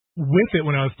with it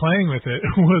when I was playing with it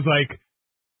was like,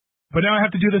 but now I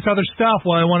have to do this other stuff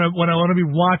when I want to be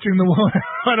watching the world,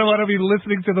 when I want to be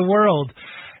listening to the world.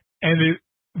 And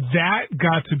that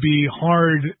got to be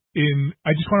hard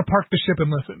I just want to park the ship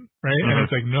and listen, right? Mm-hmm. And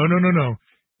it's like, no.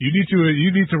 You need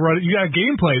to run, you got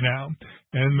gameplay now.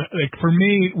 And like for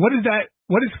me, what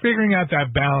is figuring out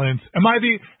that balance?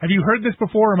 Have you heard this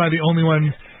before, or am I the only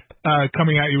one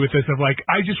coming at you with this of like,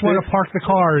 I just want to park the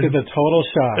car? It's a total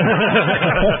shock.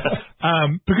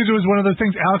 Because it was one of those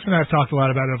things Alex and I have talked a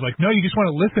lot about of like, no, you just want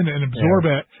to listen and absorb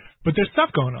it, but there's stuff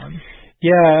going on.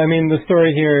 Yeah, I mean, the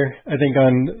story here, I think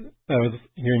I was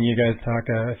hearing you guys talk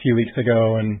a few weeks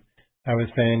ago, and I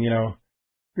was saying,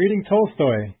 reading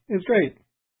Tolstoy is great.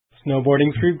 Snowboarding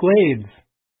through glades,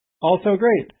 also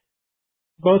great.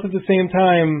 Both at the same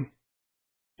time,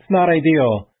 it's not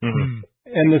ideal. Mm-hmm.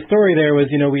 And the story there was,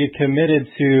 we had committed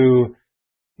to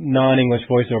non-English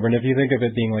voiceover. And if you think of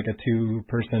it being like a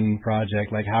 2-person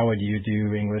project, like how would you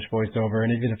do English voiceover?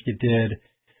 And even if you did,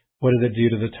 what does it do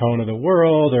to the tone of the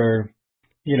world? Or,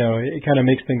 it kind of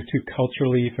makes things too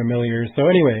culturally familiar. So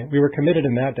anyway, we were committed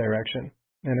in that direction.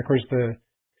 And of course, the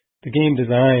game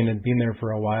design had been there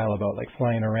for a while about like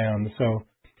flying around. So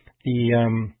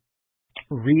the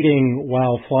reading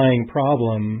while flying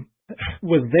problem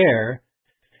was there.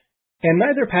 And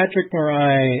neither Patrick nor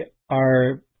I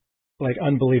are like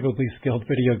unbelievably skilled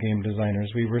video game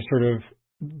designers. We were sort of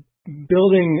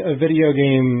building a video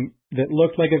game that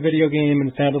looked like a video game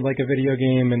and sounded like a video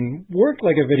game and worked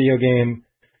like a video game,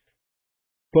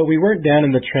 but we weren't down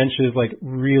in the trenches like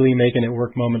really making it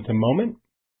work moment to moment,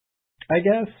 I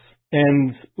guess.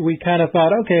 And we kind of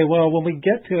thought, okay, well, when we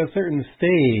get to a certain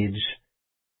stage,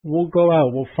 we'll go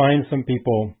out, we'll find some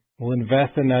people, we'll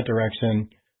invest in that direction,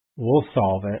 we'll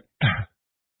solve it.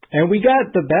 And we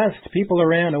got the best people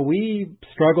around, and we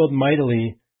struggled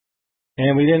mightily,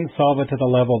 and we didn't solve it to the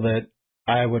level that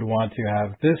I would want to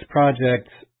have. This project,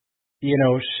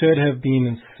 should have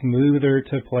been smoother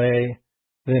to play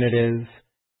than it is,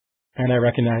 and I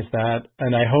recognize that.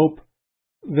 And I hope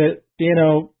that,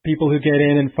 people who get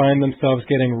in and find themselves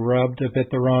getting rubbed a bit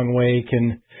the wrong way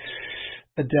can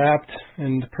adapt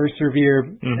and persevere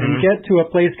and get to a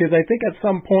place, because I think at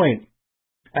some point,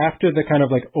 after the kind of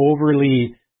like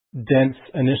overly dense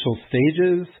initial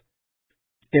stages,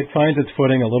 it finds its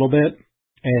footing a little bit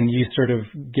and you sort of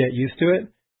get used to it.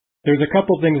 There's a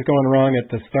couple things going wrong at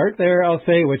the start there, I'll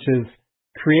say, which is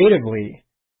creatively,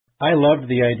 I loved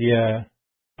the idea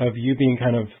of you being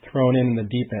kind of thrown in the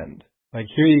deep end. Like,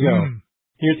 here you go.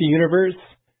 Here's the universe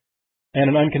and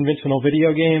an unconventional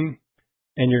video game,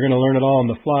 and you're going to learn it all on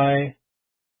the fly.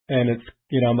 And it's,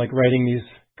 I'm like writing these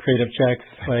creative checks,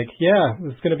 like, yeah,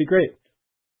 this is going to be great.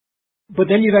 But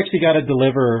then you've actually got to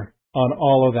deliver on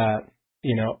all of that,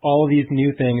 all of these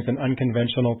new things and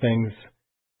unconventional things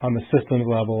on the systems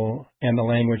level and the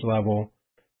language level.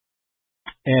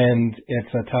 And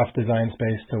it's a tough design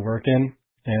space to work in.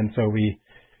 And so we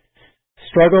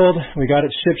struggled. We got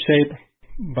it ship-shape,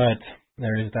 but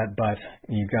there is that but.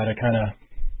 You've got to kind of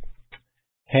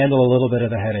handle a little bit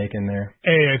of the headache in there.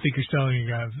 I think you're selling you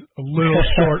guys a little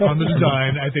short on the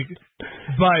design. I think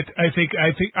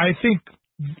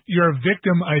you're a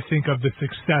victim, I think, of the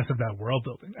success of that world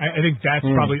building. I think that's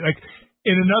probably like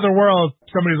in another world,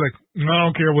 somebody's like, I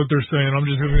don't care what they're saying. I'm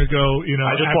just going to go,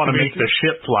 I just want to make the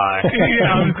ship fly.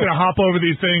 Yeah, I'm just going to hop over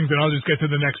these things and I'll just get to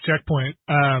the next checkpoint.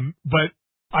 But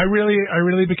I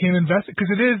really became invested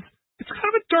because it's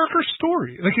kind of a darker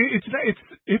story. Like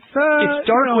it's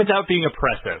dark without being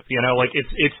oppressive. Like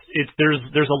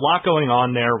there's a lot going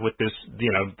on there with this,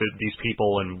 these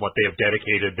people and what they have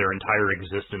dedicated their entire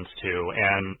existence to.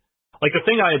 And like the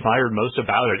thing I admired most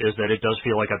about it is that it does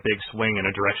feel like a big swing in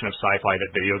a direction of sci-fi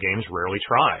that video games rarely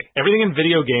try. Everything in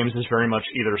video games is very much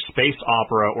either space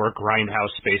opera or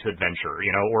grindhouse space adventure,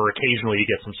 or occasionally you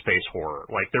get some space horror.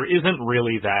 Like there isn't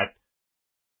really that.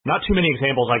 Not too many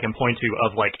examples I can point to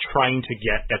of like trying to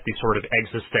get at the sort of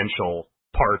existential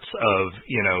parts of,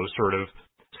 sort of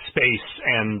space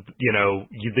and,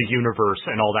 the universe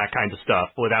and all that kind of stuff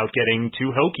without getting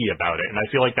too hokey about it. And I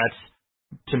feel like that's,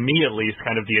 to me at least,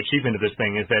 kind of the achievement of this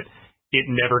thing is that it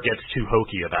never gets too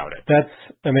hokey about it. That's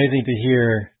amazing to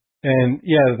hear. And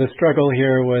yeah, the struggle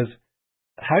here was,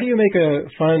 how do you make a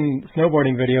fun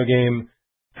snowboarding video game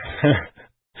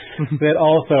that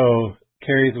also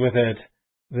carries with it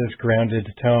this grounded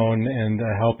tone and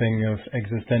a helping of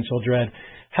existential dread?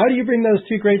 How do you bring those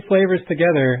two great flavors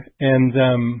together? And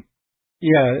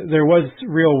there was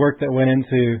real work that went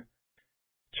into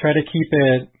try to keep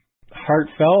it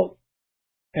heartfelt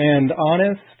and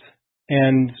honest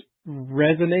and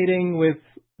resonating with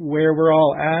where we're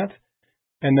all at.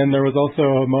 And then there was also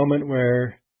a moment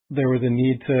where there was a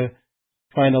need to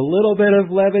find a little bit of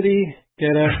levity,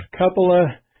 get a couple of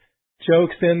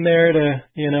jokes in there to,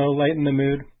 lighten the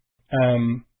mood.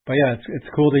 But yeah, it's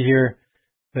cool to hear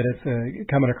that it's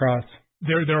coming across.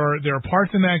 There are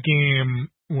parts in that game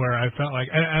where I felt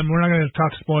like, and we're not going to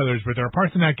talk spoilers, but there are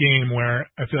parts in that game where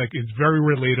I feel like it's very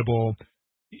relatable.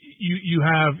 You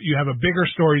have a bigger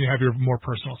story, and you have your more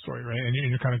personal story, right? And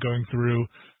you're kind of going through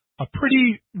a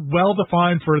pretty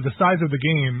well-defined, for the size of the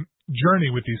game,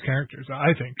 journey with these characters,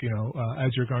 I think,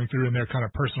 as you're going through, and their kind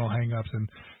of personal hang-ups. And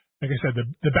like I said,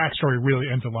 the backstory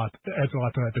really adds a lot to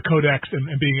that. The codex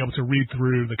and being able to read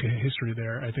through the history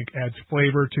there, I think, adds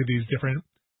flavor to these different,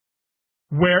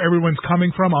 where everyone's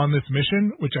coming from on this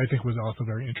mission, which I think was also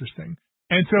very interesting.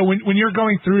 And so when you're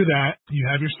going through that, you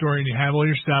have your story and you have all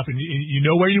your stuff, and you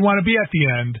know where you want to be at the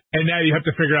end, and now you have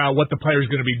to figure out what the player is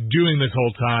going to be doing this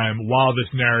whole time while this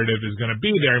narrative is going to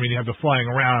be there. I mean, you have the flying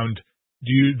around.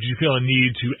 Do you feel a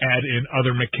need to add in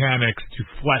other mechanics to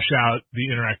flesh out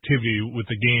the interactivity with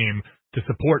the game to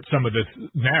support some of this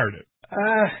narrative?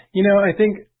 I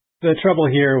think the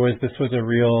trouble here was this was a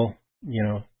real,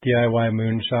 DIY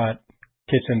moonshot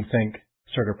kitchen sink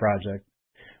sort of project.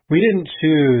 We didn't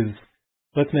choose,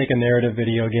 let's make a narrative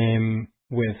video game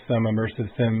with some immersive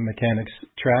sim mechanics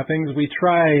trappings. We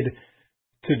tried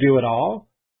to do it all.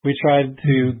 We tried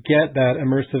to get that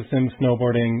immersive sim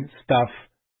snowboarding stuff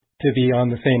to be on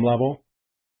the same level,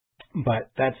 but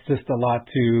that's just a lot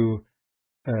to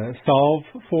solve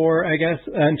for, I guess.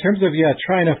 In terms of,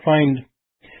 trying to find,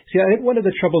 I think one of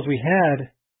the troubles we had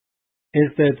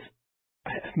is that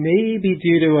maybe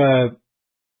due to a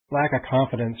lack of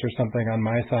confidence or something on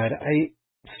my side, I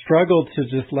struggled to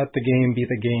just let the game be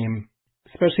the game,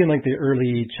 especially in like the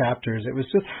early chapters. It was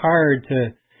just hard to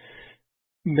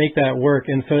make that work,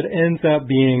 and so it ends up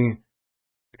being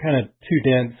kind of too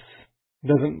dense,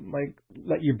 doesn't like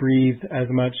let you breathe as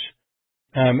much.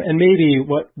 And maybe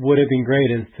what would have been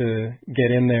great is to get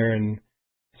in there and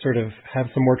sort of have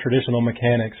some more traditional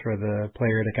mechanics for the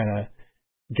player to kind of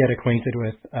get acquainted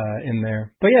with in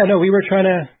there. But yeah, no, we were trying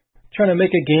to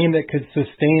make a game that could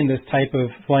sustain this type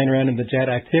of flying around in the jet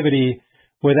activity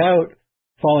without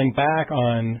falling back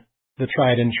on the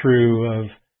tried and true of,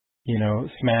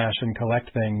 smash and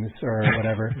collect things or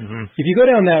whatever. Mm-hmm. If you go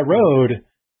down that road,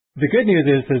 the good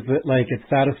news is that like it's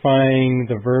satisfying,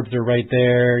 the verbs are right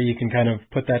there, you can kind of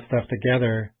put that stuff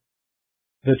together.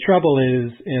 The trouble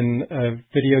is in a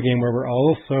video game where we're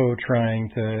also trying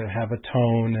to have a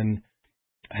tone and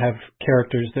have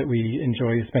characters that we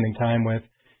enjoy spending time with,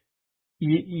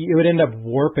 you would end up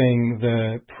warping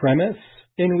the premise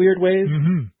in weird ways,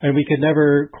 and we could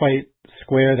never quite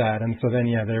square that. And so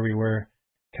then, there we were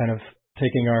kind of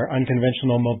taking our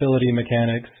unconventional mobility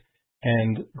mechanics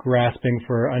and grasping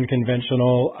for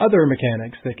unconventional other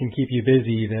mechanics that can keep you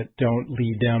busy that don't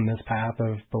lead down this path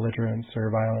of belligerence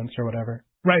or violence or whatever.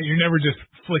 Right, you're never just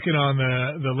flicking on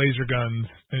the laser guns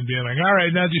and being like, all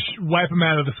right, now just wipe them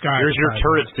out of the sky. Here's your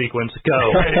turret sequence, go.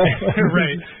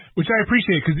 Right, which I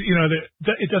appreciate because,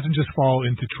 it doesn't just fall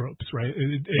into tropes, right?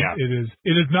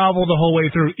 It is novel the whole way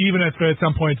through, even at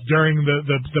some points during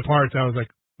the parts I was like,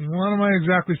 what am I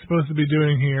exactly supposed to be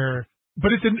doing here?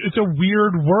 But it's a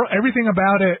weird world. Everything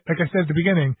about it, like I said at the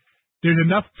beginning, there's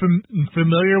enough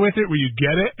familiar with it where you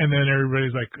get it, and then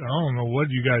everybody's like, I don't know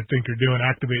what you guys think you're doing,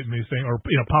 activating these things, or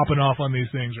popping off on these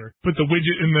things, or put the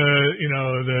widget in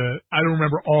the I don't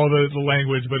remember all the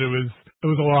language, but it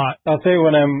was a lot. I'll say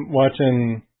when I'm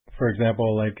watching, for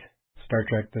example, like Star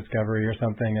Trek Discovery or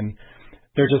something, and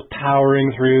they're just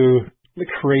powering through the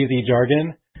crazy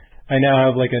jargon, I now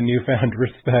have like a newfound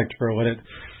respect for what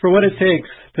it takes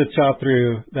to chop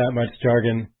through that much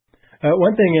jargon.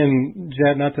 One thing in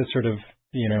Jet, not to sort of,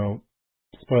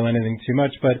 spoil anything too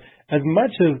much, but as much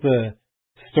as the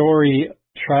story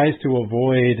tries to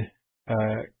avoid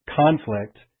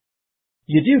conflict,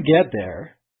 you do get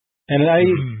there. And I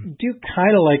do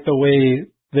kind of like the way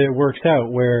that it works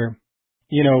out where,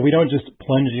 we don't just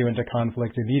plunge you into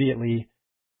conflict immediately.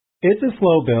 It's a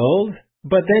slow build,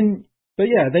 but then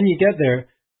you get there.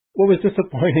 What was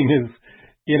disappointing is,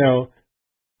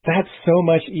 that's so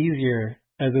much easier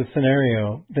as a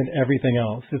scenario than everything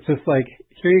else. It's just like,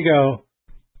 here you go,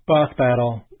 boss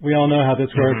battle. We all know how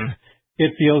this works.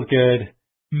 It feels good.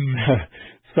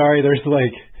 Sorry, there's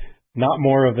like not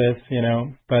more of this,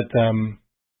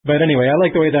 But anyway, I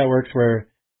like the way that works where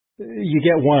you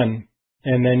get one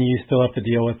and then you still have to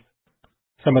deal with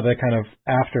some of the kind of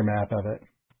aftermath of it.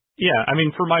 Yeah, I mean,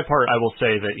 for my part, I will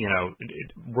say that,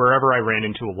 wherever I ran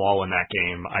into a wall in that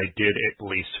game, I did at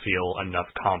least feel enough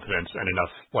confidence and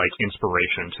enough,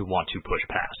 inspiration to want to push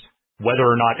past. Whether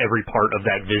or not every part of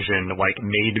that vision,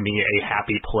 made me a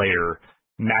happy player,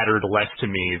 mattered less to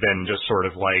me than just sort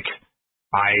of like,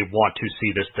 I want to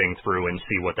see this thing through and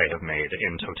see what they have made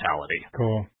in totality.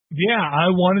 Cool. Yeah, I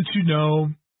wanted to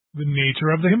know the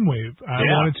nature of the Himwave. I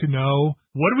wanted to know,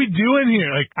 what are we doing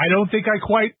here? Like, I don't think I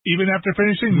quite, even after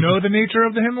finishing, know the nature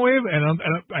of the Himwave, and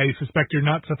I suspect you're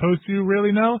not supposed to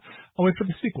really know. I'll wait for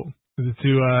the sequel.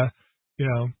 To,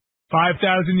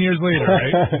 5,000 years later,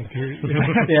 right?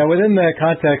 Yeah, within the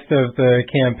context of the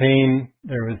campaign,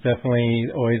 there was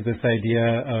definitely always this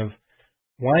idea of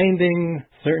winding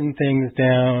certain things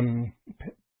down,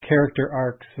 character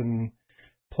arcs and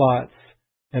plots,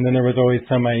 and then there was always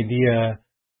some idea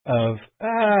of,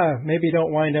 maybe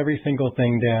don't wind every single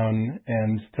thing down,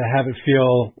 and to have it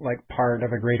feel like part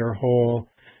of a greater whole.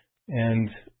 And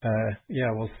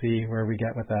we'll see where we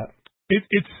get with that.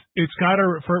 It's got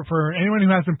for anyone who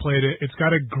hasn't played it, it's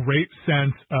got a great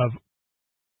sense of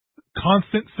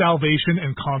constant salvation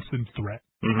and constant threat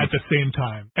at the same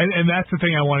time. And that's the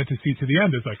thing I wanted to see to the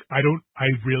end, is like, I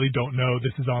really don't know,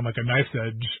 this is on like a knife's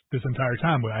edge this entire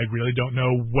time, but I really don't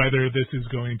know whether this is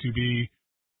going to be,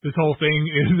 this whole thing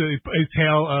is a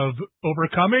tale of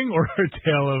overcoming or a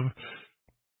tale of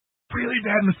really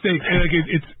bad mistakes. And like,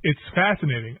 it's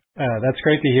fascinating. That's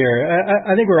great to hear.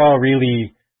 I think we're all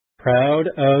really proud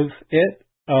of it.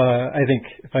 I think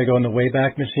if I go in the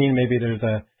Wayback Machine, maybe there's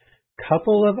a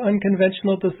couple of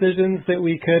unconventional decisions that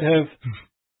we could have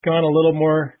gone a little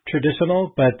more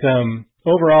traditional, but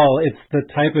overall, it's the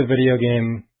type of video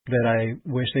game that I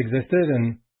wish existed,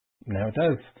 and now it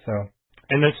does. So,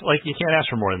 and it's like, you can't ask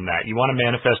for more than that. You want to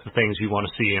manifest the things you want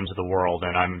to see into the world,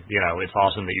 and it's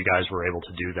awesome that you guys were able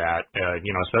to do that.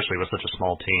 Especially with such a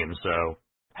small team. So,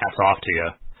 hats off to you.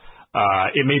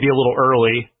 It may be a little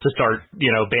early to start,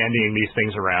 bandying these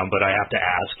things around, but I have to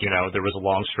ask, there was a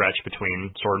long stretch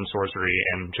between Sword and Sorcery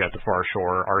and Jet the Far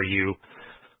Shore. Are you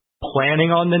planning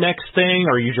on the next thing?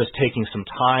 Or are you just taking some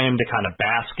time to kind of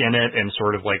bask in it and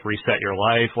sort of like reset your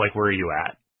life? Like, where are you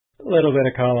at? A little bit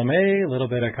of column A, a little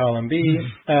bit of column B.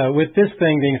 With this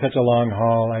thing being such a long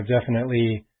haul, I've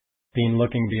definitely been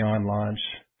looking beyond launch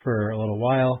for a little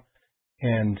while.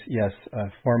 And yes,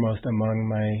 foremost among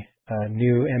my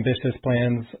new ambitious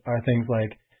plans are things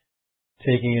like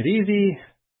taking it easy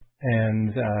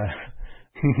and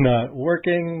not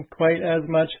working quite as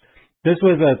much. This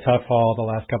was a tough haul the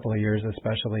last couple of years,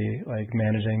 especially like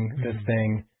managing this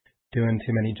thing, doing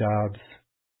too many jobs,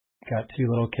 got 2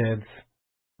 little kids,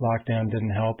 lockdown didn't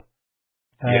help.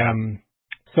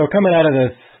 So coming out of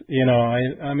this,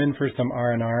 I'm in for some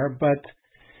R&R, but,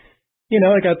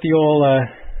 I got the old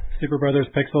Super Brothers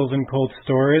Pixels in cold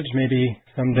storage. Maybe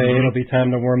someday it'll be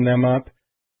time to warm them up.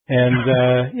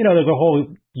 And, there's a whole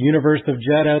universe of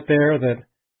Jet out there that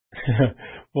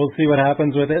we'll see what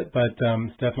happens with it, but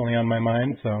it's definitely on my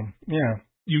mind. So, yeah.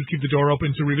 You keep the door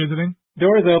open to revisiting?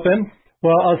 Door's open.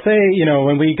 Well, I'll say,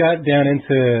 when we got down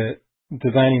into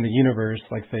designing the universe,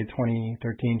 like say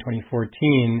 2013,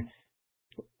 2014,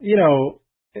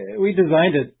 we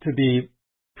designed it to be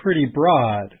pretty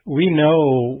broad. We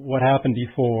know what happened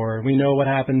before. We know what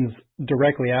happens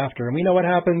directly after, and we know what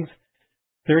happens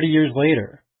 30 years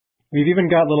later. We've even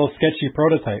got little sketchy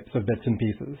prototypes of bits and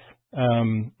pieces.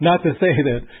 Not to say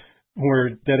that we're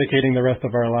dedicating the rest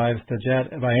of our lives to Jet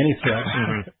by any stretch,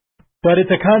 but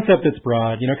it's a concept that's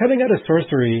broad. Coming out of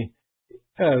Sorcery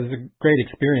was a great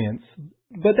experience,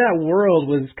 but that world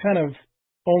was kind of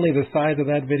only the size of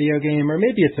that video game, or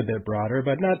maybe it's a bit broader,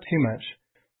 but not too much.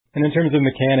 And in terms of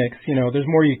mechanics, there's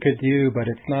more you could do, but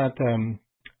it's not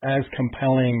as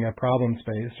compelling a problem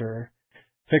space or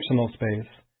fictional space.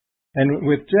 And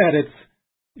with Jet, it's,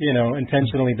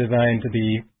 intentionally designed to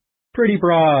be pretty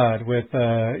broad with,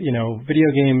 video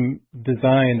game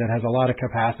design that has a lot of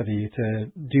capacity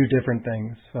to do different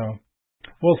things. So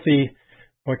we'll see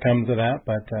what comes of that,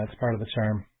 but it's part of the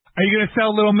charm. Are you going to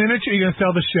sell little miniatures? Or are you going to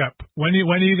sell the ship? When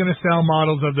are you going to sell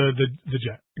models of the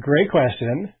Jet? Great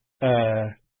question.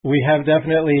 We have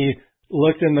definitely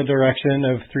looked in the direction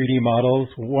of 3D models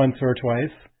once or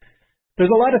twice. There's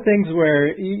a lot of things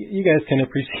where you guys can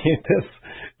appreciate this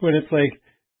when it's like,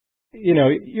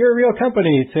 you're a real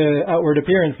company to outward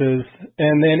appearances,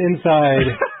 and then inside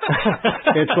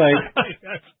it's like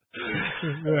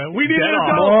we need a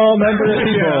small number of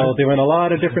people doing a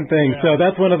lot of different things. So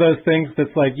that's one of those things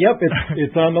that's like, yep,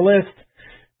 it's on the list.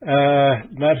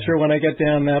 Not sure when I get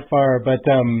down that far, but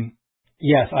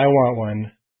yes, I want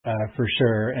one for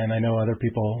sure. And I know other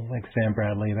people like Sam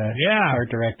Bradley, the art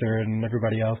director, and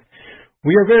everybody else.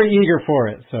 We are very eager for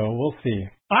it, so we'll see.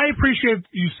 I appreciate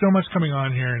you so much coming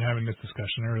on here and having this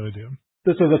discussion. I really do.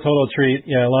 This was a total treat.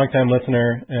 Yeah, long-time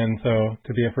listener, and so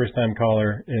to be a first-time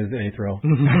caller is a thrill.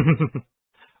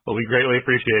 Well, we greatly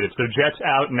appreciate it. So Jet's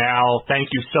out now. Thank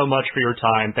you so much for your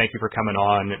time. Thank you for coming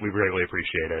on. We greatly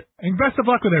appreciate it. And best of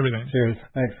luck with everything. Cheers.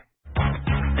 Thanks.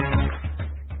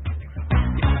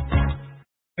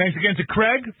 Thanks again to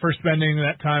Craig for spending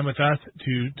that time with us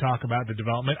to talk about the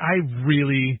development. I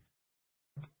really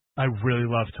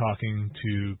love talking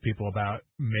to people about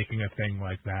making a thing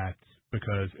like that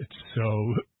because it's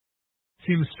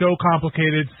seems so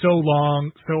complicated, so long,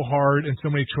 so hard, and so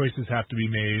many choices have to be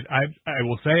made. I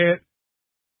will say it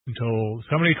until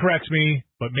somebody corrects me,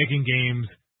 but making games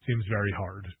seems very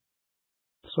hard.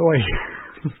 So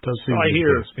I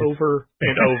hear over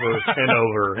and over and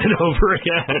over and over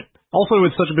again. Also,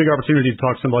 it's such a big opportunity to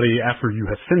talk to somebody after you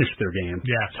have finished their game.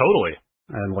 Yeah, totally.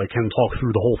 And can talk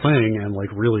through the whole thing and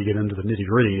really get into the nitty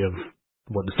gritty of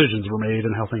what decisions were made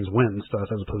and how things went and stuff,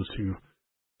 as opposed to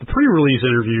the pre-release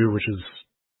interview, which is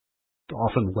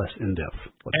often less in-depth.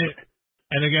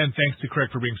 And again, thanks to Craig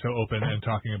for being so open and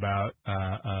talking about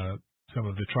some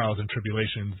of the trials and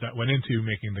tribulations that went into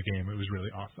making the game. It was really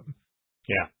awesome.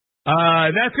 Yeah.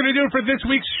 That's going to do it for this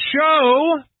week's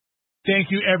show.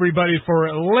 Thank you, everybody, for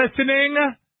listening.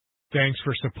 Thanks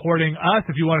for supporting us.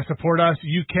 If you want to support us,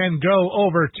 you can go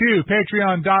over to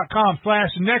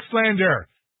patreon.com/Nextlander.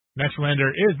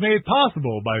 Nextlander is made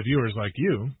possible by viewers like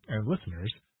you and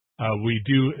listeners. We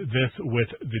do this with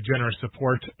the generous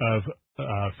support of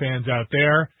fans out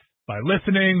there by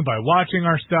listening, by watching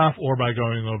our stuff, or by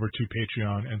going over to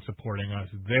Patreon and supporting us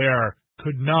there.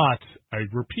 Could not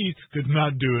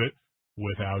do it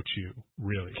without you,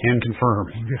 really. Can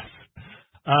confirm. Yes.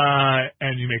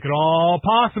 And you make it all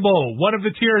possible. One of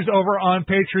the tiers over on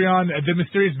Patreon, the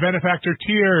Mysterious Benefactor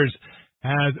tiers,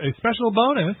 has a special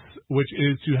bonus, which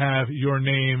is to have your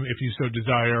name, if you so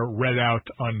desire, read out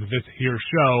on this here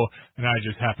show. And I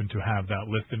just happen to have that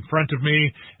list in front of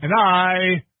me, and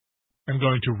I am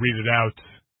going to read it out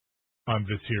on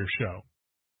this here show.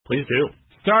 Please do.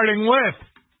 Starting with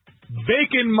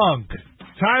Bacon Monk,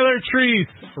 Tyler Treese,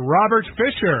 Robert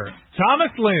Fisher,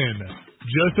 Thomas Lynn,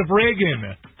 Joseph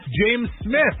Reagan, James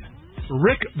Smith,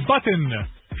 Rick Button,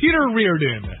 Peter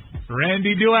Reardon,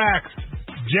 Randy Duax,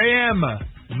 JM,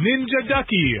 Ninja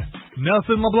Ducky,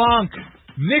 Nelson LeBlanc,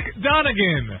 Nick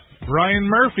Donegan, Brian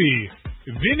Murphy,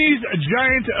 Vinny's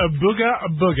Giant Booga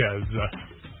Boogas,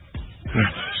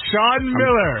 Sean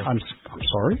Miller, I'm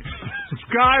sorry?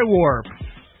 Skywarp,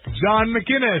 John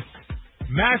McInnes,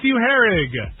 Matthew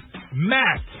Herrig,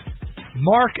 Matt,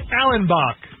 Mark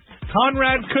Allenbach,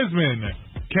 Conrad Kuzman,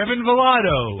 Kevin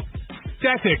Villado,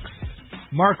 Statics,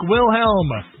 Mark Wilhelm,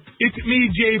 It's Me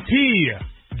JP,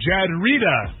 Jad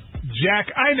Rita, Jack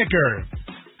Einecker,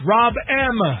 Rob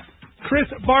M, Chris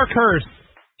Barkhurst,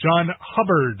 John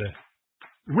Hubbard,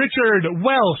 Richard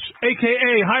Welsh,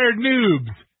 a.k.a. Hired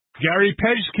Noobs, Gary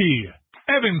Pejke,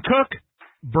 Evan Cook,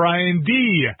 Brian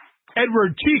D,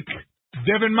 Edward Cheek,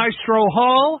 Devin Maestro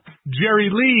Hall, Jerry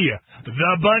Lee,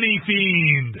 The Bunny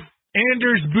Fiend,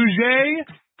 Anders Bouget,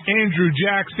 Andrew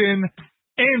Jackson,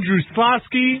 Andrew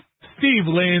Slosky, Steve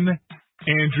Lynn,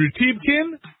 Andrew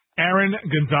Tiebkin, Aaron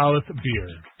Gonzalez Beer.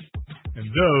 And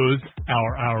those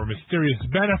are our Mysterious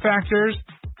Benefactors.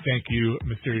 Thank you,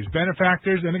 Mysterious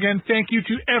Benefactors. And again, thank you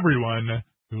to everyone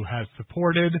who has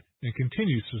supported and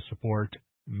continues to support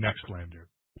Nextlander.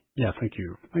 Yeah, thank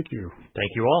you. Thank you.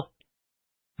 Thank you all.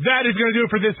 That is going to do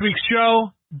it for this week's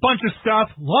show. Bunch of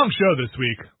stuff. Long show this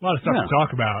week. A lot of stuff to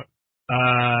talk about.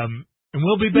 And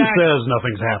we'll be back. Who says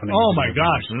nothing's happening? Oh, my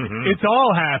gosh. Mm-hmm. It's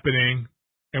all happening.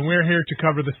 And we're here to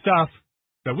cover the stuff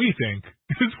that we think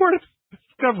is worth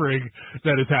discovering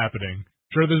that is happening.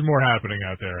 Sure, there's more happening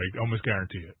out there. I almost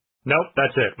guarantee it. Nope,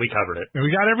 that's it. We covered it. And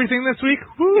we got everything this week?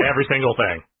 Woo. Every single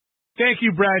thing. Thank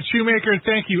you, Brad Shoemaker.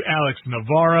 Thank you, Alex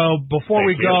Navarro. Before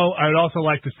we go, I would also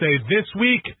like to say this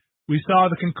week we saw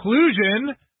the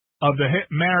conclusion of the Hit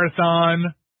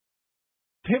Marathon.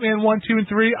 Hitman 1, 2, and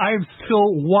 3. I am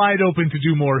still wide open to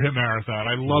do more Hit Marathon.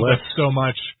 I love that so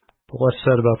much. The less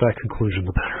said about that conclusion,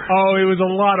 the better. Oh, it was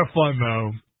a lot of fun,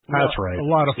 though. That's right. A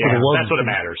lot of fun. Yeah, that's what it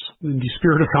matters. In the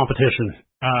spirit of competition.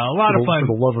 A lot of fun.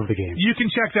 For the love of the game. You can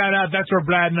check that out. That's where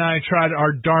Brad and I tried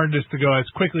our darndest to go as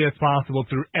quickly as possible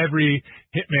through every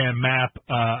Hitman map,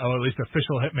 or at least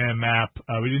official Hitman map.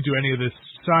 We didn't do any of this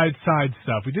side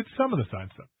stuff. We did some of the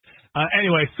side stuff.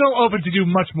 Anyway, still open to do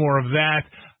much more of that.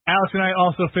 Alex and I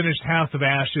also finished House of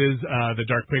Ashes, the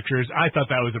Dark Pictures. I thought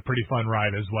that was a pretty fun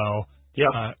ride as well.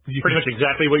 Yeah, pretty much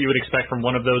exactly what you would expect from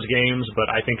one of those games,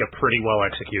 but I think a pretty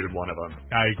well-executed one of them.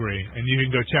 I agree, and you can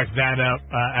go check that out.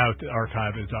 The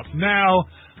archive is up now.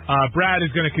 Brad is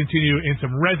going to continue in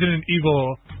some Resident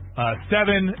Evil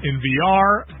 7 in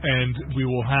VR, and we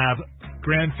will have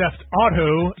Grand Theft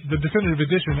Auto, the definitive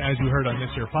edition, as you heard on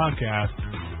this year's podcast,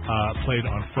 played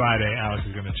on Friday. Alex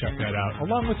is going to check that out,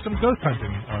 along with some ghost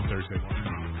hunting on Thursday morning.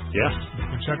 Yes. You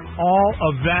can check all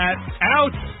of that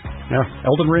out. Yeah,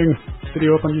 Elden Ring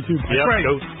video up on YouTube. Yep, right.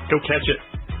 Go catch it.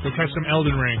 Go catch some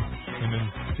Elden Ring and then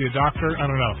see a doctor. I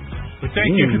don't know. But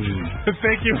thank you.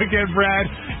 Thank you again, Brad.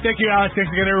 Thank you, Alex.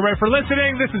 Thanks again, everybody, for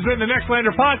listening. This has been the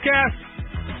Nextlander Podcast.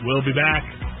 We'll be back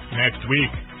next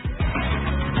week.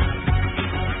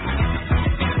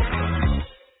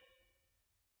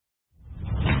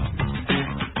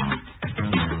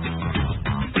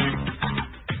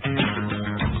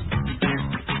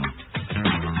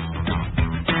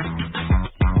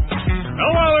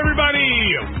 Hello,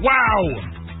 everybody. Wow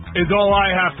is all I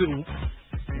have to...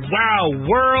 Wow,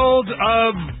 World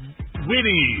of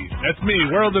Winnie. That's me,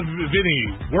 World of Vinny.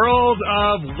 World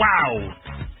of Wow.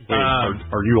 Wait,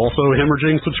 are you also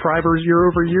hemorrhaging subscribers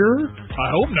year over year? I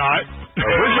hope not.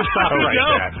 We're just stop right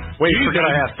No. there. Wait, Jesus. forget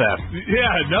I asked that.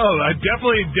 Yeah, no, I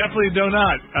definitely do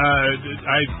not.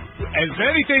 If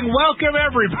anything, welcome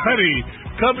everybody.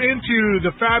 Come into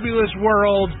the fabulous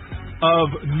world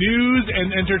of news and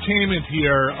entertainment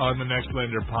here on the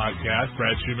Nextlander Podcast.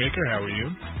 Brad Shoemaker, how are you?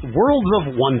 Worlds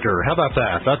of Wonder. How about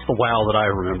that? That's the WoW that I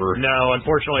remember. No,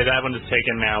 unfortunately, that one is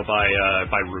taken now by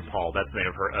RuPaul. That's the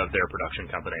name of their production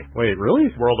company. Wait, really?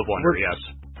 World of Wonder, yes.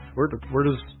 Where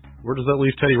does that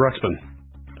leave Teddy Ruxpin?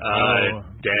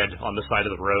 Dead on the side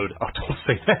of the road. Oh, don't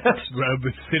say that.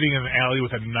 Sitting in an alley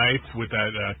with a knife with that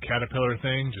caterpillar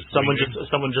thing. Someone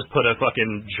just put a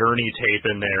fucking Journey tape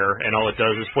in there, and all it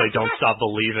does is play "Don't Stop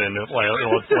Believin'." It's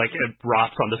like it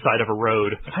rots on the side of a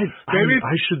road.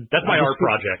 That's my art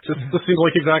project. This seems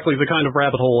like exactly the kind of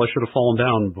rabbit hole I should have fallen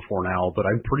down before now. But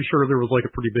I'm pretty sure there was like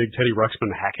a pretty big Teddy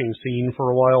Ruxpin hacking scene for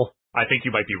a while. I think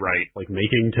you might be right. Like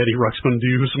making Teddy Ruxpin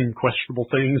do some questionable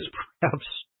things, perhaps.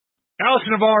 Alex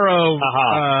Navarro,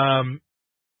 how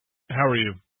are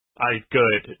you?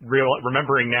 Good.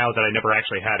 Remembering now that I never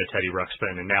actually had a Teddy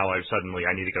Ruxpin, and now I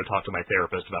need to go talk to my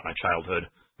therapist about my childhood.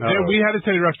 Yeah, we had a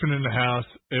Teddy Ruxpin in the house.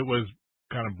 It was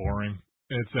kind of boring.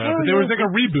 But there was like a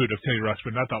reboot of Teddy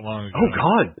Ruxpin not that long ago. Oh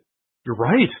God, you're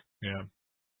right. Yeah.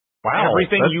 Wow.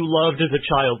 Everything you loved as a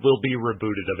child will be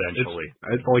rebooted eventually.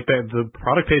 It's like that. The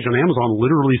product page on Amazon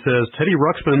literally says Teddy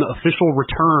Ruxpin official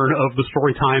return of the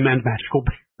Storytime and Magical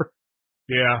Bear.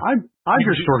 Yeah. I'm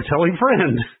your storytelling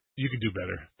friend. You could do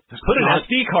better. Put an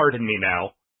SD card in me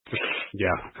now.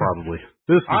 Yeah, probably.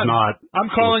 This is not. I'm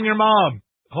calling your mom.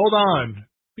 Hold on.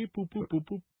 Beep, boop, boop, boop,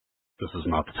 boop. This is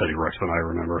not the Teddy Ruxpin I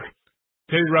remember.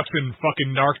 Teddy Ruxpin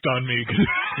fucking narked on me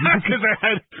because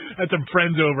I had some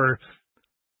friends over.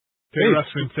 Teddy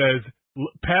Ruxpin says,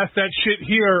 pass that shit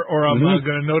here or I'm going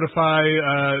to notify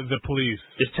the police.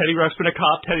 Is Teddy Ruxpin a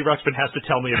cop? Teddy Ruxpin has to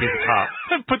tell me if he's a cop.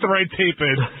 Put the right tape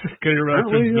in. Teddy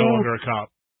Ruxpin's no longer a cop.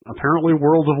 Apparently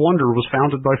World of Wonder was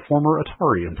founded by former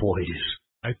Atari employees.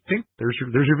 I think there's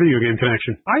your video game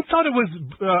connection. I thought it was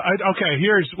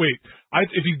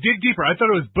if you dig deeper, I thought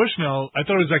it was Bushnell. I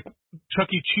thought it was like Chuck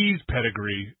E. Cheese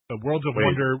pedigree. The World of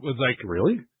Wonder was like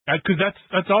really because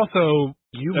that's also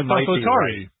Atari.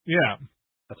 Right. Yeah,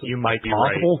 you might be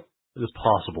possible. Right. It is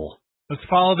possible. Let's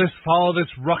follow this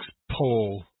Rux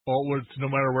poll. No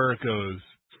matter where it goes.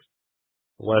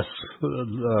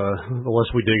 The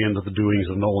less we dig into the doings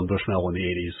of Nolan Bushnell in the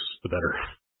 80s, the better.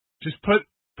 Just put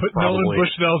Nolan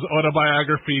Bushnell's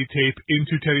autobiography tape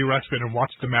into Teddy Ruxpin and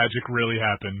watch the magic really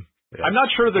happen. Yeah. I'm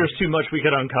not sure there's too much we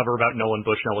could uncover about Nolan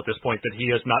Bushnell at this point that he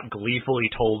has not gleefully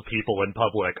told people in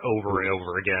public over and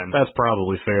over again. That's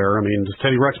probably fair. I mean, does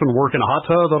Teddy Ruxpin work in a hot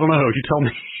tub? I don't know. You tell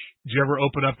me. Did you ever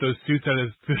open up those suits at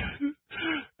a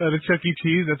Chuck E.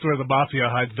 Cheese? That's where the mafia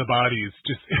hides the bodies.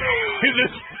 Just in this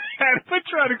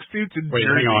animatronic suits in Wait,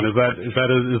 Jersey. hang on. Is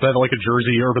that like a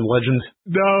Jersey urban legend?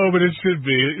 No, but it should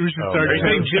be. We should start. Are you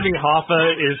saying Jimmy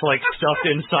Hoffa is like stuffed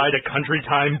inside a Country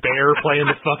Time bear playing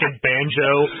the fucking banjo?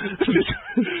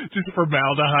 just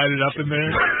formaldehyde it up in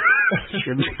there.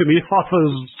 Jimmy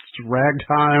Hoffa's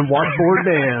ragtime washboard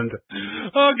band.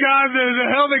 Oh God,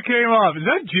 the helmet came off. Is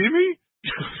that Jimmy?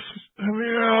 We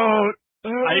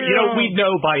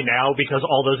know by now because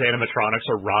all those animatronics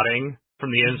are rotting from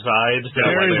the inside. So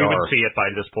we can see it by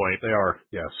this point. They are,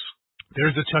 yes.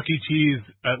 There's a Chuck E. Cheese,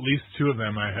 at least two of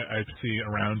them I see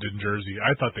around in Jersey.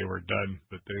 I thought they were done,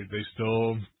 but they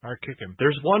still are kicking.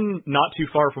 There's one not too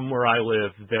far from where I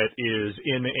live that is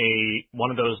in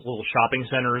one of those little shopping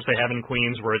centers they have in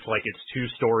Queens where it's 2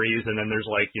 stories and then there's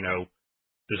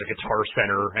there's a Guitar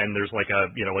Center and there's like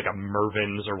a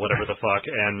Mervyn's or whatever the fuck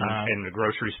and a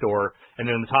grocery store. And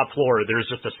then on the top floor, there's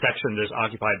just a section that's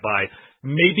occupied by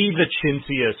maybe the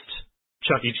chintziest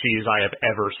Chuck E. Cheese I have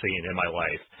ever seen in my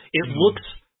life. It looks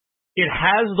It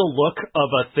has the look of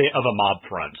a mob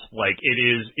front. Like it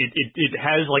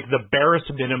has like the barest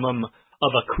minimum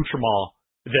of accoutrement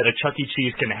that a Chuck E.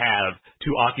 Cheese can have to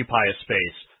occupy a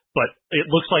space. But it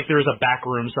looks like there's a back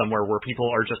room somewhere where people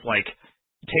are just like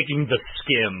taking the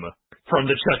skim from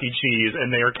the Chuck E. Cheese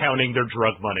and they are counting their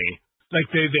drug money. Like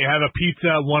they have a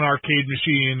pizza, one arcade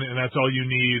machine, and that's all you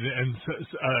need, and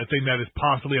a thing that is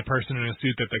possibly a person in a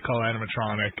suit that they call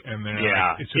animatronic, and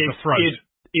like, it's just a front.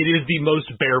 It is the most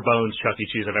bare bones Chuck E.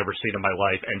 Cheese I've ever seen in my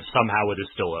life, and somehow it is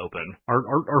still open.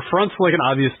 Are fronts like an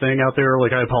obvious thing out there?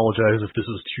 Like, I apologize if this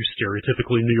is too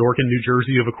stereotypically New York and New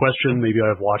Jersey of a question. Maybe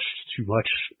I've watched too much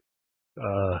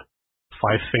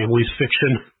Five Families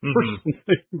fiction or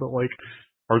something, but like,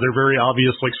 are there very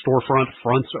obvious like storefront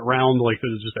fronts around like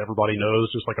that just everybody knows?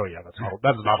 Just like, oh yeah, that's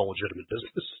not a legitimate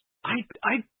business.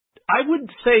 I would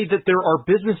say that there are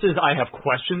businesses I have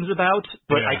questions about,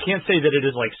 but I can't say that it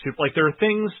is like super. Like there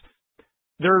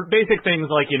are basic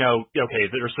things like okay,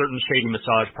 there are certain shady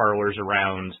massage parlors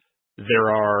around.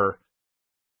 There are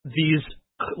these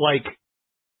like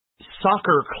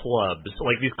soccer clubs,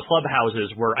 like these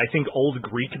clubhouses where I think old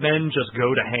Greek men just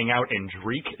go to hang out and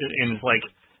drink, and it's like.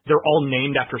 They're all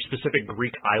named after specific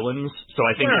Greek islands, so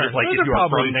I think it's like if you are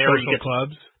from there, you get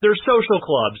clubs. There's social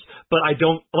clubs, but I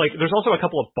don't like. There's also a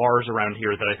couple of bars around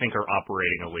here that I think are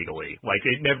operating illegally. Like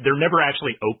they're never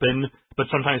actually open, but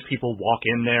sometimes people walk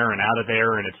in there and out of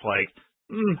there, and it's like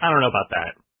I don't know about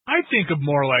that. I think of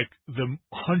more like the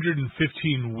 115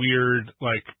 weird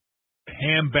like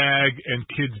handbag and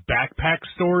kids backpack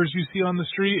stores you see on the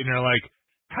street, and you're like.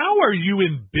 How are you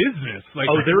in business? Like,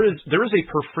 there is a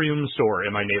perfume store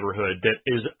in my neighborhood that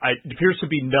appears to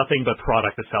be nothing but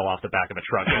product that fell off the back of a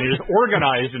truck, and it is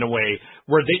organized in a way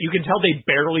where you can tell they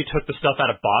barely took the stuff out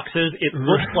of boxes. It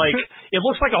looks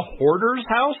like a hoarder's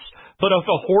house, but if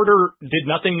a hoarder did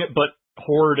nothing but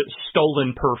hoard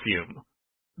stolen perfume.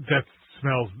 That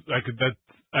smells like that.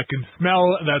 I can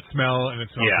smell that smell, and it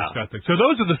smells disgusting. So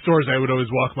those are the stores I would always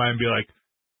walk by and be like,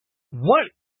 "What?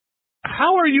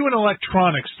 How are you an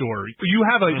electronics store? You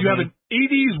have an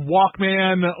 80s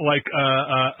Walkman, like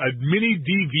a mini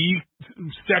DV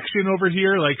section over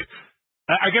here. Like,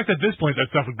 I guess at this point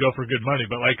that stuff would go for good money,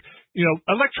 but like,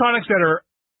 electronics that are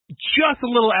just a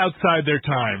little outside their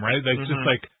time, right? Like just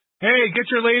like, hey, get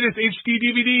your latest HD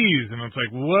DVDs, and it's like,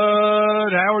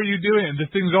 what? How are you doing? And this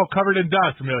thing's all covered in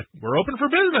dust, and they're like, we're open for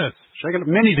business. Check out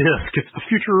mini disc. It's the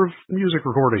future of music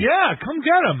recording. Yeah, come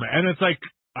get them. And it's like.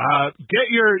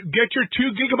 Get your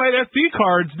 2 gigabyte SD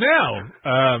cards now.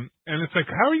 And it's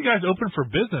like, how are you guys open for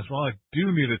business? Well, I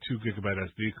do need a 2 gigabyte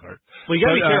SD card. Well, you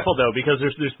gotta be careful though, because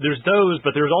there's those,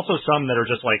 but there's also some that are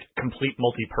just like complete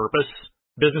multi-purpose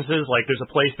businesses. Like there's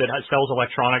a place that sells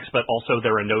electronics, but also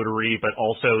they're a notary, but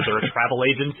also they're a travel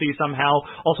agency somehow.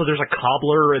 Also, there's a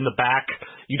cobbler in the back.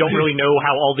 You don't really know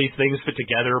how all these things fit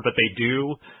together, but they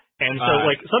do. And so,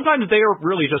 like, sometimes they are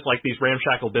really just like these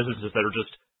ramshackle businesses that are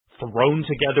just thrown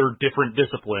together different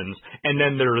disciplines, and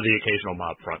then there are the occasional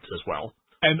mob fronts as well.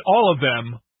 And all of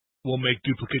them will make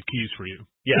duplicate keys for you.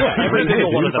 Yeah, every single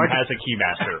one of them has a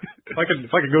keymaster. If I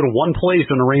could go to one place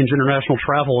and arrange international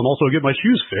travel and also get my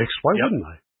shoes fixed, why wouldn't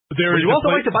I? Would you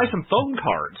also like to buy some phone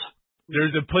cards?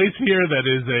 There's a place here that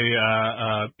is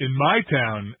in my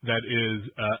town that is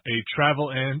a travel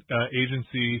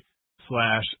agency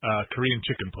 / Korean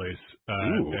chicken place.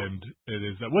 And it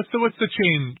is what's the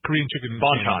chain Korean chicken?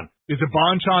 Bonchon. It's a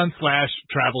Bonchon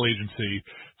 / travel agency.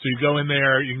 So you go in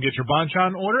there, you can get your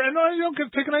Bonchon order, and you'll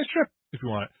take a nice trip if you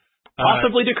want.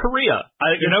 Possibly to Korea.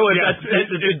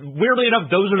 Weirdly enough,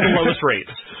 those are the lowest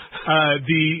rates.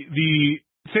 The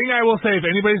thing I will say, if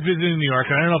anybody's visiting New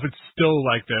York, and I don't know if it's still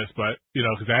like this, but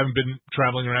because I haven't been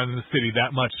traveling around in the city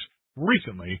that much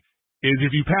recently, is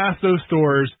if you pass those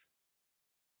stores.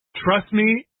 Trust me,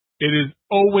 it is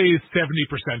always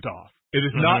 70% off. It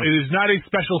is not. It is not a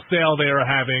special sale they are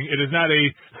having. It is not a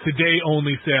today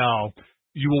only sale.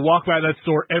 You will walk by that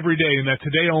store every day, and that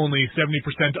today only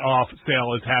 70% off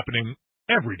sale is happening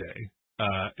every day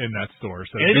in that store.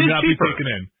 So do not be taken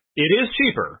in. It is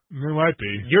cheaper. It might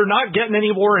be. You're not getting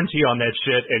any warranty on that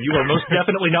shit, and you are most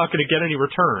definitely not going to get any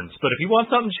returns. But if you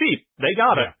want something cheap, they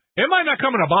got it. It might not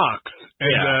come in a box,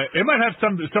 and it might have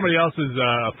somebody else's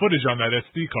footage on that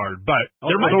SD card, but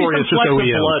there might be some flecks of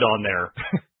blood on there.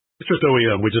 It's just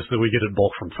OEM. We get it in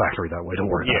bulk from factory that way. Don't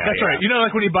worry about it. That's right.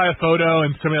 Like when you buy a photo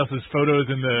and somebody else's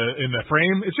photos in the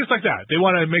frame, it's just like that. They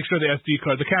want to make sure the SD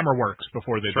card, the camera works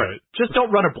before they do it. Just don't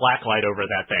run a black light over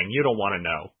that thing. You don't want to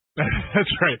know. That's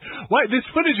right. Why this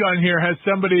footage on here has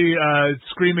somebody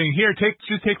screaming, "Here,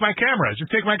 just take my camera.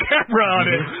 Just take my camera on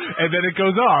it," and then it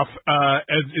goes off.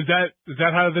 Is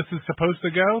that how this is supposed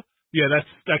to go? Yeah,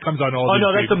 that comes on all. Oh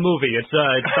no, that's a movie. It's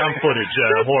found footage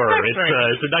horror. It's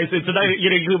right. it's a nice.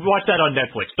 You can watch that on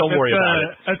Netflix. Don't worry about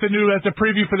it. That's a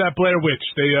preview for that Blair Witch.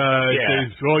 They you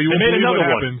won't made believe another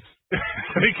what one. happens.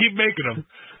 They keep making them.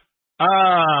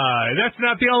 That's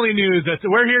not the only news.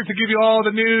 We're here to give you all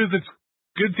the news that's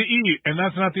good to eat, and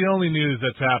that's not the only news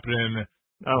that's happening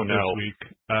this week.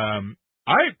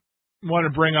 I want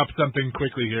to bring up something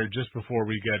quickly here just before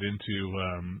we get into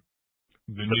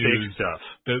the news, big stuff,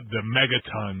 the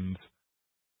megatons.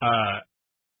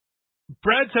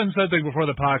 Brad said something before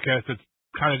the podcast that's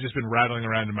kind of just been rattling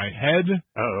around in my head.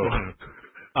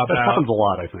 That happens a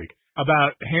lot, I think.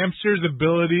 About hamsters'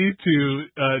 ability to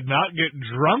not get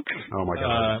drunk. Oh my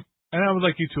god! And I would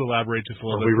like you to elaborate just a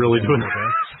little bit. Are we really doing that?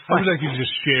 I would like you to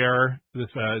just share this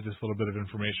little bit of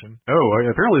information.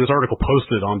 Apparently this article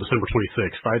posted on December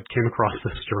 26th. I came across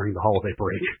this during the holiday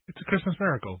break. It's a Christmas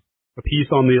miracle. A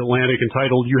piece on The Atlantic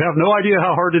entitled, "You have no idea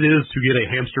how hard it is to get a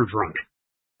hamster drunk."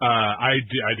 I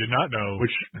did not know.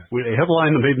 Which, a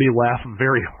headline that made me laugh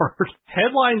very hard.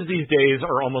 Headlines these days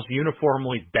are almost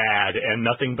uniformly bad and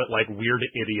nothing but like weird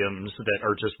idioms that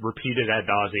are just repeated ad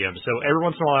nauseum. So every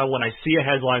once in a while when I see a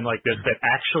headline like this that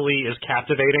actually is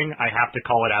captivating, I have to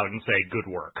call it out and say, good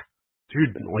work.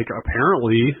 Dude, like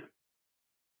apparently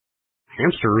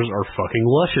hamsters are fucking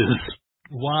luscious.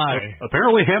 Why?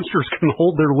 Apparently hamsters can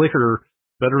hold their liquor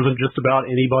better than just about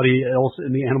anybody else in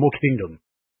the animal kingdom.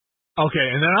 Okay,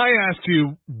 and then I asked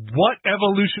you what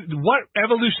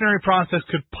evolutionary process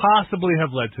could possibly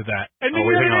have led to that, and you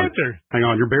had an answer. Hang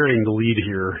on, you're burying the lead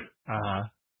here.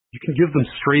 You can give them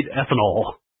straight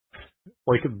ethanol.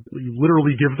 Like, you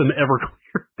literally give them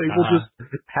Everclear. They will just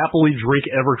happily drink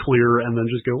Everclear and then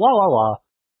just go la la la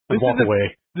and walk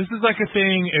away. This is like a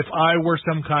thing if I were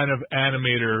some kind of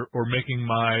animator or making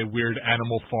my weird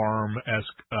Animal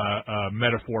Farm-esque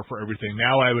metaphor for everything.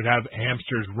 Now I would have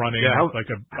hamsters running like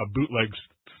a bootleg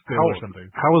still or something.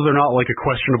 How is there not like a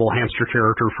questionable hamster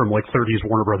character from like 30s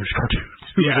Warner Brothers cartoons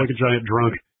who was like a giant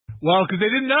drunk? Well, because they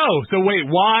didn't know. So wait,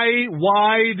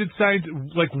 why did science,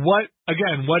 like what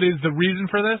is the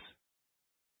reason for this?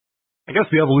 I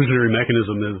guess the evolutionary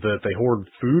mechanism is that they hoard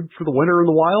food for the winter in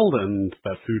the wild, and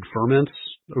that food ferments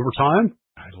over time.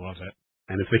 I love it.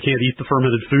 And if they can't eat the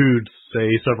fermented food, say,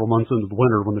 several months into the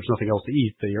winter when there's nothing else to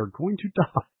eat, they are going to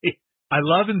die. I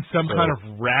love in some kind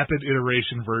of rapid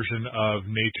iteration version of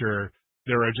nature,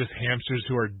 there are just hamsters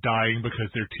who are dying because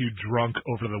they're too drunk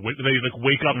over the winter. They like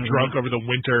wake up drunk over the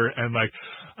winter and like,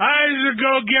 I should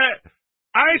go get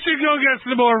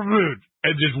some more food.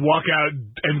 And just walk out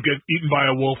and get eaten by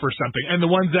a wolf or something. And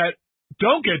the ones that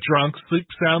don't get drunk sleep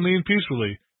soundly and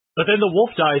peacefully. But then the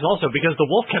wolf dies also because the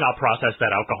wolf cannot process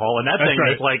that alcohol, and that thing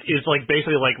is like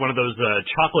basically like one of those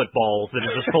chocolate balls that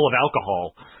is just full of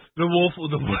alcohol. The wolf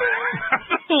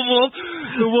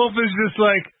is just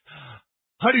like,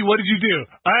 honey, what did you do?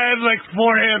 I had like 4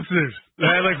 hamsters.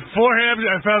 I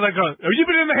found like, have you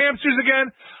been in the hamsters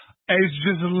again? And it's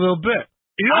just a little bit.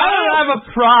 I don't have a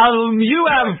problem. You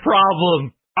have a problem.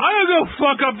 I'm gonna go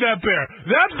fuck up that bear.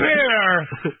 That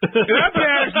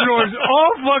bear snores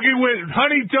all fucking winter.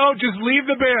 Honey, don't just leave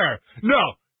the bear.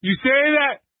 No, you say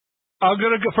that. I'm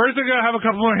gonna have a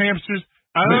couple more hamsters.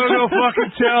 I'm gonna go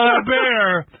fucking tell that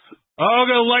bear. I'm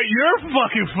gonna light your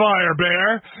fucking fire,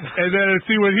 bear, and then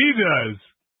see what he does.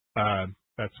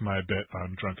 That's my bit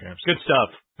on drunk hamsters. Good stuff.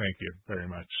 Thank you very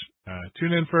much.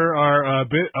 Tune in for our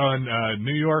bit on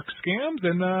New York scams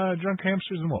and drunk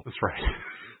hamsters and wolves. That's right.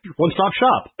 One-stop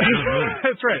shop.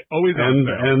 That's right. Always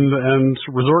and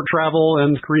resort travel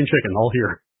and Korean chicken all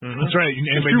here. That's right.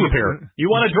 Repair. You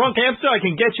want a drunk hamster? I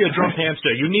can get you a drunk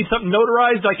hamster. You need something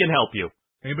notarized? I can help you.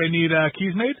 Anybody need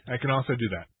keys made? I can also do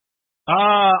that.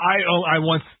 I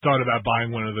once thought about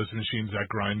buying one of those machines that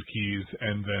grind keys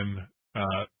and then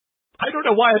I don't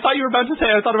know why. I thought you were about to say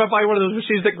I thought about buying one of those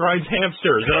machines that grinds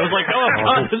hamsters. And I was like, oh,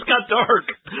 God, this got dark.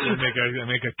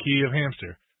 Make a key of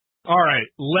hamster. All right,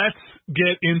 let's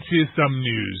get into some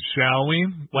news, shall we?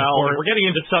 Well, we're getting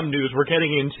into some news. We're getting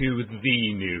into the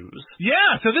news.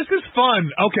 Yeah, so this is fun.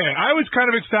 Okay, I was kind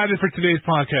of excited for today's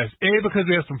podcast. Because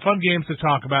we have some fun games to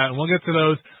talk about, and we'll get to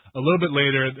those a little bit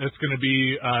later. It's going to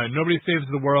be Nobody Saves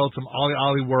the World, some Ollie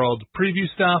Ollie World preview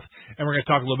stuff, and we're going to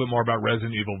talk a little bit more about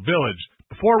Resident Evil Village.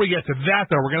 Before we get to that,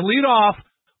 though, we're going to lead off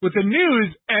with the news,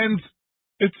 and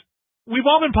we've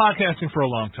all been podcasting for a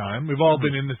long time. We've all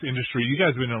been in this industry. You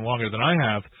guys have been in it longer than I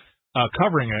have,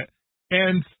 covering it.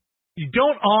 And you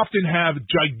don't often have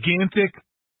gigantic,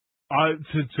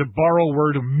 to borrow a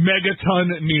word,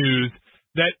 megaton news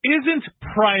that isn't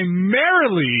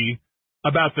primarily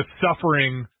about the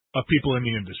suffering of people in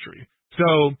the industry.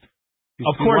 So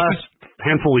Of course, last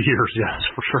handful of years, yes,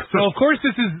 for sure. So of course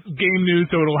this is game news,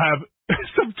 so it'll have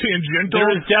some tangential.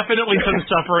 There is definitely some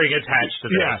suffering attached to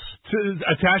this.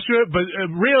 Yeah, attached to it, but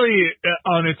really,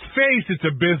 on its face, it's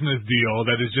a business deal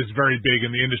that is just very big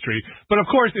in the industry. But of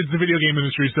course, it's the video game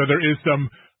industry, so there is some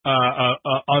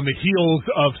on the heels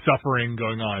of suffering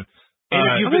going on. And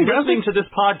if you've been listening to this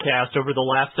podcast over the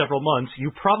last several months,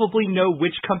 you probably know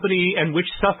which company and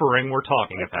which suffering we're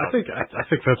talking about. I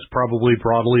think that's probably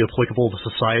broadly applicable to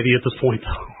society at this point.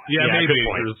 Yeah, maybe.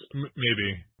 Good point.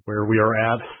 Maybe. Where we are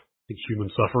at, I think human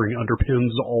suffering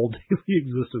underpins all daily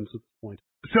existence at this point.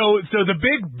 So the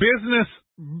big business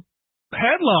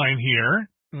headline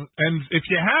here, and if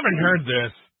you haven't heard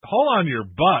this, hold on to your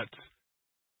butts.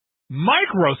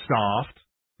 Microsoft,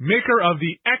 maker of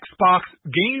the Xbox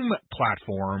game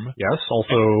platform. Yes,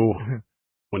 also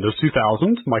Windows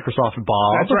 2000, Microsoft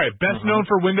Bob. That's right. Best known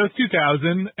for Windows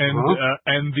 2000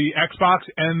 and the Xbox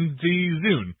and the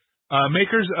Zune.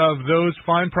 Makers of those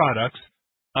fine products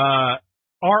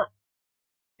are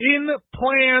in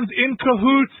plans, in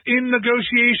cahoots, in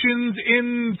negotiations,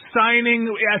 in signing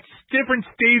at different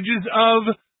stages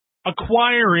of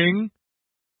acquiring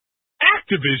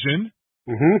Activision.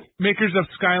 Makers of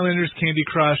Skylanders, Candy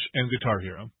Crush, and Guitar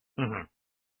Hero.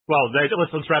 Well,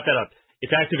 let's wrap that up.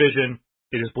 It's Activision.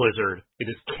 It is Blizzard. It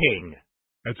is King.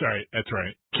 That's right.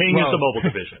 King is the mobile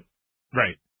division.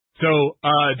 Right. So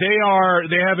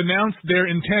they have announced their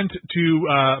intent to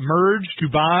merge, to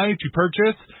buy, to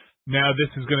purchase. Now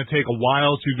this is going to take a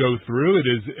while to go through. It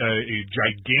is a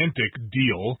gigantic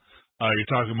deal.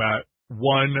 You're talking about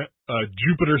one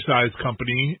Jupiter-sized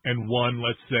company and one,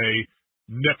 let's say,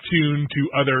 Neptune to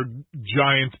other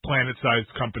giant planet-sized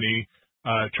company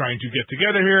trying to get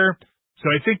together here.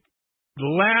 So I think the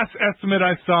last estimate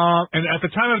I saw, and at the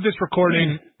time of this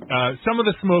recording, some of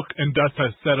the smoke and dust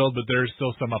has settled, but there's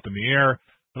still some up in the air.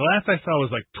 The last I saw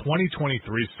was like 2023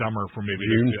 summer for maybe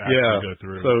this to actually go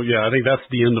through. So yeah, I think that's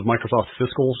the end of Microsoft's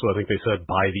fiscal. So I think they said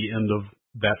by the end of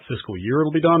that fiscal year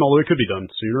it'll be done, although it could be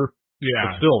done sooner.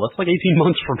 Yeah. But still, that's like 18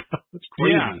 months from now. That's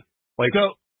crazy. Yeah. Like,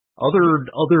 so,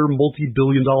 other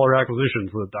multi-billion-dollar acquisitions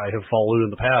that I have followed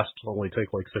in the past only take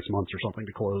like 6 months or something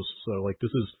to close. So like this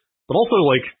is, but also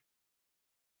like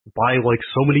by like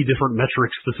so many different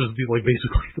metrics, this is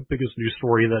basically the biggest news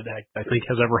story that I think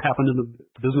has ever happened in the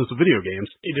business of video games.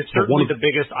 It is certainly the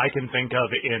biggest I can think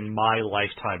of in my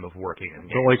lifetime of working in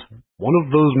games. So like one of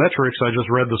those metrics I just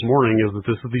read this morning is that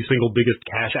this is the single biggest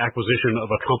cash acquisition of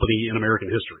a company in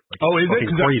American history. Like, is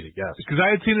it? Crazy, yes. Because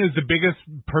I had seen it as the biggest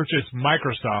purchase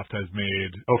Microsoft has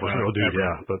made. Oh, for sure, dude,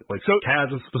 yeah. But like so, cash,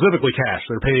 specifically cash,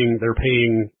 they're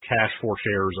paying cash for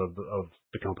shares of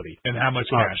the company. And how much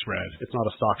cash, Red? It's not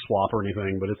a stock swap or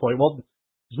anything, but it's like, well,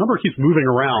 this number keeps moving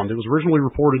around. It was originally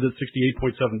reported at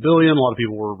 $68.7 billion. A lot of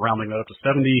people were rounding that up to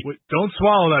 70. Wait, don't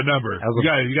swallow that number.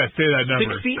 You got to say that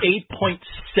number.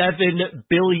 $68.7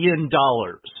 billion.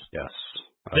 Yes.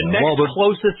 The next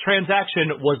closest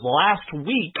transaction was last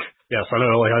week. Yes, I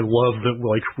know. Like, I love that.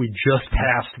 Like, we just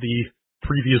passed the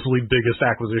previously biggest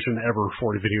acquisition ever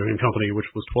for a video game company, which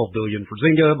was $12 billion for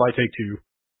Zynga by Take-Two,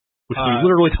 which we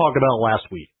literally talked about last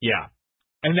week. Yeah,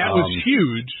 and that was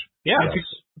huge. Yeah.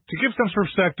 To give some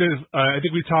perspective, I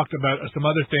think we talked about some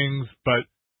other things, but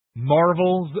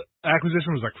Marvel's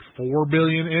acquisition was like $4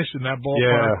 billion-ish in that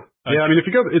ballpark. Yeah. I mean, if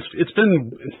you go, it's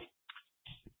been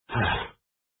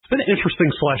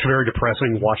interesting / very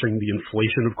depressing watching the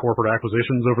inflation of corporate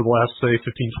acquisitions over the last, say, 15,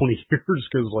 20 years.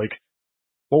 Because like,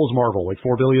 what was Marvel? Like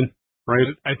 $4 billion,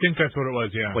 right? I think that's what it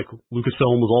was. Yeah. Like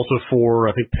Lucasfilm was also 4.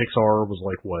 I think Pixar was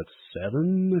like what,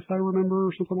 7, if I remember,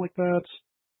 or something like that.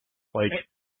 Like,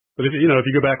 but if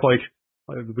you go back, like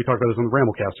we talked about this on the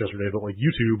Ramblecast yesterday, but like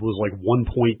YouTube was like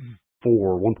 1.4,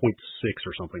 1.6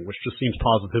 or something, which just seems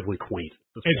positively quaint.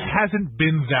 It hasn't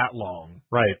been that long.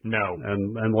 Right. No.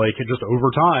 And like it just over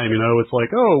time, it's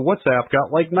like, oh, WhatsApp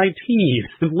got like 19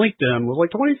 and LinkedIn was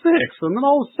like 26 and then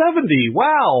all 70.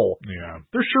 Wow. Yeah.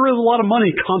 There sure is a lot of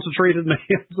money concentrated in the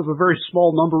hands of a very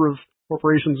small number of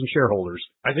corporations and shareholders.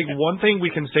 I think one thing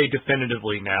we can say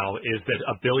definitively now is that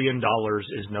 $1 billion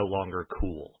is no longer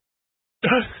cool.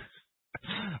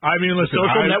 I mean, listen,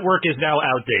 social network is now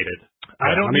outdated.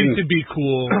 I don't need to be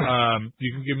cool. You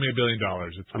can give me $1 billion.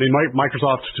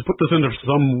 Microsoft, to put this into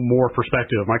some more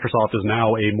perspective, Microsoft is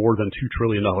now a more than $2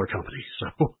 trillion company.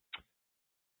 So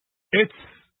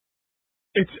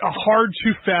it's hard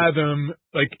to fathom,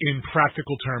 like in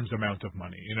practical terms, amount of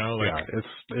money.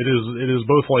 It is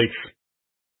both like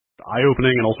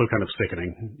eye-opening and also kind of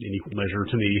sickening in equal measure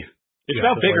to me. It's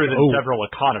now bigger than several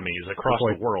economies across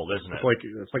the world, isn't it?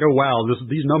 It's like, oh wow,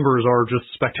 these numbers are just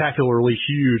spectacularly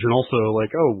huge, and also like,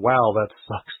 oh wow, that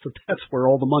sucks. That's where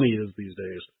all the money is these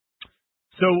days.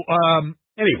 So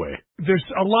anyway, there's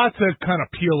a lot to kind of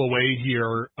peel away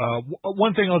here.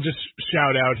 One thing I'll just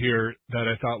shout out here that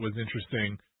I thought was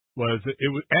interesting was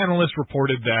analysts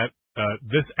reported that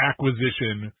this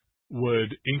acquisition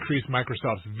would increase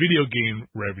Microsoft's video game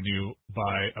revenue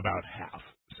by about half.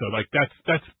 So like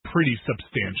that's pretty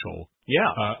substantial.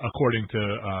 Yeah. According to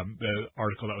the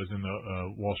article that was in the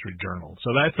Wall Street Journal.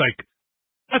 So that's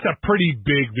a pretty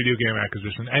big video game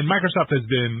acquisition. And Microsoft has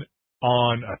been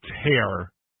on a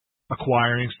tear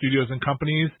acquiring studios and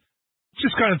companies.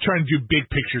 Just kind of trying to do big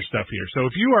picture stuff here. So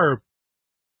if you are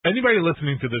anybody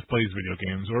listening to this plays video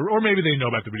games, or maybe they know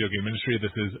about the video game industry,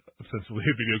 this is essentially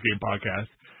a video game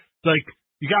podcast. Like,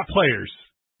 you got players.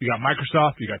 You got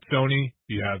Microsoft, you got Sony,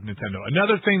 you have Nintendo.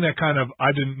 Another thing that kind of I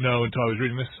didn't know until I was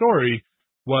reading this story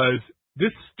was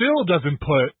this still doesn't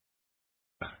put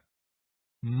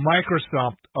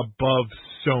Microsoft above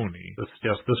Sony. This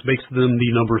makes them the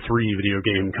number 3 video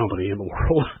game company in the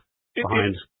world,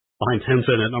 behind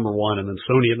Tencent at number 1 and then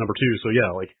Sony at number 2. So yeah,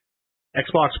 like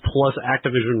Xbox plus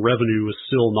Activision revenue is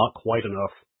still not quite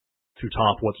enough to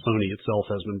top what Sony itself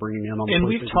has been bringing in on the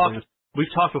PlayStation. We've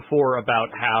talked before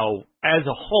about how, as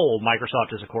a whole,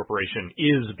 Microsoft as a corporation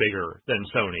is bigger than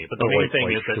Sony. But the main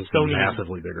thing is that Sony's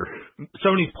massively bigger.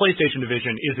 Sony's PlayStation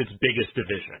division is its biggest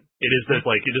division. It is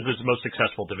its most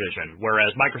successful division.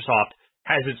 Whereas Microsoft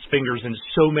has its fingers in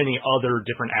so many other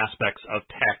different aspects of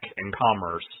tech and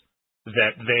commerce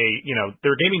that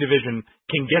their gaming division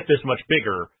can get this much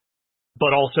bigger,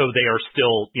 but also they are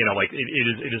still,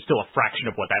 it is still a fraction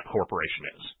of what that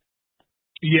corporation is.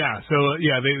 Yeah, so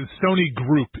the Sony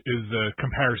Group is the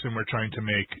comparison we're trying to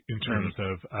make in terms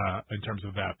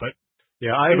of that. But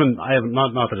yeah, I haven't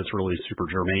not that it's really super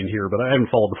germane here, but I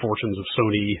haven't followed the fortunes of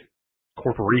Sony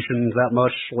corporations that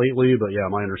much lately. But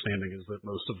yeah, my understanding is that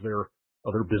most of their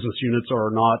other business units are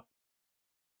not.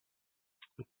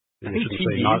 I think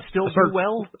TV still do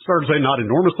well. Started to say not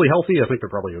enormously healthy. I think they're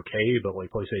probably okay, but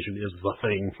like PlayStation is the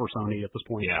thing for Sony at this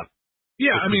point. Yeah.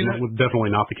 Yeah, I mean, that was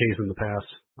definitely not the case in the past.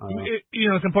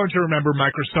 It's important to remember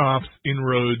Microsoft's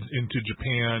inroads into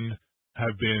Japan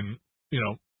have been,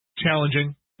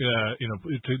 challenging.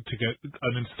 To get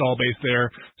an install base there.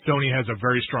 Sony has a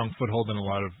very strong foothold in a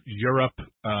lot of Europe,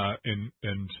 and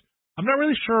I'm not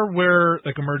really sure where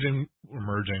like emerging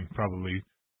probably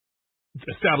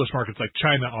established markets like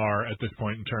China are at this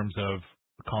point in terms of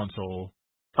console.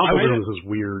 Console business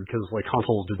is weird because like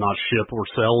consoles did not ship or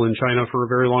sell in China for a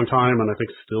very long time, and I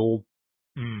think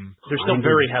they're still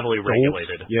very heavily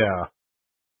regulated. Yeah,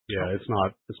 it's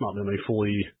not been a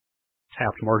fully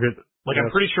tapped market. Like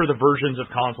I'm pretty sure the versions of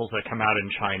consoles that come out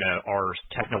in China are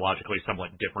technologically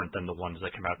somewhat different than the ones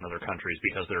that come out in other countries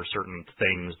because there are certain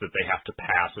things that they have to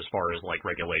pass as far as like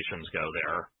regulations go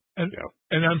there.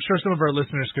 And I'm sure some of our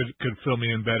listeners could fill me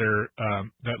in better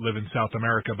that live in South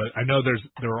America, but I know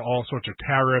there were all sorts of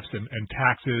tariffs and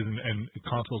taxes, and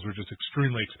consoles were just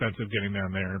extremely expensive getting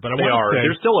down there. But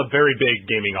There's still a very big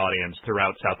gaming audience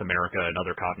throughout South America and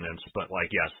other continents, but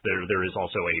like yes, there is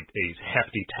also a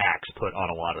hefty tax put on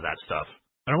a lot of that stuff.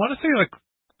 And I want to say like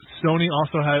Sony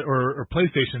also had or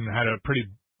PlayStation had a pretty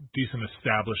decent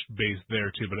established base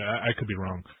there too, but I could be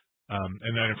wrong,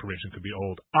 and that information could be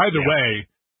old. Either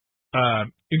way.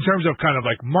 In terms of kind of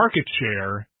like market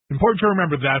share, important to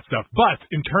remember that stuff. But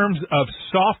in terms of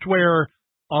software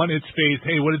on its face,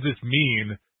 hey, what does this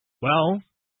mean? Well,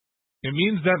 it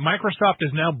means that Microsoft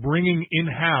is now bringing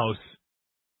in-house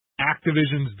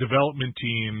Activision's development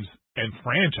teams and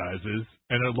franchises,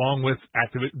 and along with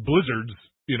Blizzard's,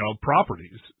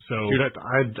 properties. So, dude,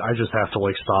 I just have to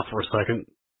like stop for a second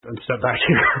and step back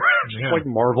here. Just like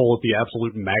marvel at the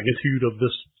absolute magnitude of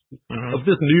this. Mm-hmm. Of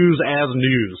this news as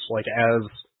news, like as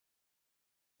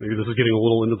maybe this is getting a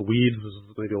little into the weeds. This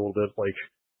is maybe a little bit like,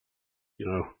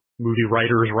 movie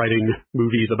writers writing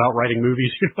movies about writing movies.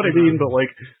 You know what I mean? But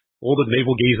like a little bit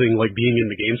navel gazing, like being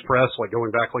in the games press, like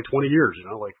going back like 20 years.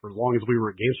 Like for as long as we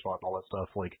were at GameSpot and all that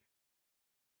stuff. Like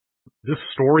this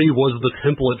story was the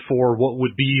template for what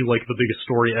would be like the biggest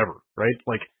story ever, right?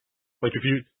 Like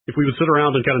if we would sit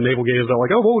around and kind of navel gaze about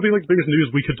like, oh, what would be like the biggest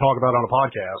news we could talk about on a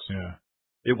podcast? Yeah.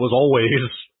 It was always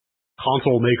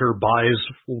console maker buys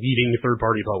leading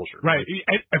third-party publisher. Right.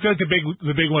 I feel like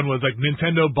the big one was like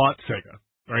Nintendo bought Sega,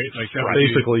 right? Like that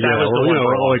basically, that was the one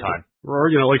for a long time. Or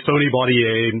like Sony bought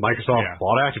EA, Microsoft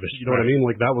bought Activision. You know what I mean?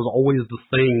 Like that was always the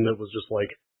thing that was just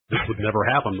like this would never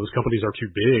happen. Those companies are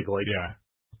too big. Like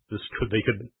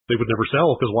they would never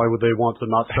sell because why would they want to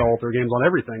not sell their games on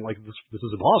everything? Like this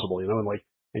is impossible. And like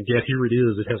And yet here it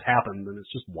is. It has happened, and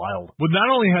it's just wild. Well,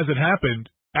 not only has it happened,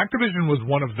 Activision was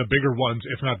one of the bigger ones,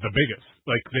 if not the biggest.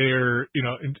 Like they're,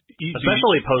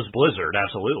 especially post Blizzard,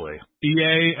 absolutely.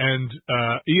 EA and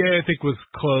EA, I think, was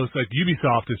close. Like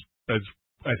Ubisoft is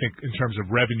I think in terms of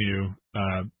revenue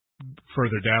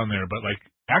further down there, but like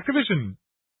Activision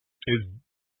is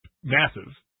massive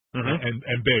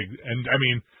and big. And I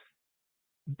mean,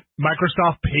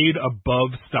 Microsoft paid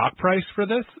above stock price for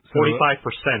this. 45%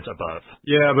 above.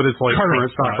 Yeah, but it's like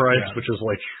current stock price, yeah. which is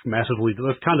like massively.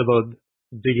 That's kind of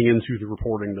digging into the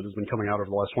reporting that has been coming out over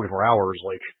the last 24 hours.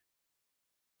 Like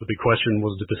the big question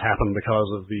was, did this happen because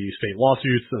of the state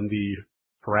lawsuits and the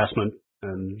harassment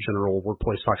and general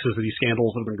workplace toxicity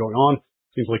scandals that have been going on?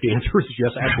 Seems like the answer is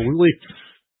yes, absolutely.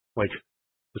 Like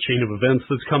the chain of events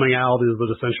that's coming out is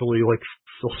that essentially like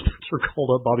Phil Spencer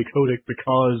called up Bobby Kotick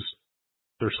because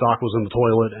their stock was in the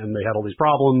toilet and they had all these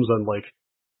problems, and like,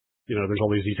 there's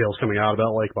all these details coming out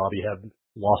about like Bobby had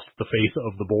lost the faith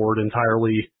of the board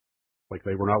entirely, like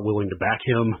they were not willing to back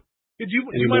him. Do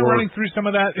you mind running through some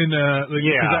of that in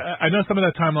yeah. I know some of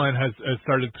that timeline has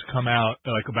started to come out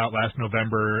like about last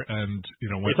November, and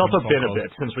it's also been a bit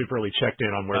since we've really checked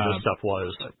in on where this stuff was.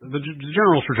 The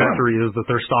general trajectory is that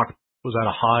their stock was at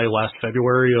a high last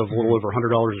February of a little over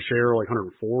 $100 a share, like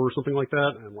 104 or something like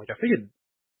that, and like I think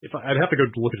I'd have to go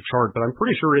look at a chart, but I'm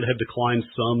pretty sure it had declined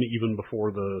some even before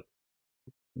the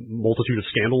multitude of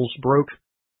scandals broke.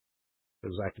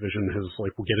 Because Activision has,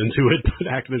 like, we'll get into it, but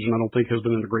Activision I don't think has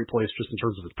been in a great place just in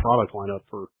terms of its product lineup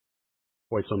for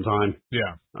quite some time.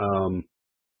 Yeah.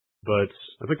 But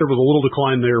I think there was a little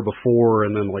decline there before,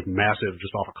 and then like massive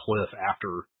just off a cliff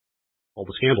after all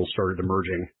the scandals started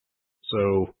emerging.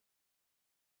 So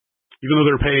even though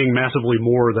they're paying massively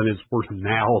more than it's worth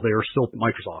now, they are still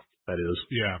Microsoft. That is,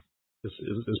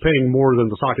 is paying more than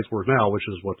the stock is worth now, which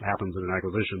is what happens in an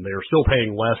acquisition. They are still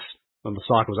paying less than the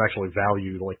stock was actually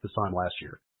valued like this time last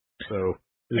year. So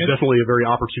it's definitely a very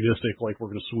opportunistic, like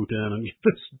we're going to swoop in and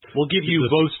we'll give you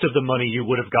most of the money you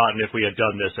would have gotten if we had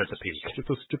done this at the peak. Get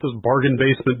this bargain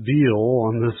basement deal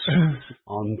on this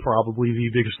on probably the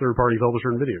biggest third party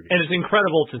publisher in video games. And it's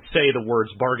incredible to say the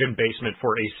words bargain basement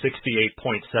for a $68.7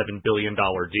 billion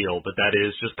deal, but that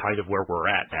is just kind of where we're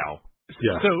at now.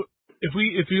 Yeah. So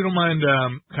if you don't mind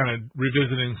kind of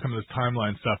revisiting some of this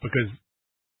timeline stuff, because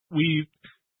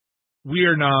we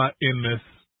are not in this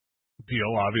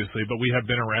deal, obviously, but we have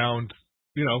been around,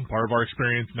 part of our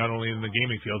experience, not only in the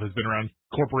gaming field, has been around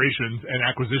corporations and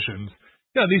acquisitions.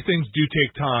 Yeah, these things do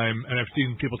take time, and I've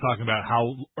seen people talking about how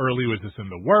early was this in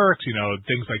the works.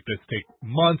 Things like this take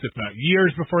months, if not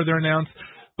years, before they're announced.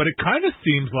 But it kind of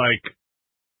seems like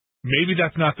maybe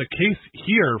that's not the case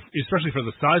here, especially for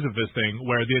the size of this thing,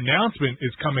 where the announcement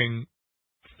is coming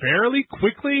fairly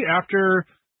quickly after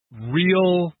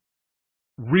real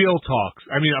talks.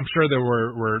 I mean, I'm sure there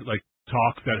were like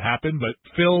talks that happened, but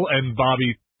Phil and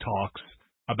Bobby talks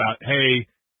about, hey,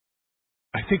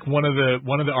 I think one of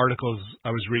the articles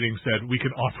I was reading said we can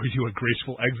offer you a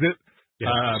graceful exit. Yes.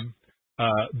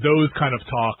 Those kind of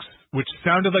talks, which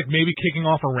sounded like maybe kicking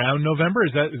off around November.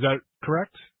 Is that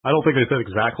correct? I don't think they said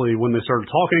exactly when they started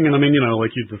talking, and I mean,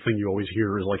 the thing you always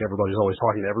hear is like everybody's always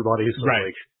talking to everybody, so right.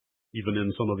 Like even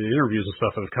in some of the interviews and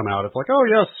stuff that have come out, it's like, oh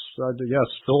yes,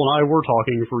 Phil and I were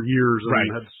talking for years and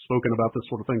right. had spoken about this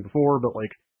sort of thing before, but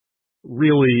like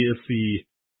really it's the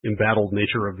embattled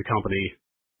nature of the company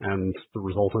and the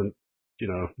resultant,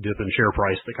 dip in share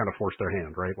price that kind of forced their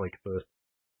hand, right? Like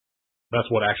that's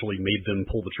what actually made them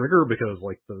pull the trigger, because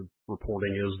like the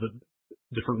reporting is that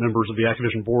different members of the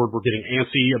Activision board were getting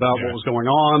antsy about what was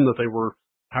going on, that they were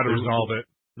how to resolve it,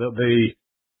 that they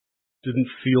didn't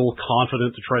feel confident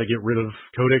to try to get rid of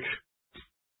Kotick,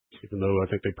 even though I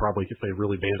think they probably, if they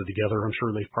really banded together, I'm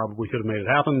sure they probably could have made it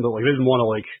happen, but like they didn't want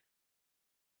to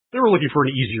they were looking for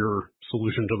an easier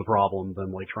solution to the problem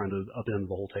than like trying to upend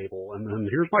the whole table. And then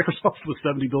here's Microsoft with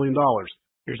 $70 billion.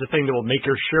 Here's the thing that will make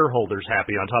your shareholders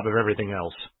happy on top of everything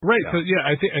else. Right. Yeah. So yeah,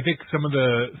 I think some of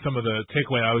the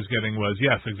takeaway I was getting was,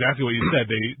 yes, exactly what you said.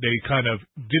 They kind of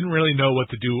didn't really know what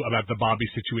to do about the Bobby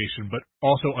situation, but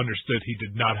also understood he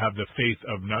did not have the faith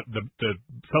of not the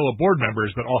fellow board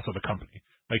members, but also the company.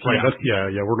 Like, right.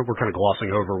 We're kind of glossing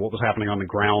over what was happening on the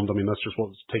ground. I mean, that's just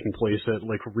what was taking place at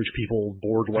like rich people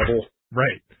board level.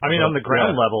 Right. I mean, on the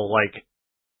ground level,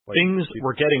 things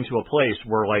were getting to a place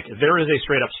where, like, there is a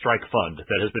straight-up strike fund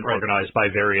that has been organized by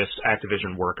various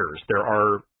Activision workers. There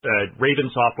are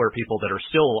Raven Software people that are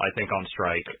still, I think, on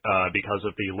strike because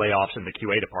of the layoffs in the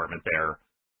QA department there.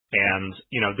 And,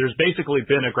 there's basically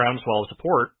been a groundswell of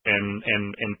support and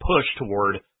push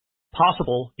toward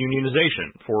possible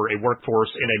unionization for a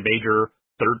workforce in a major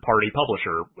third-party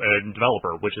publisher and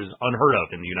developer, which is unheard of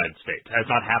in the United States. It has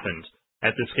not happened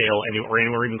at this scale or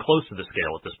anywhere even close to the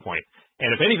scale at this point.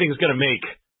 And if anything is going to make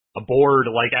a board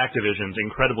like Activision's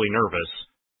incredibly nervous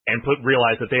and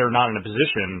realize that they are not in a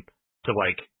position to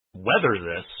weather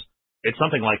this, it's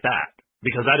something like that.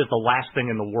 Because that is the last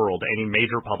thing in the world any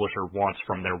major publisher wants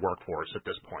from their workforce at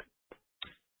this point.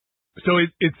 So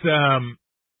it's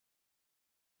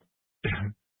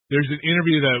there's an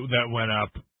interview that went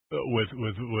up with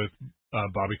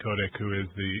Bobby Kotick, who is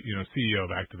the CEO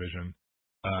of Activision,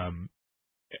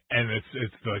 and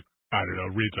it's like, I don't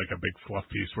know, reads like a big fluff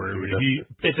piece where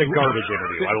it's a garbage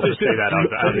interview. I will just say that out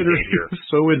of the gate here.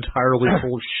 So entirely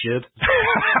full of shit.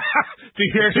 To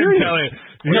hear him tell it,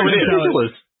 no, it is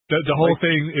ridiculous. The whole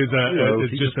thing is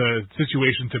it's just a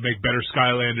situation to make better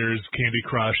Skylanders, Candy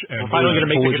Crush, and we're finally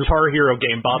going to make the Guitar Hero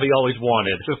game Bobby always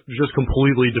wanted. Just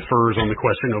completely defers on the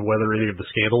question of whether any of the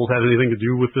scandals had anything to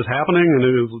do with this happening,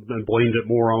 and blamed it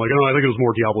more on I think it was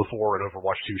more Diablo 4 and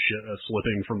Overwatch 2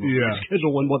 slipping from the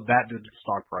schedule and what that did to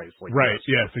stock price. Right?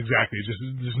 Yes, exactly.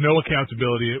 There's no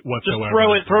accountability whatsoever.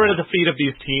 Just throw it at the feet of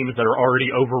these teams that are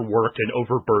already overworked and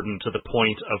overburdened to the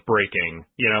point of breaking.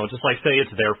 Just say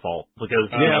it's their fault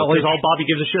because. Because all Bobby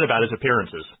gives a shit about is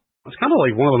appearances. It's kind of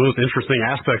one of the most interesting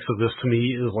aspects of this to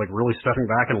me is really stepping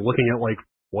back and looking at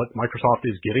what Microsoft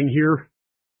is getting here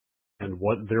and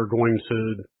what they're going to,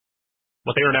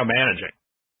 what they are now managing,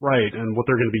 right, and what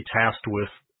they're going to be tasked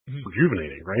with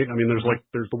rejuvenating, right? I mean, there's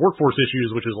the workforce issues,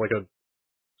 which is a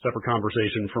separate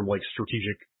conversation from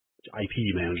strategic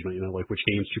IP management, which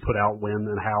games to put out when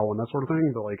and how and that sort of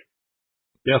thing. But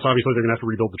yes, obviously they're going to have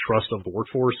to rebuild the trust of the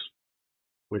workforce,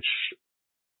 which.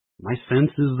 My sense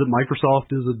is that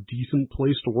Microsoft is a decent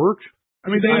place to work.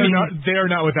 I mean, they are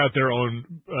not without their own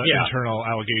internal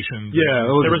allegations. Yeah,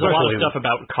 there was a lot of stuff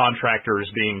about contractors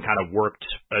being kind of worked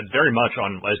very much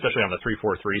on, especially on the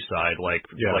 343 side,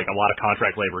 a lot of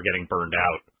contract labor getting burned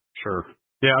out. Sure.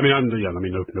 Yeah, I mean,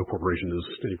 no corporation is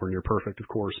anywhere near perfect, of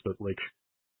course, but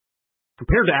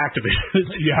compared to Activision,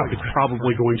 it's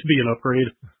probably going to be an upgrade.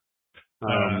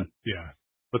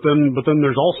 But then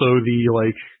there's also the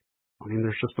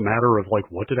there's just a matter of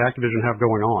what did Activision have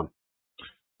going on?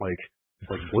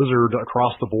 Blizzard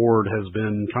across the board has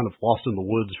been kind of lost in the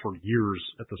woods for years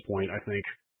at this point, I think.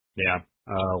 Yeah.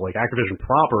 Activision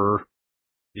proper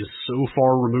is so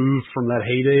far removed from that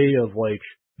heyday of I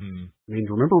mean,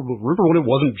 remember when it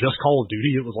wasn't just Call of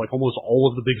Duty? It was almost all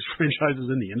of the biggest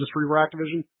franchises in the industry were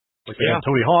Activision. They had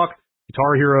Tony Hawk,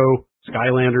 Guitar Hero,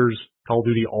 Skylanders, Call of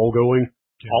Duty all going.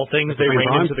 All things they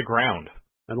ran into the ground.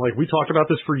 And we talked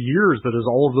about this for years, that as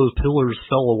all of those pillars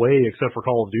fell away except for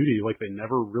Call of Duty, they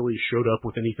never really showed up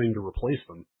with anything to replace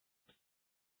them.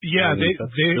 Yeah,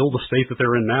 that's still the state that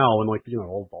they're in now, and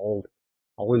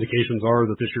all indications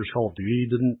are that this year's Call of Duty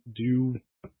didn't do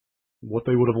what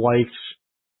they would have liked.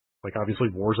 Obviously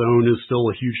Warzone is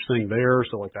still a huge thing there,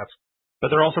 so that's.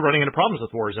 But they're also running into problems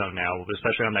with Warzone now,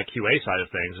 especially on that QA side of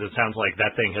things. It sounds like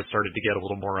that thing has started to get a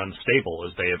little more unstable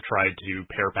as they have tried to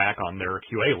pare back on their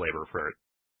QA labor for it.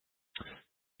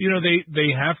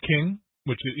 They have King,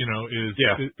 which is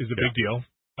a big deal,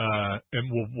 and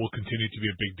will continue to be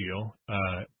a big deal.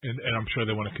 And I'm sure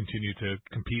they want to continue to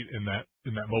compete in that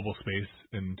mobile space.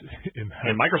 And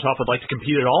Microsoft would like to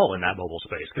compete at all in that mobile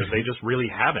space because they just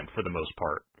really haven't for the most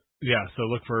part. Yeah, so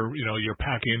look for your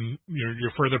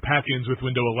your further pack-ins with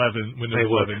Windows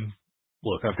 11.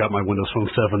 Look, I've got my Windows Phone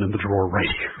 7 in the drawer right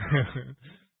here.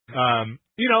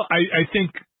 I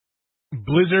think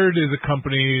Blizzard is a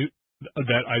company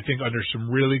that I think under some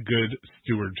really good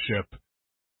stewardship,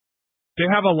 they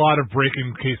have a lot of break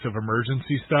in case of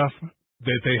emergency stuff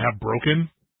that they have broken.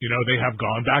 They have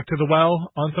gone back to the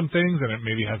well on some things, and it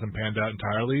maybe hasn't panned out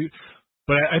entirely.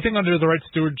 But I think under the right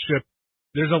stewardship,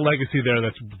 there's a legacy there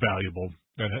that's valuable,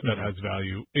 that has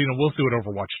value. We'll see what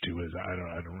Overwatch 2 is.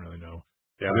 I don't really know.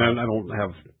 Yeah, I don't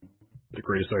have the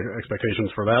greatest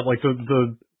expectations for that.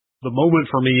 The moment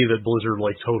for me that Blizzard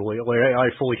totally I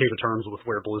fully came to terms with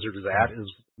where Blizzard is at is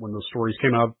when the stories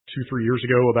came out 2-3 years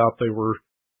ago about they were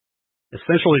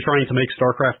essentially trying to make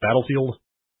StarCraft Battlefield.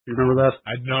 Do you remember that?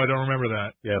 I don't remember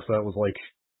that. Yes, that was I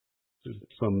think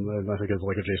it's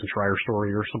a Jason Schreier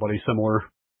story or somebody similar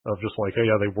of just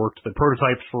they worked the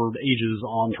prototypes for ages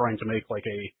on trying to make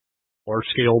a large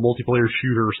scale multiplayer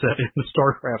shooter set in the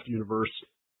StarCraft universe,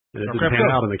 and it didn't pan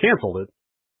out and they canceled it.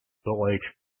 But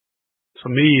to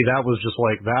me, that was just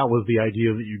that was the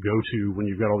idea that you go to when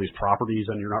you've got all these properties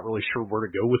and you're not really sure where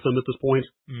to go with them at this point.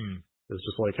 It's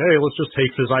just hey, let's just take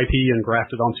this IP and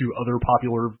graft it onto other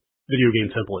popular video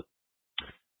game template.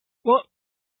 Well,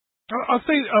 I'll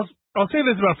say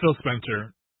this about Phil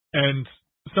Spencer, and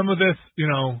some of this,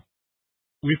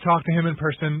 we've talked to him in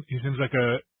person. He seems like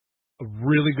a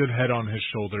really good head on his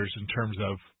shoulders in terms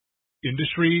of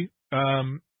industry,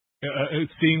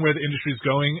 seeing where the industry is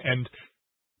going,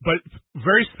 but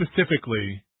very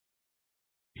specifically,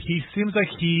 he seems like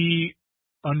he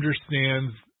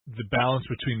understands the balance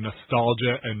between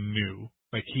nostalgia and new.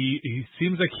 Like he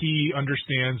seems like he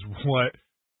understands what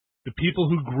the people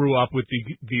who grew up with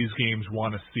these games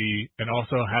want to see, and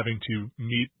also having to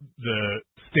meet the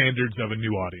standards of a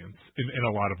new audience in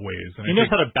a lot of ways. And he knows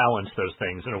how to balance those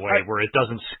things in a way where it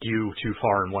doesn't skew too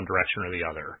far in one direction or the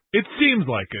other. It seems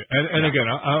like it. And again,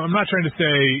 I'm not trying to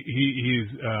say he's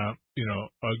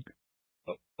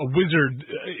a wizard,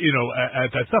 at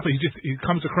that stuff, but he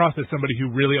comes across as somebody who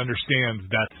really understands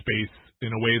that space in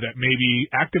a way that maybe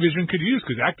Activision could use,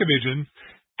 because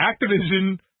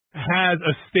Activision has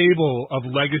a stable of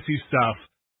legacy stuff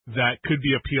that could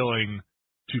be appealing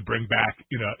to bring back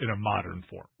in a modern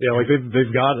form. Yeah, like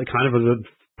they've got a kind of a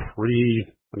pretty,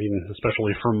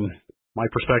 especially from my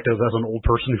perspective as an old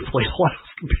person who played a lot of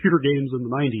computer games in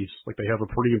the 90s, like they have a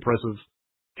pretty impressive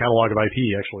catalog of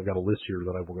IP. Actually, I've got a list here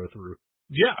that I will go through.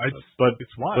 Yeah, but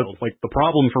it's wild. But, like, the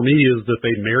problem for me is that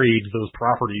they married those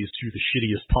properties to the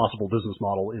shittiest possible business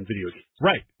model in video games.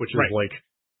 Right. Which is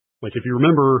like if you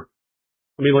remember,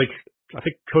 I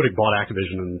think Kotick bought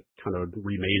Activision and kind of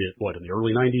remade it, in the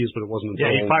early 90s, but it wasn't until...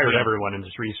 Yeah, he fired everyone and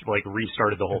just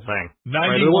restarted the whole thing.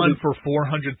 91 for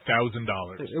 $400,000.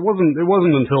 It wasn't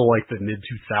until, the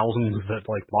mid-2000s that,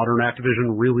 modern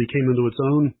Activision really came into its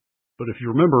own. But if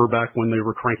you remember back when they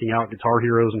were cranking out Guitar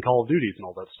Heroes and Call of Duties and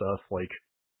all that stuff,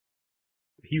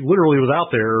 he literally was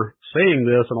out there saying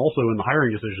this, and also in the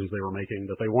hiring decisions they were making,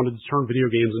 that they wanted to turn video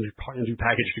games into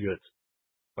packaged goods.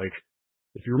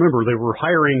 If you remember, they were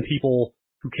hiring people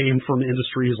who came from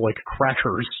industries like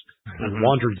crackers and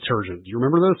laundry detergent. Do you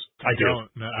remember this? I don't.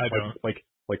 No, I don't.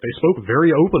 They spoke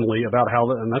very openly about how,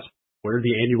 and that's where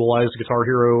the annualized Guitar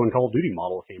Hero and Call of Duty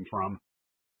model came from,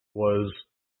 was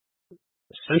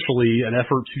essentially an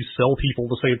effort to sell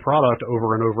people the same product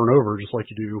over and over and over, just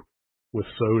like you do with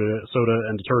soda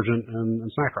and detergent and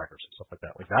snack crackers and stuff like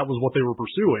that. That was what they were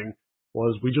pursuing,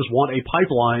 was we just want a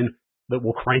pipeline that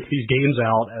will crank these games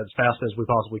out as fast as we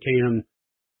possibly can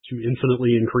to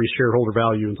infinitely increase shareholder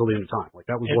value until the end of time.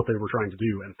 That was what they were trying to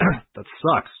do, and that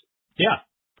sucks. Yeah.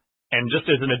 And just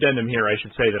as an addendum here, I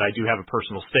should say that I do have a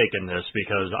personal stake in this,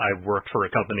 because I've worked for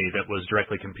a company that was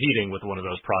directly competing with one of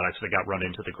those products that got run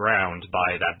into the ground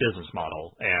by that business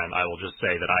model. And I will just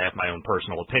say that I have my own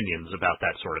personal opinions about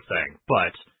that sort of thing.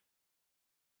 But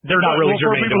they're not really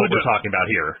germane to what we're talking about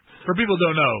here. For people who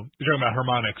don't know, you're talking about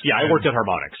Harmonix. Yeah, I worked at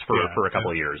Harmonix for a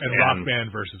couple of years. And Rock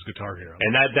Band versus Guitar Hero.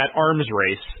 And that arms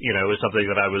race, is something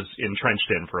that I was entrenched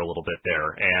in for a little bit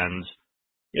there. And,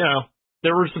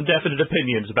 there were some definite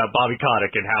opinions about Bobby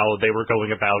Kotick and how they were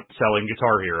going about selling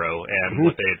Guitar Hero and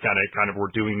what they had kind of were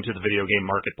doing to the video game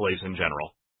marketplace in general.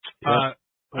 I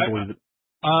believe it.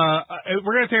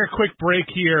 We're going to take a quick break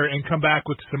here and come back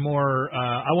with some more.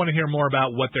 I want to hear more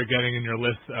about what they're getting in your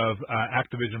list of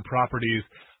Activision properties.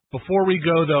 Before we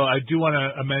go, though, I do want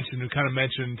to mention, we kind of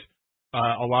mentioned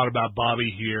a lot about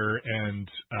Bobby here, and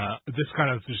this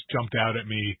kind of just jumped out at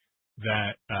me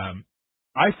that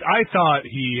I thought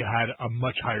he had a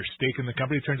much higher stake in the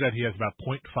company. It turns out he has about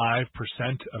 0.5%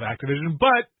 of Activision,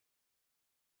 but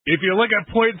if you look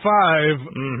at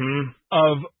 0.5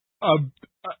 of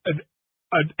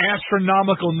an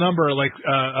astronomical number,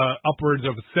 upwards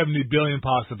of 70 billion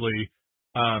possibly,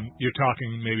 you're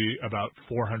talking maybe about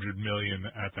 400 million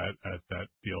at that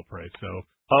deal price. So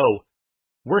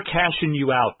we're cashing you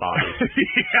out, Bobby.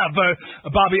 Yeah, but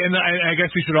Bobby, and I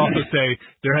guess we should also say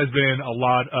there has been a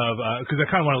lot of, because I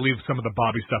kind of want to leave some of the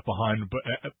Bobby stuff behind, but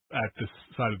at this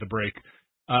side of the break,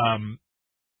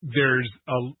 there's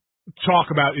a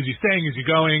talk about, is he staying, is he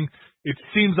going? It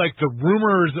seems like the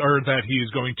rumors are that he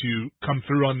is going to come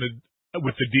through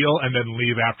with the deal and then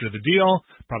leave after the deal,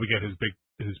 probably get his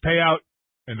payout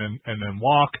and then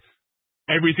walk.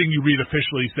 Everything you read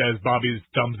officially says Bobby's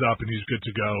thumbs up and he's good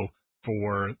to go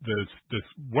for this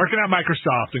working at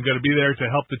Microsoft and going to be there to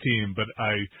help the team. But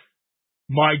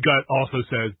my gut also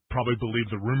says probably believe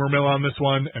the rumor mill on this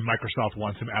one, and Microsoft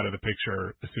wants him out of the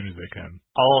picture as soon as they can.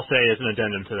 All I'll say as an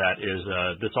addendum to that is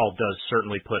this all does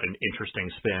certainly put an interesting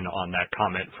spin on that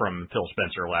comment from Phil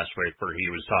Spencer last week, where he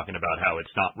was talking about how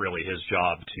it's not really his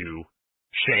job to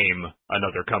shame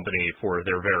another company for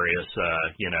their various,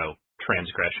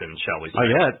 transgressions, shall we say.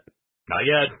 Not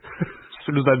yet. As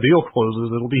soon as that deal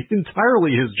closes, it'll be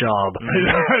entirely his job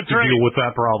to deal with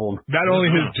that problem. Not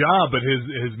only his job, but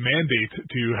his mandate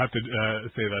to have to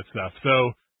say that stuff.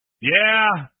 So,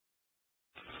 yeah.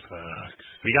 Fuck.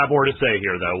 We got more to say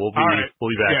here, though. We'll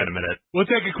be back in a minute. We'll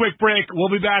take a quick break.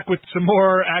 We'll be back with some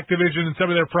more Activision and some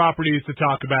of their properties to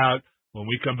talk about when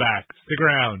we come back. Stick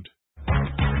around.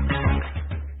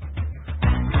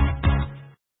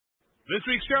 This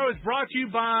week's show is brought to you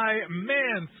by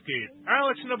Manscaped.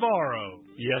 Alex Navarro.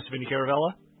 Yes, Vinny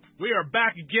Caravella. We are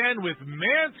back again with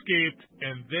Manscaped,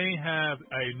 and they have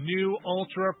a new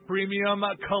Ultra Premium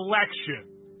collection.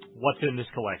 What's in this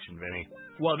collection, Vinny?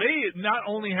 Well, they not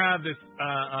only have this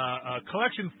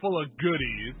collection full of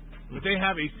goodies, but they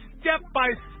have a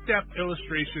step-by-step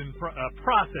illustration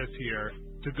process here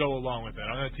to go along with it.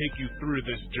 I'm going to take you through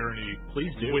this journey.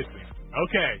 Please do. With me.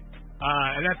 Okay.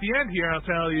 And at the end here, I'll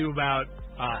tell you about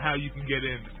how you can get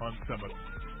in on some of it.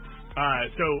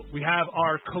 So we have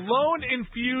our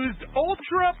cologne-infused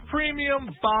Ultra Premium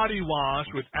Body Wash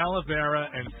with aloe vera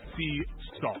and sea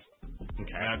salt.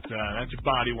 Okay, that's your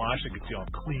body wash. It gets you all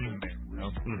clean there. You know?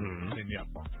 Mm-hmm.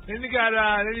 Then you got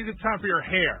time for your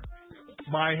hair.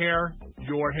 My hair,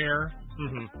 your hair.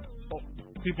 Mm-hmm.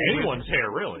 Anyone's hair,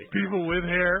 really. People with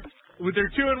hair with their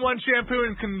 2-in-1 shampoo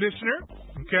and conditioner.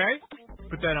 Okay,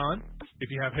 put that on if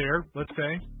you have hair. Let's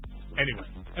say. Anyway,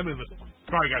 I mean, listen,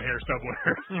 probably got hair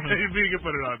somewhere. You can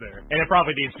put it on there, and it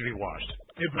probably needs to be washed.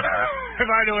 If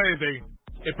I know anything,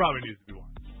 it probably needs to be washed.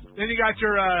 Then you got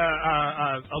your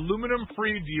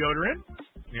aluminum-free deodorant.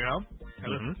 You know,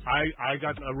 I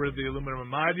got rid of the aluminum in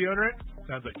my deodorant.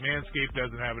 Sounds like Manscaped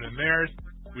doesn't have it in theirs.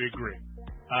 We agree.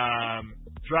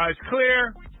 Dries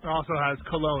clear. Also has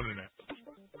cologne in it.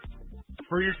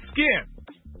 For your skin,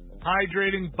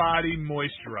 hydrating body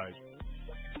moisturizer.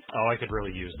 Oh, I could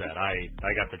really use that. I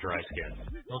got the dry skin.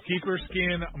 They'll keep her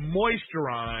skin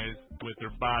moisturized with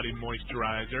their body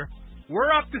moisturizer.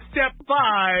 We're up to step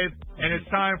 5, and it's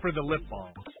time for the lip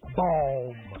balm.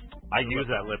 Boom. I use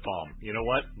that lip balm. You know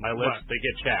what? My lips, they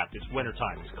get chapped. It's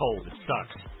wintertime. It's cold. It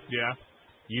sucks. Yeah.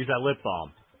 Use that lip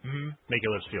balm. Mm-hmm. Make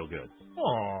your lips feel good.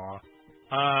 Aw.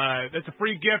 That's a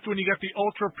free gift when you get the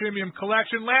Ultra Premium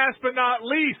Collection. Last but not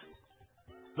least,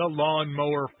 the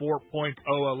Lawnmower 4.0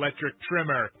 electric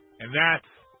trimmer. And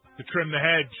that's to trim the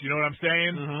hedge. You know what I'm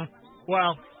saying? Mm-hmm.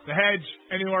 Well, the hedge,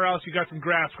 anywhere else you got some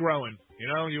grass growing. You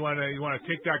know, you want to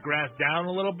take that grass down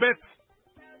a little bit,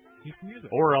 you can use it.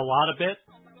 Or a lot of bit.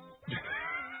 You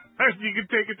can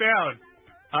take it down.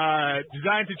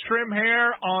 Designed to trim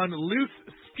hair on loose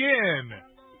skin.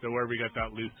 So wherever you got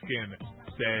that loose skin,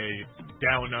 say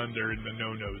down under in the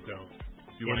no-no zone.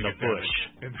 You in the bush.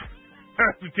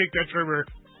 To take that trimmer,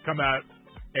 come out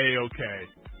A-okay.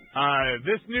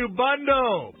 This new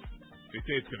bundle, they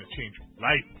say it's going to change your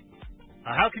life.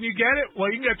 How can you get it?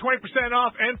 Well, you can get 20%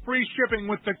 off and free shipping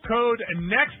with the code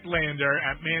NEXTLANDER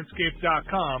at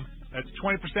manscaped.com. That's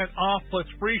 20% off plus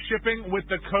free shipping with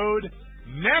the code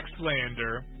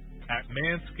NEXTLANDER at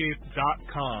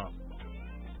manscaped.com.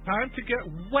 Time to get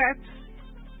wet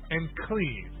and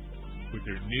clean with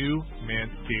your new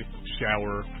Manscaped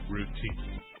shower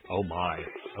routine. Oh, my.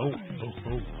 Oh,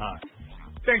 my.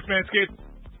 Thanks, Manscaped.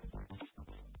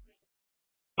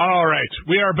 All right,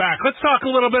 we are back. Let's talk a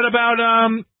little bit about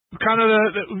kind of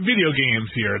the video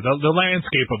games here, the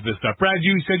landscape of this stuff. Brad,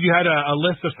 you said you had a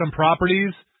list of some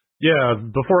properties. Yeah,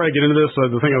 before I get into this,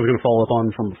 the thing I was going to follow up on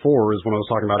from before is when I was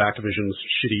talking about Activision's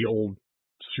shitty old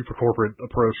super corporate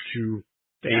approach to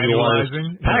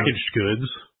annualizing packaged goods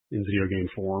in video game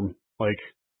form. Like,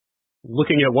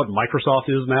 looking at what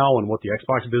Microsoft is now and what the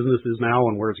Xbox business is now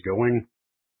and where it's going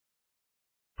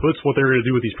puts what they're going to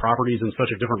do with these properties in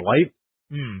such a different light.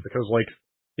 Because, like,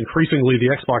 increasingly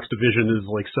the Xbox division is,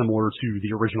 like, similar to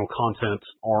the original content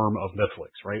arm of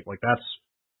Netflix, right? Like, that's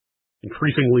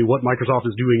increasingly what Microsoft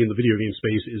is doing in the video game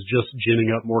space is just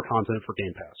ginning up more content for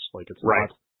Game Pass. Like, it's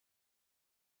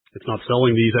not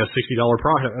selling these as $60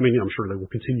 product. I mean, I'm sure they will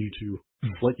continue to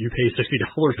let you pay $60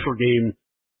 per game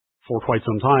for quite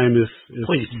some time.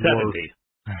 Please, 70.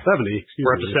 70, excuse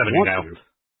We're up me. to 70 now.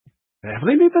 Have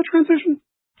they made that transition?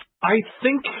 I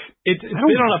think it's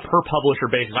been on a per publisher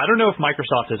basis. I don't know if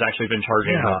Microsoft has actually been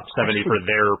charging $70 for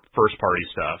their first party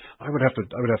stuff. I would have to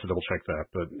double check that.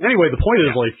 But anyway, the point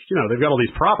is, like, you know, they've got all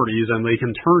these properties and they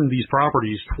can turn these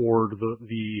properties toward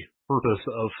the purpose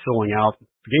of filling out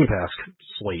the Game Pass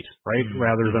slate, right? Mm-hmm.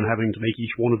 Rather than having to make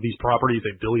each one of these properties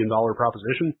a $1 billion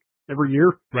proposition every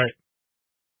year. Right.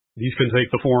 These can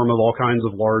take the form of all kinds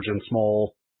of large and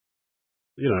small,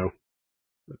 you know,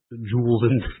 jewels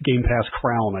in Game Pass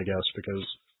crown, I guess, because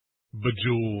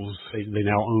bejewels. They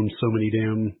now own so many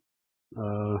damn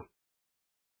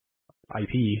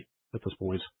IP at this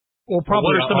point. Well,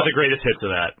 probably. What are some of the greatest hits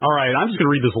of that? All right, I'm just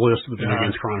going to read this list that the Video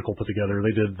Games Chronicle put together.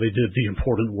 They did the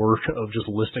important work of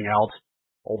just listing out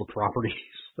all the properties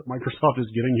that Microsoft is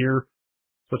getting here.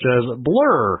 such as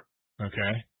Blur,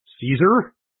 Okay.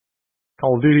 Caesar,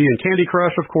 Call of Duty, and Candy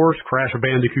Crush, of course, Crash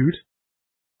Bandicoot.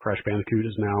 Crash Bandicoot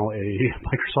is now a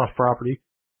Microsoft property.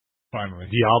 Finally.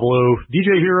 Diablo,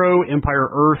 DJ Hero, Empire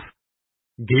Earth,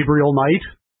 Gabriel Knight,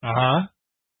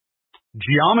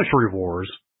 Geometry Wars,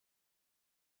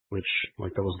 which,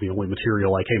 like, that was the only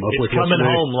material I came up with It's coming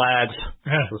yesterday. home, lads.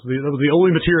 That was the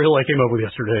only material I came up with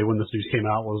yesterday when this news came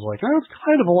out was like, it's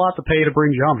kind of a lot to pay to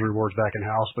bring Geometry Wars back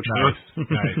in-house, but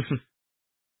Nice.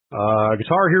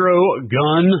 Guitar Hero,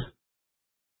 Gun,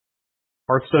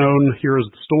 Hearthstone, Heroes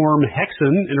of the Storm,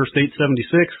 Hexen, Interstate 76,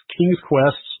 King's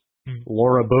Quest,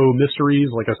 Laura Bow Mysteries,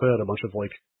 like I said, a bunch of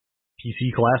like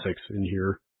PC classics in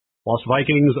here. Lost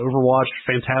Vikings, Overwatch,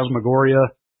 Phantasmagoria,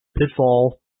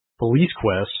 Pitfall, Police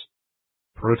Quest,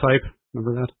 Prototype,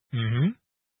 remember that?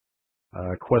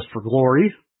 Mm-hmm. Quest for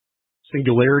Glory,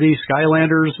 Singularity,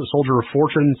 Skylanders, A Soldier of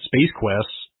Fortune, Space Quest,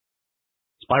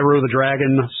 Spyro the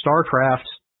Dragon, StarCraft.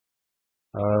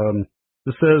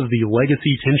 This says the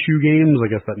Legacy Tenchu games. I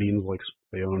guess that means like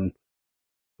they own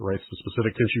the rights to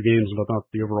specific Tenchu games, but not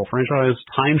the overall franchise.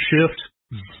 Time Shift,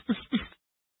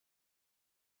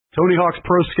 Tony Hawk's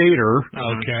Pro Skater.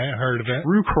 Okay, I heard of it.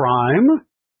 True Crime,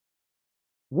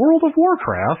 World of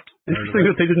Warcraft. Interesting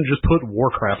that they didn't just put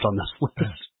Warcraft on this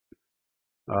list.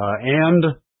 And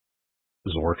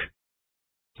Zork.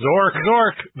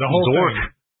 Zork, the whole Zork. thing.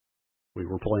 We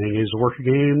were playing a Zork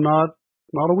game not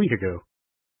a week ago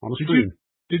on the stream.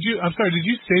 Did you? I'm sorry. Did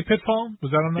you say Pitfall?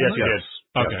 Was that on that Yes, list? yes.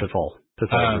 Okay. Yeah, Pitfall.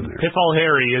 Pitfall in there. Pitfall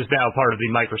Harry is now part of the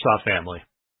Microsoft family.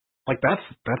 Like that's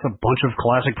a bunch of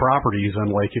classic properties,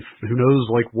 and like if who knows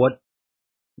like what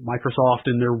Microsoft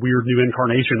in their weird new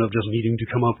incarnation of just needing to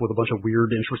come up with a bunch of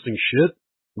weird, interesting shit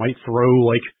might throw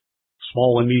like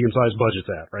small and medium sized budgets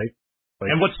at, right?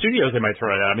 Like, And what studios they might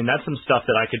throw it at. I mean, that's some stuff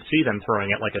that I could see them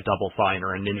throwing at like a Double Fine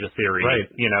or a Ninja Theory, Right.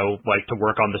 you know, like to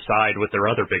work on the side with their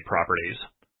other big properties.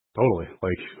 totally.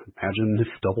 Like imagine if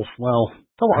I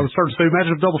was starting to say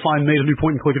imagine if Double Fine made a new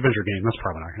point and click adventure game. That's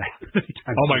probably not gonna happen.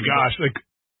 Oh my gosh! Like,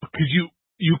 because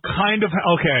you kind of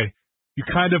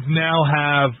now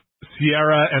have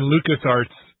Sierra and LucasArts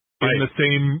in the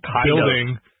same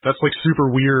building. That's like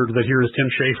super weird that here is Tim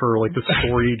Schafer, like the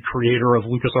storied creator of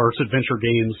LucasArts adventure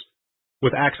games,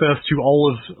 with access to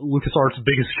all of LucasArts'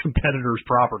 biggest competitors'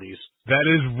 properties. That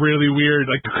is really weird.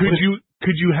 Like,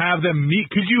 could you have them meet?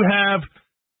 Could you have?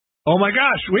 Oh my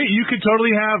gosh! Wait, you could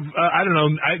totally have. I don't know.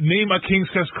 Name a King's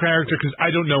Quest character because I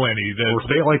don't know any. Or what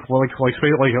if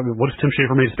Tim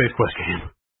Schafer made a Space Quest game?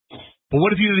 But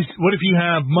what if you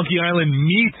have Monkey Island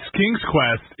meets King's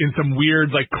Quest in some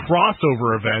weird like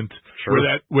crossover event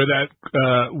where that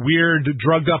weird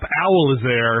drugged up owl is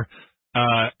there,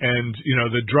 and you know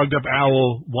the drugged up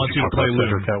owl wants you to play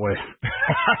Loon. That way.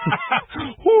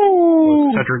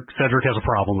 Woo! Cedric has a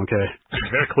problem. Okay.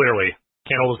 Very clearly.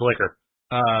 Can't hold his liquor.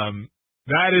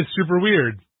 That is super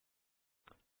weird.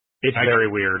 It's very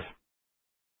weird.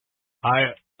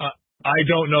 I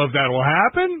don't know if that will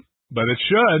happen, but it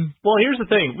should. Well, here's the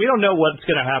thing. We don't know what's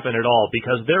going to happen at all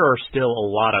because there are still a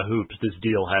lot of hoops this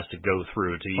deal has to go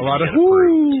through to even get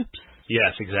approved.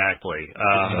 Yes, exactly.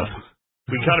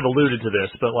 We kind of alluded to this,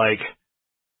 but like,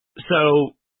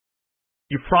 so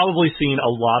you've probably seen a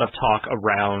lot of talk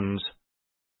around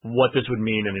what this would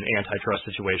mean in an antitrust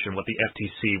situation, what the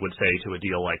FTC would say to a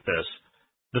deal like this.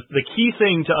 The key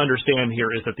thing to understand here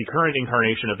is that the current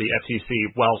incarnation of the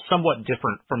FTC, while somewhat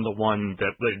different from the one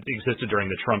that existed during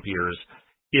the Trump years,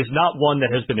 is not one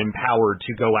that has been empowered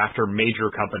to go after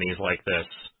major companies like this,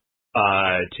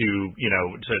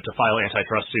 to file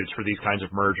antitrust suits for these kinds of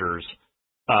mergers,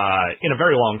 in a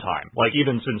very long time, like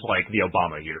even since like the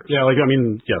Obama years. Yeah, like I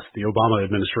mean, yes, the Obama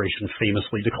administration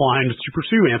famously declined to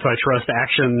pursue antitrust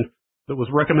action that was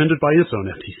recommended by its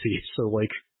own FTC. So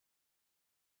like,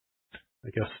 I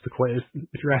guess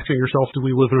if you're asking yourself, do we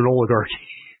live in an oligarchy?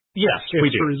 Yes, we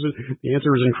do. The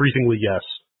answer is increasingly yes.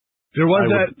 There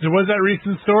was that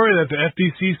recent story that the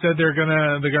FTC said they're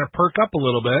gonna perk up a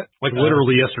little bit. Like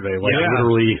literally yesterday,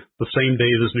 literally the same day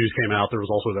this news came out, there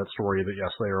was also that story that yes,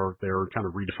 they're kind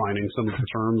of redefining some of the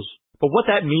terms. But what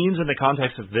that means in the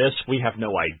context of this, we have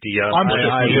no idea.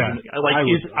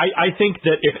 I think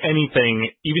that if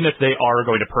anything, even if they are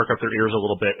going to perk up their ears a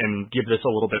little bit and give this a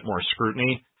little bit more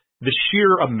scrutiny, the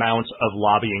sheer amount of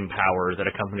lobbying power that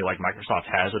a company like Microsoft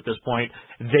has at this point,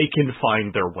 they can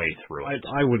find their way through it.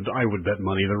 I would bet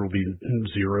money there will be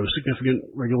zero significant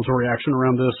regulatory action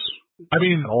around this. I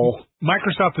mean, at all.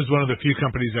 Microsoft is one of the few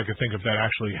companies I could think of that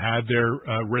actually had their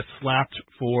wrists slapped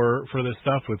for this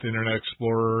stuff with Internet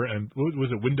Explorer and what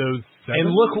was it, Windows 7? And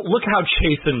look how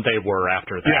chastened they were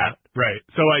after that. Yeah, right.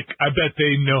 So like, I bet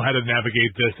they know how to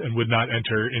navigate this and would not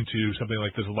enter into something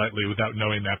like this lightly without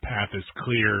knowing that path is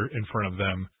clear in front of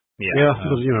them. Yeah,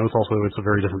 because, it's a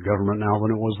very different government now than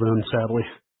it was then, sadly.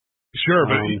 Sure,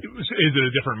 but is it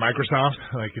a different Microsoft?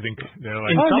 Like, you think they're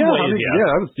like... In some ways,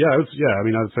 I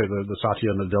mean, I would say the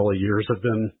Satya Nadella years have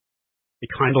been a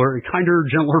kinder,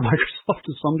 gentler Microsoft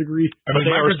to some degree. But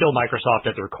they are still Microsoft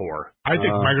at their core. I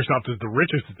think Microsoft is the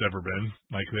richest it's ever been.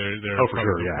 Like, they're for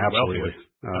sure, yeah, absolutely.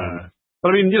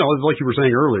 But I mean, like you were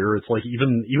saying earlier, it's like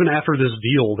even after this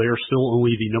deal, they are still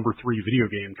only the number 3 video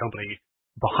game company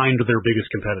behind their biggest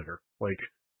competitor. Like,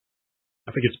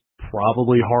 I think it's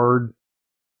probably hard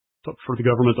for the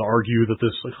government to argue that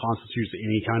this constitutes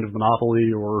any kind of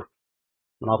monopoly or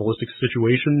monopolistic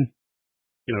situation,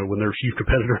 when their chief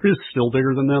competitor is still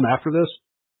bigger than them after this.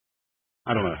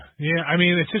 I don't know. Yeah, I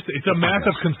mean, it's a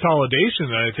massive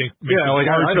consolidation that I think makes it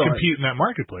hard to compete in that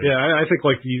marketplace. Yeah, I think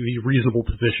like the reasonable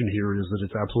position here is that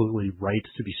it's absolutely right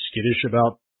to be skittish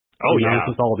about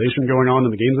consolidation going on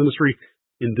in the games industry.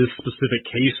 In this specific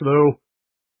case, though,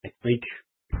 I think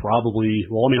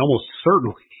almost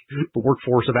certainly the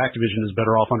workforce of Activision is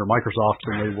better off under Microsoft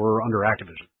than they were under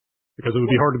Activision, because it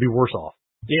would be hard to be worse off.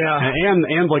 Yeah.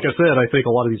 And like I said, I think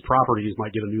a lot of these properties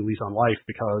might get a new lease on life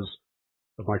because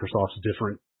of Microsoft's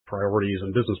different priorities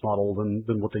and business model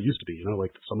than what they used to be.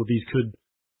 Like some of these could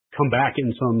come back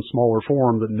in some smaller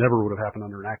form that never would have happened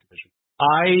under an Activision.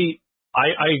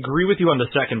 I agree with you on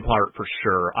the second part for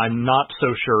sure. I'm not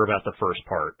so sure about the first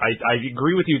part. I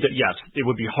agree with you that, yes, it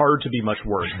would be hard to be much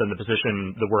worse than the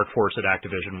position the workforce at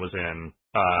Activision was in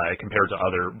compared to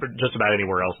just about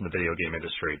anywhere else in the video game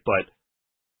industry. But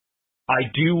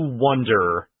I do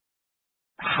wonder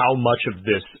how much of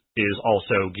this is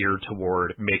also geared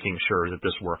toward making sure that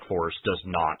this workforce does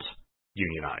not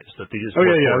unionize, that these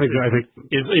I think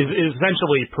is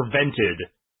essentially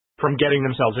prevented from getting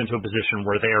themselves into a position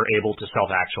where they are able to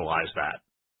self-actualize that.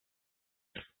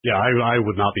 Yeah, I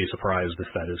would not be surprised if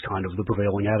that is kind of the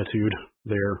prevailing attitude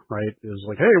there, right? Is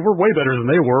like, hey, we're way better than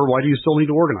they were. Why do you still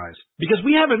need to organize? Because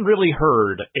we haven't really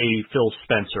heard a Phil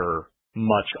Spencer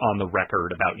much on the record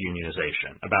about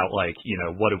unionization, about like,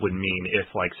 what it would mean if,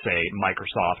 like, say,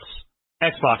 Microsoft's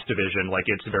Xbox division, like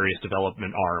its various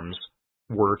development arms,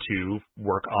 were to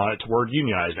work toward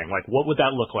unionizing. Like, what would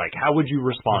that look like? How would you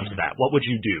respond to that? What would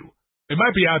you do? It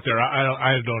might be out there.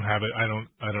 I don't have it. I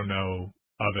don't know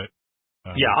of it.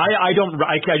 I'm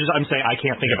saying I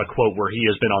can't think of a quote where he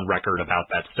has been on record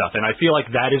about that stuff. And I feel like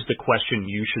that is the question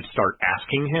you should start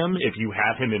asking him if you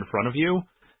have him in front of you.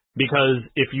 Because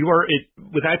if you are,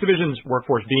 with Activision's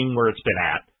workforce being where it's been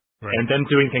at, right, and then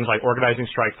doing things like organizing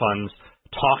strike funds,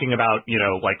 talking about,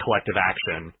 like collective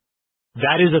action,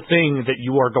 that is a thing that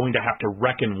you are going to have to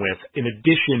reckon with in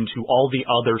addition to all the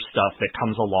other stuff that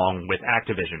comes along with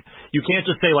Activision. You can't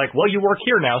just say like, well, you work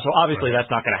here now, so obviously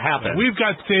that's not going to happen. We've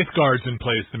got safeguards in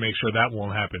place to make sure that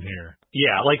won't happen here.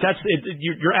 Yeah, like that's it.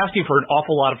 You're asking for an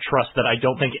awful lot of trust that I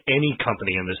don't think any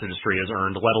company in this industry has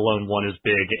earned, let alone one as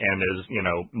big and as,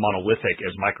 monolithic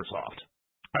as Microsoft.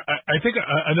 I think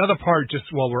another part, just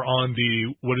while we're on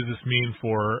the what does this mean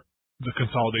for the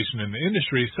consolidation in the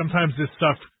industry, sometimes this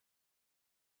stuff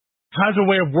has a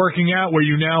way of working out where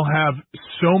you now have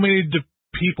so many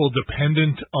people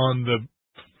dependent on the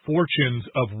fortunes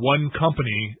of one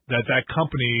company that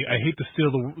company, I hate to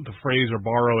steal the phrase or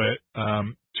borrow it,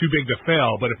 too big to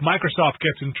fail, but if Microsoft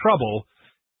gets in trouble,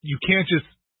 you can't just,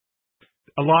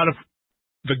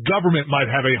 the government might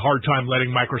have a hard time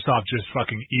letting Microsoft just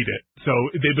fucking eat it. So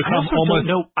they become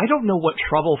I don't know what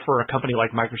trouble for a company like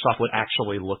Microsoft would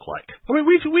actually look like. I mean,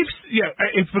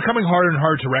 it's becoming harder and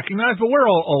harder to recognize, but we're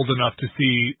all old enough to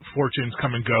see fortunes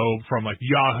come and go from like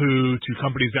Yahoo to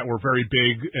companies that were very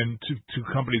big and to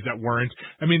companies that weren't.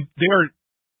 I mean,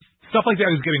 stuff like that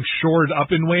is getting shored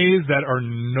up in ways that are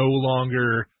no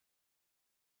longer.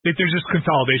 There's just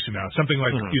consolidation now. Something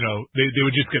like, they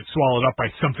would just get swallowed up by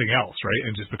something else, right,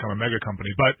 and just become a mega company.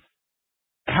 But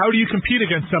how do you compete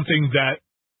against something that,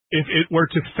 if it were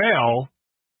to fail,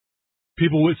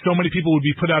 so many people would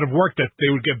be put out of work that they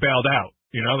would get bailed out?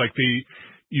 You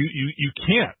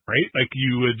can't, right? Like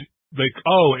you would, like,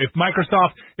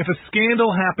 if a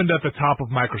scandal happened at the top of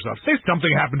Microsoft, say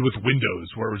something happened with Windows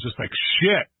where it was just like,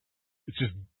 shit, it's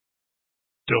just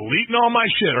deleting all my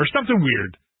shit or something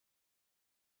weird.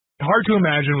 Hard to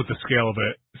imagine with the scale of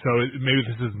it, so maybe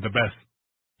this isn't the best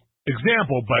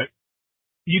example, but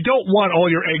you don't want all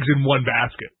your eggs in one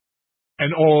basket.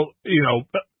 and all,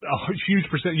 a huge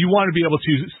percent. You want to be able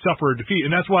to suffer a defeat,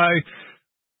 and that's why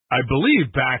I believe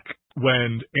back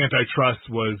when antitrust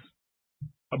was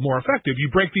more effective,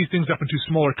 you break these things up into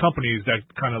smaller companies that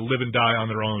kind of live and die on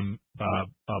their own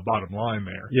bottom line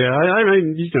there. Yeah, I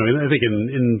mean, I think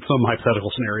in some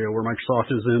hypothetical scenario where Microsoft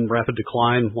is in rapid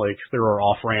decline, like there are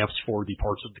off ramps for the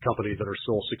parts of the company that are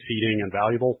still succeeding and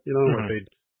valuable. Like they'd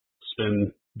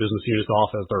spin business units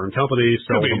off as their own companies,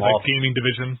 sell them off, gaming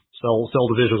division, sell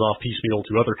divisions off piecemeal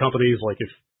to other companies. Like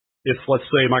if let's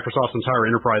say Microsoft's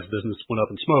entire enterprise business went up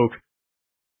in smoke,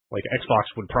 like Xbox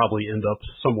would probably end up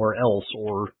somewhere else,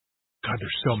 or God,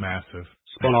 they're so massive,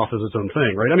 spun off as its own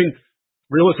thing, right? I mean,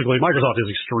 realistically, Microsoft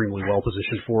is extremely well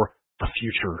positioned for the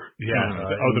future. Yeah,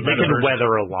 they can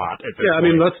weather a lot. Yeah, I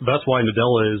mean that's why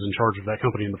Nadella is in charge of that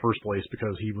company in the first place,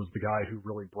 because he was the guy who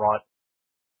really brought.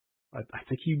 I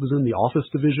think he was in the Office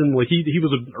division. Like he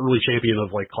was an early champion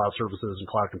of like cloud services and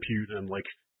cloud compute and like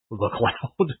the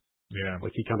cloud. Yeah,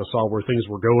 like he kind of saw where things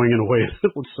were going in a way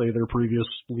that let's say their previous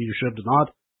leadership did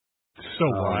not. So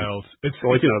wild. It's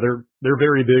like they're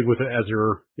very big with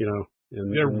Azure.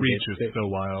 Their reach is so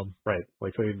wild. Right.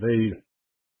 Like they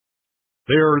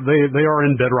are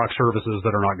in bedrock services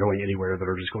that are not going anywhere, that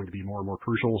are just going to be more and more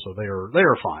crucial. So they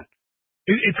are fine.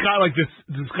 It's got like this.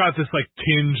 It's got this like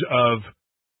tinge of,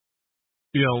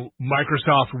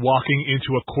 Microsoft walking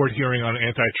into a court hearing on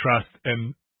antitrust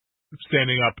and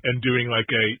standing up and doing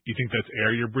like you think that's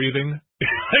air you're breathing?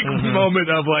 Moment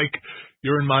of like,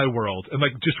 you're in my world, and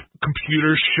like just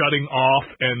computers shutting off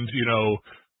and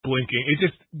blinking. It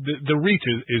just the reach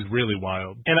is really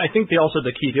wild. And I think the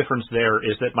key difference there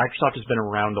is that Microsoft has been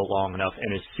around long enough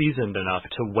and is seasoned enough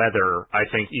to weather, I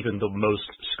think, even the most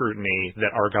scrutiny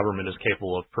that our government is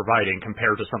capable of providing,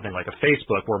 compared to something like a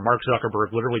Facebook, where Mark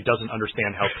Zuckerberg literally doesn't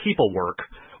understand how people work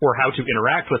or how to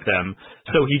interact with them.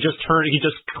 So he just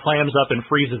clams up and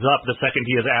freezes up the second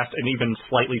he is asked an even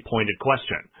slightly pointed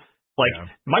question.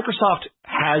 Like, Microsoft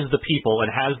has the people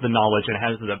and has the knowledge and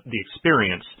has the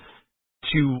experience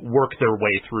to work their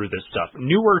way through this stuff.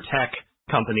 Newer tech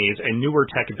companies and newer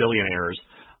tech billionaires,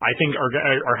 I think,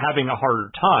 are having a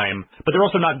harder time, but they're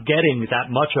also not getting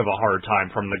that much of a hard time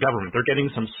from the government. They're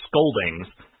getting some scoldings,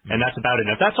 and that's about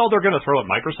it. And if that's all they're going to throw at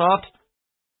Microsoft,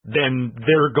 then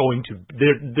there's going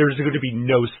to be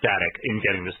no static in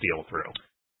getting this deal through.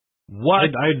 What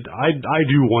I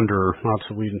do wonder, not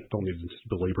so we don't need to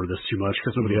belabor this too much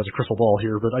because nobody has a crystal ball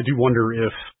here, but I do wonder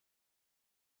if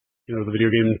the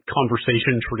video game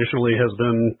conversation traditionally has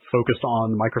been focused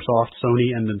on Microsoft,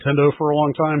 Sony, and Nintendo for a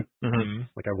long time.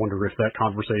 Like I wonder if that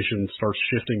conversation starts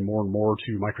shifting more and more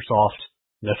to Microsoft,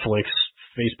 Netflix,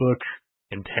 Facebook,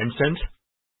 and Tencent.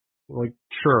 Like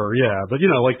sure, yeah, but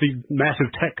like the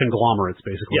massive tech conglomerates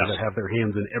basically that have their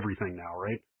hands in everything now,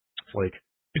 right? Like.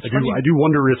 I do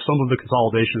wonder if some of the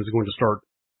consolidation is going to start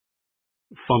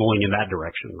funneling in that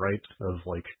direction, right? Of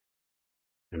like,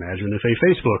 imagine if a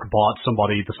Facebook bought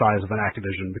somebody the size of an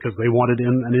Activision because they wanted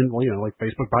like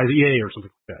Facebook buys EA or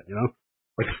something like that,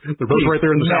 Like they're both right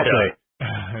there in the South Bay.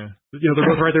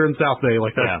 They're both right there in the South Bay.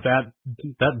 Like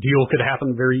that deal could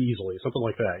happen very easily, something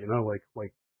like that,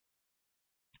 Like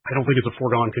I don't think it's a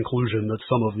foregone conclusion that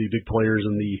some of the big players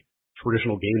in the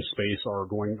traditional game space are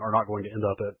not going to end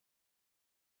up at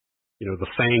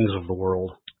the fangs of the world.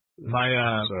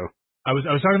 I was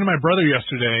talking to my brother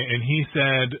yesterday, and he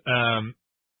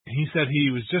said he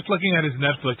was just looking at his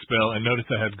Netflix bill and noticed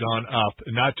that it had gone up,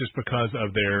 and not just because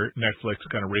of their Netflix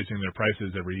kind of raising their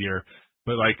prices every year,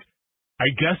 but like I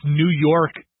guess New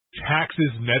York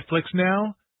taxes Netflix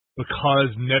now because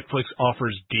Netflix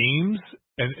offers games,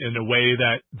 and in a way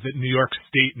that New York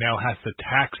State now has to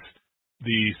tax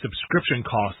the subscription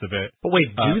cost of it. But wait,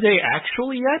 do they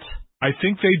actually yet? I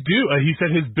think they do. He said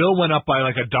his bill went up by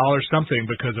like $1 something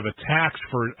because of a tax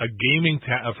for a gaming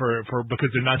because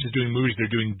they're not just doing movies, they're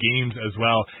doing games as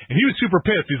well. And he was super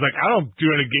pissed. He's like, I don't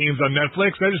do any games on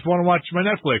Netflix. I just want to watch my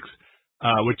Netflix,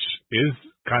 which is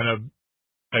kind of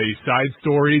a side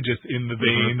story, just in the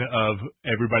vein of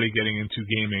everybody getting into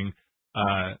gaming.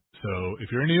 So if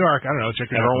you're in New York, I don't know,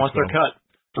 check your Everyone wants their cut.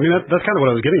 I mean, that's kind of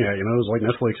what I was getting at, It was like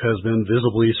Netflix has been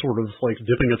visibly sort of like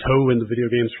dipping a toe into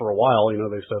video games for a while.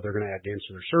 They've said they're going to add games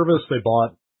to their service. They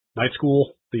bought Night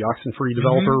School, the Oxenfree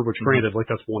developer, which granted,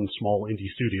 like that's one small indie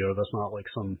studio. That's not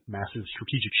like some massive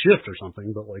strategic shift or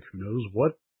something, but like who knows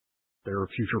what their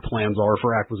future plans are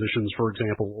for acquisitions, for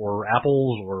example, or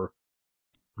Apple's or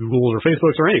Google's or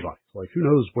Facebook's or anybody. Like who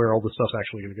knows where all this stuff's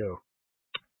actually going to go.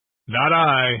 Not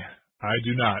I. I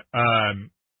do not.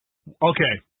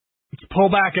 Okay. Let's pull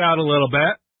back out a little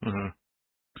bit.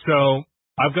 So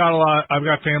I've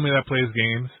got family that plays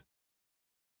games.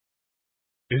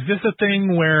 Is this a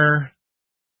thing where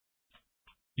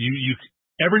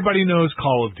everybody knows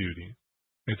Call of Duty.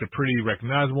 It's a pretty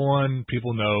recognizable one.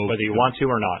 People know whether you want to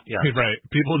or not. Yeah, right.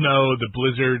 People know the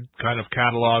Blizzard kind of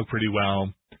catalog pretty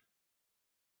well.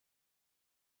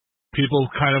 People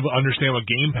kind of understand what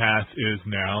Game Pass is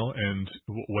now and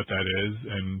what that is.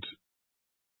 And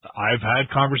I've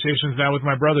had conversations now with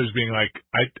my brothers being like,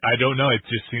 I don't know. It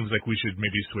just seems like we should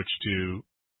maybe switch to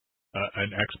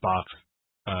an Xbox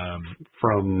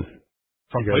from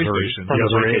PlayStation. From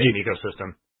the PlayStation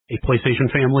ecosystem. A PlayStation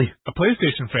family? A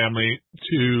PlayStation family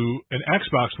to an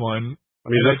Xbox one. I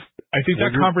mean, I think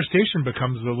that conversation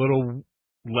becomes a little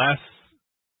less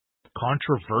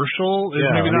controversial. Is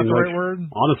maybe not the right word.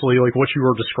 Honestly, like what you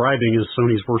were describing is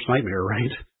Sony's worst nightmare,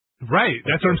 right? Right.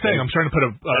 That's what I'm saying. I'm trying to put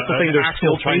that's the thing they're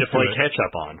still trying to play catch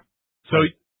up on. So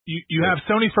you have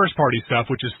Sony first party stuff,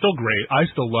 which is still great. I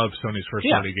still love Sony's first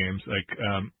party games. Like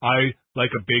I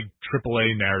like a big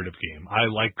AAA narrative game.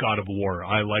 I like God of War.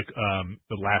 I like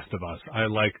The Last of Us. I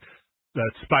like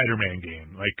that Spider-Man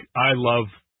game. Like I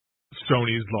love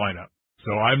Sony's lineup.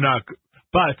 So I'm not,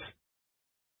 but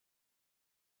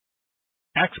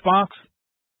Xbox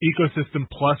ecosystem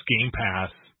plus Game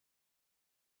Pass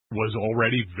was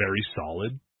already very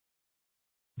solid.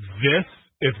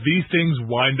 If these things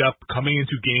wind up coming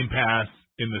into Game Pass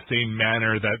in the same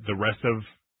manner that the rest of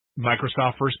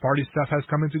Microsoft first-party stuff has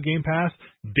come into Game Pass,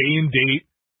 day and date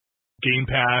Game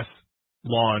Pass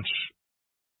launch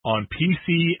on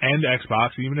PC and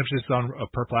Xbox, even if it's on a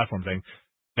per-platform thing,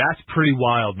 that's pretty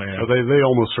wild, man. Oh, they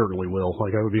almost certainly will.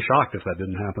 Like, I would be shocked if that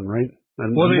didn't happen, right?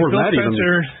 And well, more Phil than that,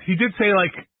 Spencer, he did say,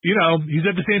 like, he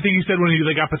said the same thing he said when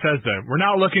they got Bethesda. We're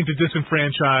not looking to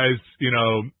disenfranchise,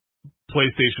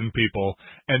 PlayStation people.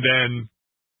 And then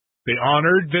they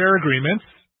honored their agreements,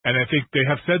 and I think they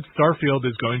have said Starfield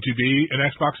is going to be an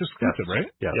Xbox exclusive, right?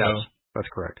 Yeah,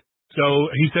 that's correct. So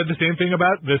he said the same thing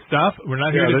about this stuff. We're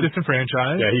not here to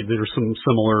disenfranchise. Yeah, there's some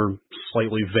similar,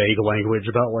 slightly vague language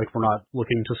about, like, we're not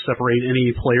looking to separate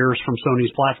any players from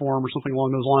Sony's platform or something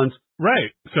along those lines.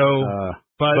 Right. So,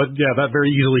 but yeah, that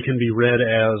very easily can be read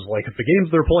as, like, if the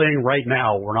games they're playing right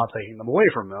now, we're not taking them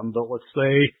away from them, but let's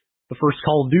say the first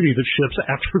Call of Duty that ships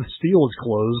after the deal is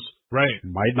closed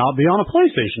might not be on a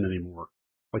PlayStation anymore.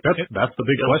 Like, that's the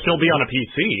big question. It'll still be on a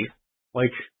PC.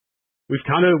 Like, we've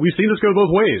seen this go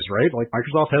both ways, right? Like,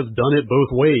 Microsoft has done it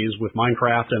both ways with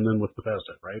Minecraft and then with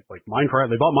Bethesda, right? Like, Minecraft,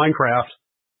 they bought Minecraft.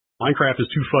 Minecraft is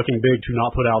too fucking big to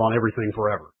not put out on everything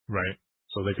forever. Right.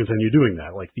 So they continue doing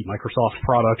that. Like, the Microsoft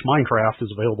product Minecraft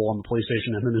is available on the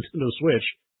PlayStation and the Nintendo Switch.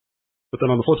 But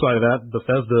then on the flip side of that,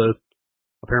 Bethesda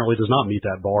apparently does not meet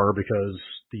that bar because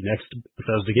the next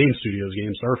Bethesda Game Studios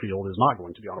game, Starfield, is not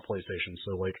going to be on a PlayStation.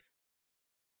 So, like,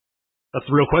 that's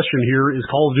the real question here. Is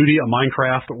Call of Duty a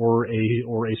Minecraft or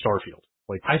a Starfield?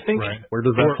 Like, I think where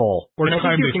does that fall? Or I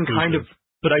think you can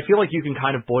but I feel like you can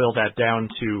kind of boil that down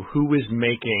to who is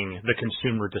making the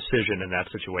consumer decision in that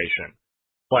situation.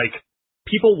 Like,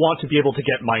 people want to be able to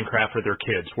get Minecraft for their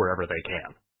kids wherever they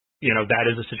can. That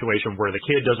is a situation where the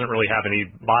kid doesn't really have any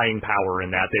buying power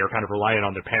in that. They are kind of reliant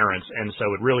on their parents. And so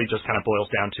it really just kind of boils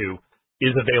down to,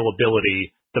 is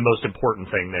availability the most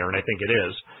important thing there? And I think it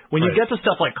is. When you get to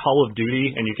stuff like Call of Duty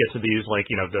and you get to these, like,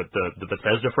 the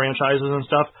Bethesda franchises and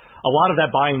stuff, a lot of that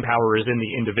buying power is in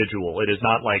the individual. It is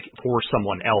not like for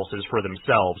someone else, it is for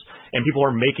themselves. And people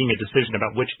are making a decision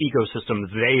about which ecosystem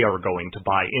they are going to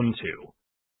buy into.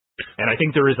 And I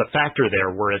think there is a factor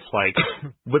there where it's like,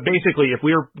 but basically, if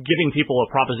we're giving people a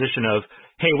proposition of,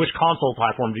 hey, which console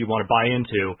platform do you want to buy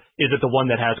into? Is it the one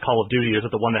that has Call of Duty? Is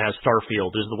it the one that has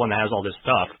Starfield? Is it the one that has all this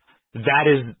stuff? That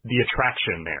is the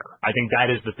attraction there. I think that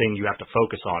is the thing you have to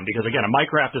focus on. Because again, a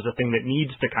Minecraft is a thing that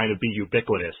needs to kind of be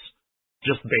ubiquitous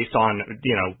just based on,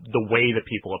 the way that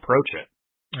people approach it.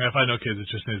 Yeah, if I know kids, it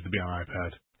just needs to be on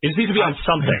iPad. It needs to be on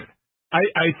something.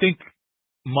 I think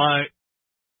my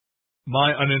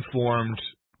uninformed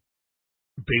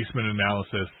basement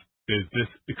analysis is this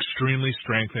extremely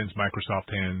strengthens Microsoft's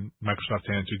hand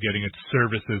to getting its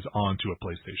services onto a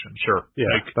PlayStation. Sure. Yeah.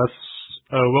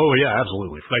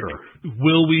 Absolutely. For sure.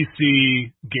 Will we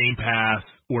see Game Pass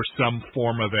or some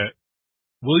form of it?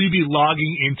 Will you be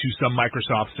logging into some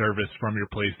Microsoft service from your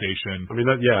PlayStation? I mean,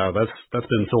 that's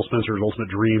been Phil Spencer's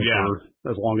ultimate dream for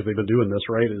as long as they've been doing this,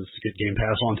 right? Is to get Game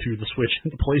Pass onto the Switch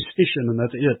and the PlayStation, and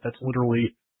that's it. That's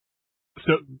literally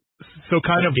so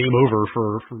kind of game over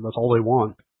for that's all they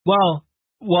want. Well,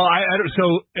 I don't.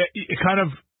 So it kind of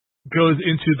goes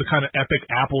into the kind of epic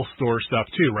Apple Store stuff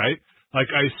too, right? Like,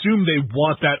 I assume they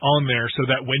want that on there so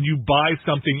that when you buy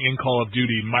something in Call of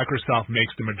Duty, Microsoft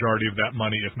makes the majority of that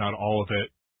money, if not all of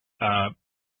it,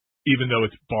 even though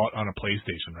it's bought on a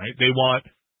PlayStation, right? They want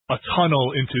a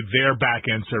tunnel into their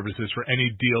back-end services for any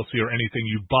DLC or anything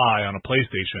you buy on a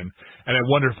PlayStation. And I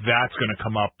wonder if that's going to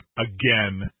come up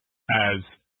again as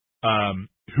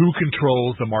who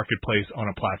controls the marketplace on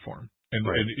a platform, and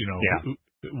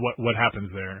what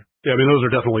happens there. Yeah, I mean, those are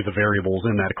definitely the variables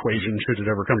in that equation should it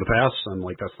ever come to pass, and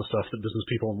like that's the stuff that business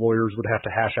people and lawyers would have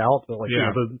to hash out. But like,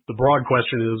 the broad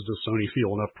question is, does Sony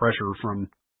feel enough pressure from,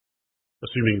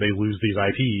 assuming they lose these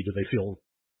IP, do they feel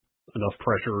enough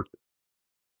pressure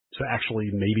to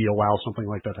actually maybe allow something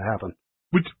like that to happen?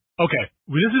 Okay,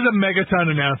 this is a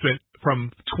Megaton announcement from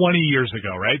 20 years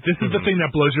ago, right? This is the thing that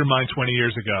blows your mind 20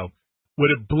 years ago. Would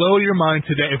it blow your mind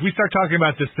today, if we start talking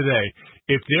about this today,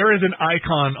 if there is an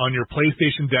icon on your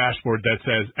PlayStation dashboard that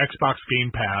says Xbox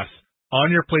Game Pass on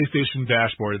your PlayStation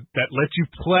dashboard that lets you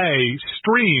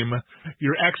stream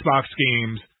your Xbox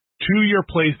games to your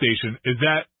PlayStation, is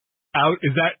that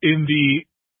in the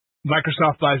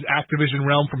Microsoft buys Activision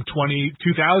realm from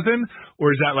 2000,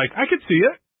 or is that like, I could see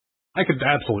it? I could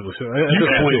absolutely see it. At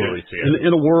this point,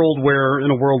 in a world where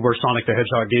Sonic the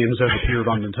Hedgehog games have appeared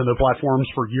on Nintendo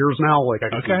platforms for years now, like I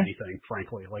could see anything,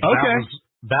 frankly. Like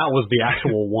that was the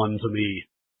actual one to me.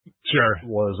 Sure.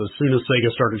 Was as soon as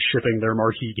Sega started shipping their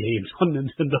marquee games on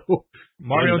Nintendo.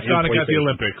 Mario and Sonic at the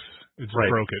Olympics. It just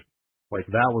broke it. Like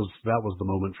that was the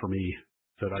moment for me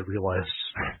that I realized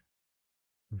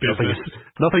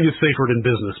nothing is sacred in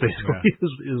business, basically,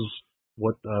 is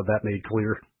what that made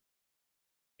clear.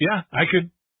 Yeah, I could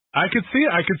see it.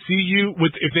 I could see you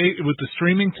with the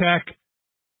streaming tech.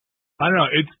 I don't know.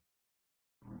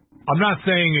 I'm not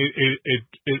saying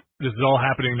this is all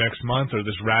happening next month or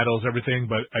this rattles everything,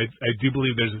 but I do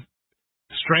believe there's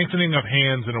strengthening of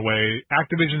hands in a way.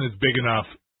 Activision is big enough.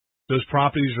 Those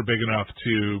properties are big enough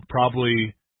to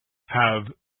probably have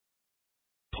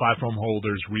platform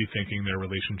holders rethinking their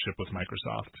relationship with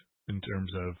Microsoft in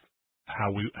terms of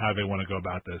how they want to go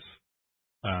about this.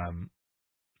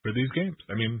 For these games,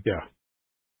 I mean,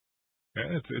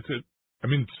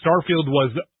 Starfield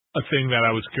was a thing that I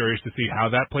was curious to see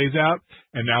how that plays out,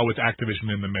 and now with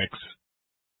Activision in the mix,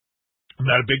 I'm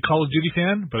not a big Call of Duty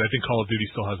fan, but I think Call of Duty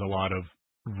still has a lot of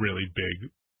really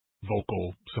big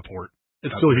vocal support.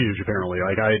 It's still huge, apparently.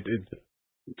 Like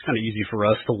it's kind of easy for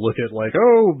us to look at like,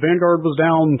 oh, Vanguard was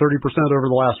down 30%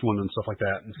 over the last one and stuff like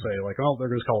that, and say like, oh,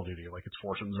 there goes Call of Duty, like its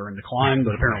fortunes are in decline.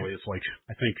 But apparently, it's like,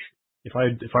 I think. If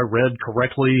I read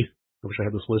correctly, I wish I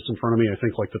had this list in front of me. I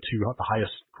think like the two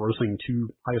highest grossing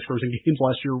games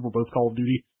last year were both Call of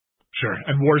Duty. Sure,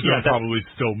 and Warzone probably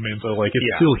still mints. So like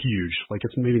it's still huge. Like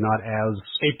it's maybe not as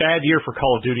a bad year for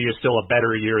Call of Duty is still a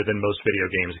better year than most video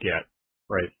games get.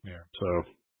 Right. Yeah. So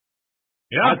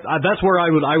that's where I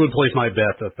would place my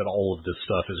bet that all of this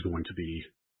stuff is going to be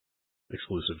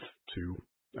exclusive to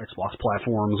Xbox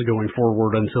platforms going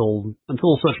forward until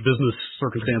such business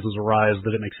circumstances arise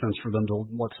that it makes sense for them to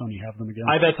let Sony have them again.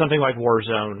 I bet something like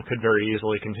Warzone could very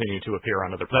easily continue to appear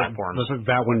on other platforms.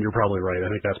 That one, you're probably right. I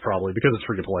think that's probably, because it's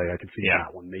free to play, I could see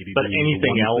that one maybe. But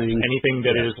anything else, anything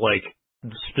that is like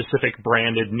specific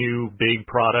branded new big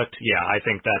product, I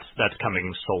think that's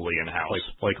coming solely in-house.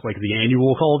 Like the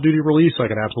annual Call of Duty release, I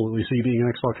could absolutely see being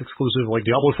an Xbox exclusive. Like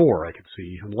Diablo 4, I could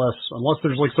see, unless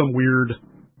there's like some weird,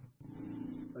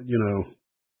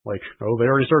 like, oh, they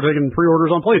already started taking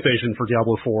pre-orders on PlayStation for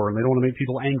Diablo 4, and they don't want to make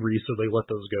people angry, so they let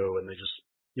those go, and they just,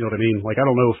 you know what I mean? Like, I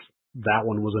don't know if that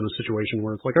one was in a situation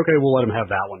where it's like, okay, we'll let them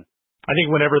have that one. I think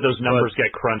whenever those numbers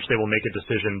get crunched, they will make a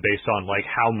decision based on, like,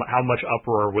 how much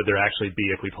uproar would there actually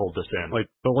be if we pulled this in. Like,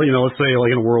 but, let's say,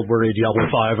 like, in a world where a Diablo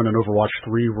 5 and an Overwatch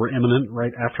 3 were imminent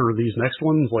right after these next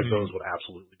ones, like, those would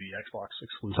absolutely be Xbox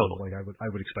exclusive. Totally. Like, I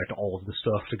would expect all of this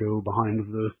stuff to go behind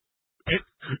the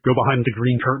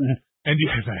green curtain. And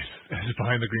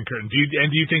behind the green curtain. Do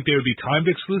you think they would be timed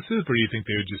exclusive, or do you think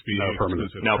they would just be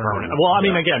exclusive? No, permanent. Well, I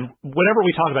mean, again, whenever we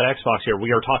talk about Xbox here,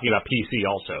 we are talking about PC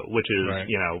also, which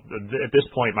is, at this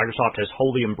point, Microsoft has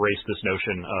wholly embraced this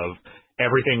notion of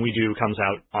everything we do comes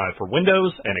out for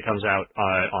Windows, and it comes out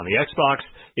on the Xbox.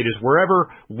 It is wherever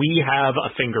we have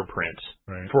a fingerprint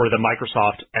for the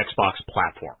Microsoft Xbox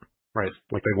platform. Right,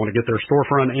 like they want to get their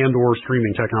storefront and or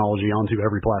streaming technology onto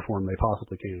every platform they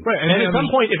possibly can. Right, and at some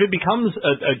point, if it becomes,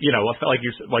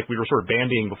 like we were sort of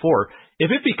bandying before,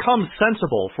 if it becomes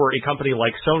sensible for a company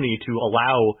like Sony to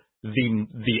allow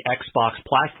the Xbox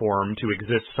platform to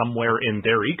exist somewhere in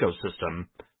their ecosystem,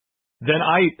 then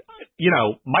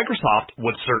Microsoft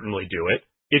would certainly do it.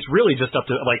 It's really just up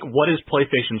to, like, what is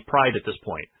PlayStation's pride at this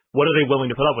point? What are they willing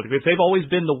to put up with? Because they've always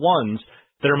been the ones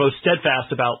that are most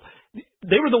steadfast about.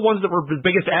 They were the ones that were the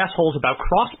biggest assholes about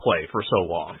crossplay for so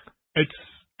long. It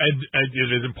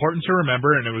is important to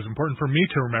remember, and it was important for me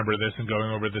to remember this in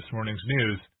going over this morning's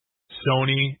news.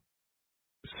 Sony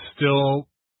still,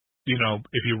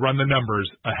 if you run the numbers,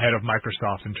 ahead of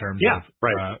Microsoft in terms of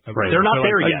right. They're not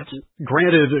there yet.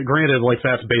 Granted, like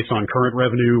that's based on current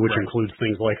revenue, which includes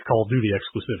things like Call of Duty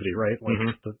exclusivity, right? Like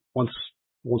once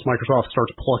Microsoft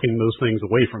starts plucking those things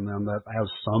away from them, that has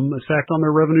some effect on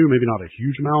their revenue. Maybe not a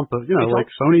huge amount, but like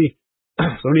Sony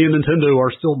and Nintendo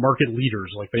are still market leaders.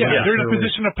 Like they're in a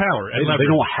position of power. And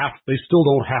they still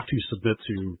don't have to submit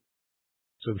to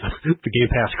the Game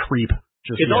Pass creep.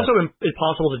 It's also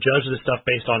impossible to judge this stuff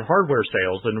based on hardware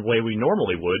sales in the way we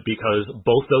normally would, because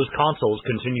both those consoles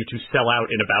continue to sell out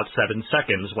in about 7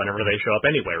 seconds whenever they show up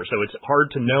anywhere. So it's hard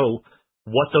to know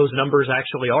what those numbers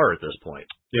actually are at this point.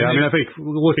 Yeah, I mean, I think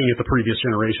looking at the previous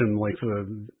generation, like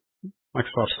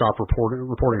Microsoft stopped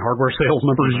reporting hardware sales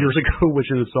numbers years ago, which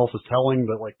in itself is telling,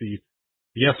 but like the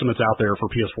estimates out there for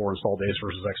PS4 install days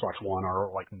versus Xbox One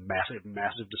are like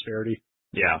massive disparity.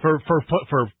 Yeah, for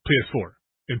PS4.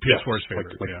 In PS4's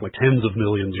favor. Like tens of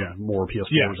millions more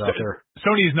PS4s out there.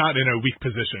 Sony is not in a weak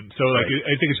position. So I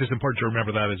think it's just important to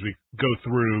remember that as we go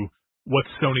through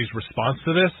what's Sony's response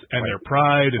to this and their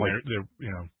pride and their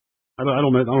I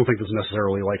don't think this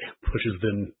necessarily like pushes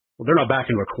them. Well, they're not back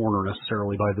into a corner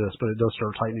necessarily by this, but it does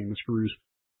start tightening the screws.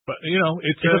 But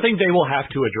it's a thing they will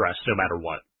have to address no matter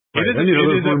what. It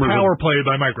is a power play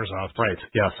by Microsoft. Right.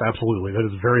 Yes, absolutely. That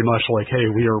is very much like, hey,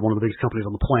 we are one of the biggest companies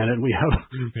on the planet, and we have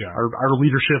our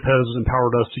leadership has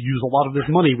empowered us to use a lot of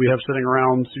this money we have sitting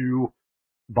around to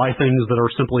buy things that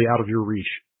are simply out of your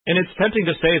reach. And it's tempting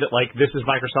to say that, like, this is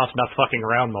Microsoft's not fucking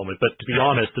around moment, but to be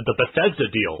honest, the Bethesda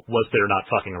deal was their not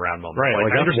fucking around moment. Right.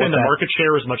 Like I understand the market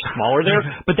share is much smaller there,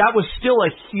 but that was still a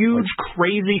huge,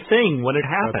 crazy thing when it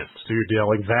happened. Dude, yeah,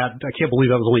 like that, I can't believe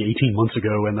that was only 18 months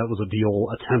ago, and that was a deal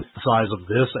a tenth the size of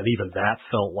this, and even that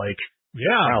felt like,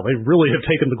 wow, they really have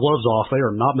taken the gloves off. They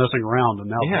are not messing around, and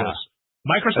now this.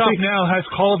 Microsoft now has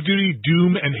Call of Duty,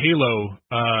 Doom, and Halo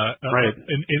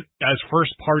as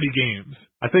first-party games.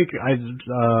 I think this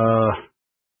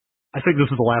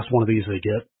is the last one of these they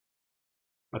get.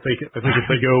 I think if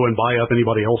they go and buy up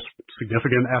anybody else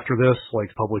significant after this,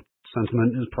 like public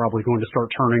sentiment is probably going to start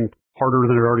turning harder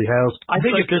than it already has. I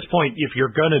think at this point, if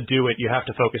you're gonna do it, you have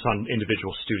to focus on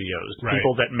individual studios,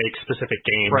 people that make specific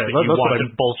games that you want to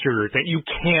bolster your thing. You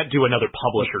can't do another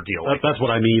publisher deal. That's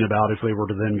what I mean about if they were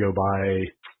to then go buy,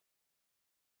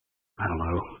 I don't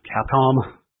know,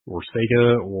 Capcom. Or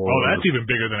Sega, or that's even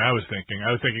bigger than I was thinking.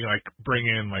 I was thinking like bring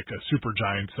in like a Super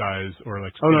Giant size or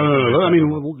like. No. I mean,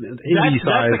 indie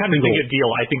size. That's the kind of deal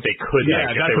I think they could. Yeah,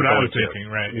 that's what I was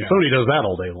thinking. Right. Yeah. Sony does that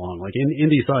all day long. Like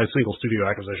indie size single studio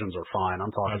acquisitions are fine.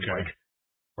 I'm talking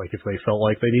like if they felt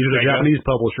like they needed a Japanese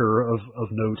publisher of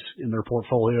note in their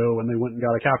portfolio and they went and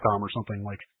got a Capcom or something.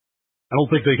 Like, I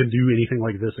don't think they can do anything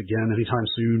like this again anytime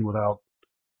soon without,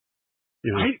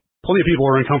 plenty of people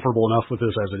are uncomfortable enough with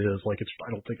this as it is. Like, I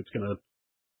don't think it's going to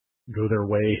go their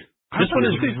way. This one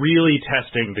is really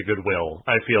testing the goodwill,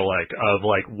 I feel like, of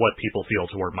like what people feel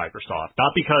toward Microsoft.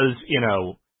 Not because,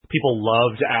 people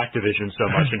loved Activision so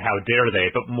much and how dare they,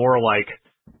 but more like,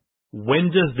 when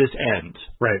does this end?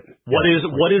 Right. What is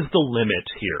the limit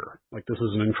here? Like, this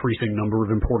is an increasing number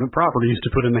of important properties to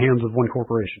put in the hands of one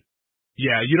corporation.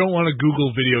 Yeah, you don't want to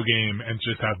Google video game and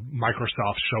just have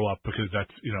Microsoft show up because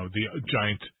that's, the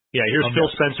giant. Yeah, here's Phil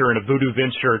Spencer in a Voodoo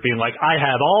Vince shirt being like, I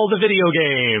have all the video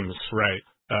games. Right.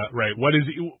 Right. What is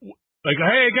like,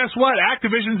 hey, guess what?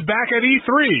 Activision's back at E3.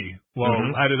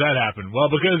 Well, how did that happen? Well,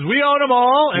 because we own them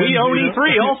all. And we own E3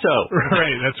 also.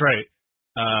 Right, that's right.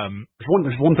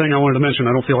 There's one thing I wanted to mention.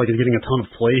 I don't feel like it's getting a ton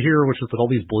of play here, which is that all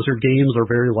these Blizzard games are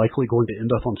very likely going to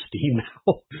end up on Steam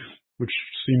now, which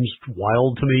seems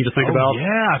wild to me to think about.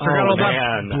 Yeah, I forgot all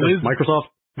that.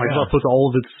 Microsoft puts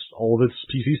all of its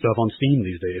PC stuff on Steam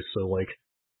these days. So like,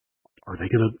 are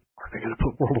they gonna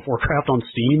put World of Warcraft on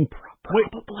Steam?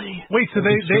 Probably. Wait, so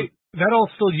they that all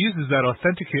still uses that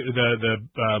authenticate the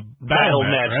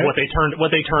Battle.net, right? what they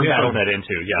turned Battle.net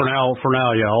into. Yeah. For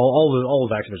now, yeah. All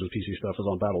of Activision's PC stuff is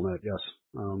on Battle.net. Yes.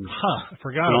 I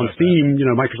forgot. On Steam,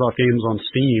 Microsoft games on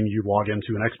Steam, you log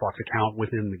into an Xbox account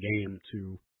within the game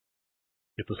to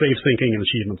get the save syncing and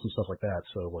achievements and stuff like that.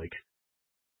 So like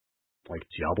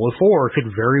Diablo 4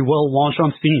 could very well launch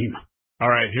on Steam. All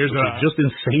right, here's just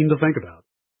insane to think about.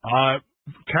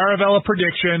 Caravella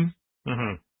prediction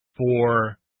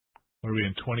for, what are we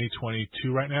in,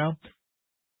 2022 right now?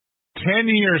 10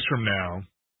 years from now,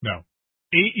 no,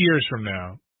 8 years from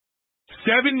now,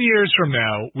 7 years from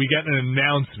now, we get an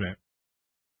announcement.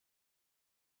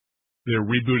 They're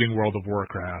rebooting World of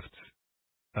Warcraft,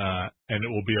 and it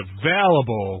will be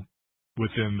available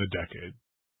within the decade.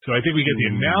 So I think we get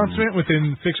the announcement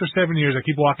within 6 or 7 years. I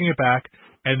keep walking it back,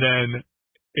 and then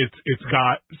It's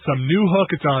got some new hook.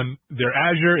 It's on their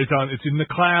Azure. It's in the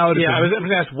cloud. Yeah, I was going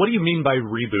to ask, what do you mean by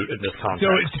reboot in this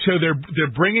context? So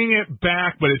they're bringing it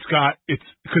back, but it's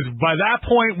because by that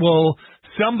point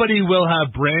somebody will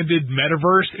have branded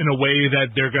Metaverse in a way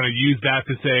that they're going to use that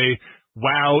to say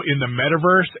WoW in the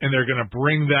Metaverse, and they're going to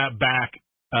bring that back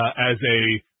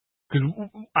because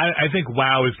I think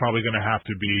WoW is probably going to have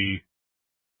to be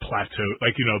plateau,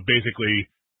 basically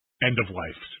end of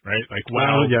life, right? Like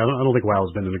WoW. Yeah, I don't think WoW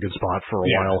has been in a good spot for a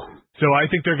while. So I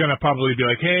think they're going to probably be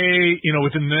like, hey,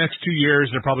 within the next 2 years,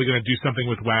 they're probably going to do something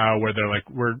with WoW where they're like,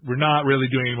 we're not really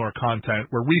doing any more content.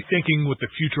 We're rethinking what the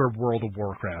future of World of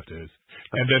Warcraft is.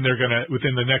 And then they're going to,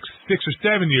 within the next 6 or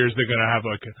 7 years, they're going to have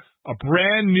like a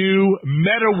brand new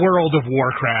meta World of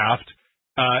Warcraft,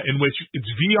 in which it's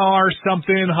VR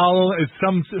something, it's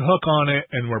some hook on it,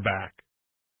 and we're back.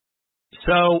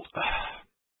 So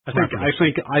I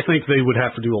think they would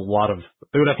have to to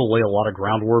lay a lot of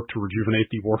groundwork to rejuvenate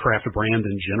the Warcraft brand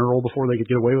in general before they could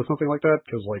get away with something like that.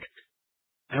 Because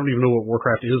I don't even know what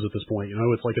Warcraft is at this point.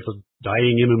 It's like it's a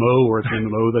dying MMO, or it's an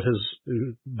MMO that has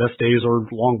best days are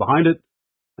long behind it,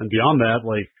 and beyond that,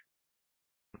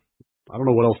 I don't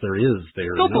know what else there is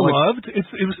there. Still beloved.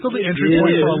 It was still the entry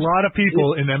point for a lot of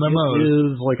people in MMOs. It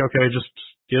is okay, just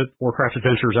get Warcraft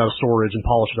Adventures out of storage and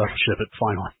polish it up and ship it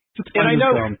finally. And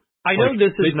I know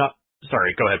this is not.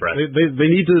 Sorry, go ahead, Brad. They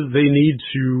need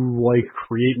to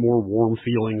create more warm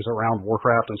feelings around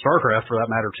Warcraft and StarCraft, for that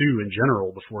matter too, in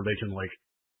general, before they can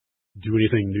do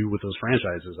anything new with those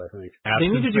franchises. I think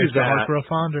they need to do that.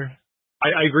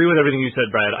 I agree with everything you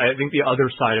said, Brad. I think the other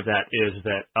side of that is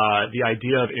that the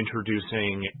idea of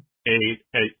introducing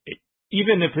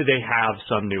even if they have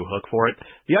some new hook for it,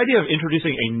 the idea of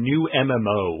introducing a new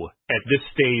MMO at this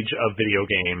stage of video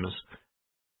games,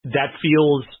 that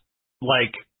feels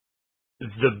like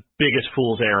the biggest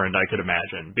fool's errand I could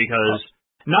imagine, because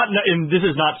and this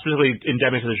is not specifically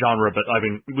endemic to the genre, but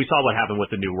we saw what happened with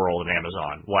the New World and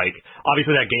Amazon.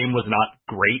 Obviously that game was not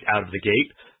great out of the gate,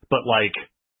 but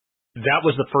that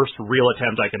was the first real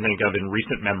attempt I can think of in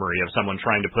recent memory of someone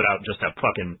trying to put out just a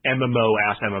fucking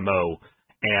MMO-ass MMO,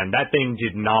 and that thing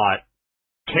did not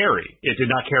carry. It did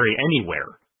not carry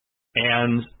anywhere.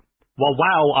 And while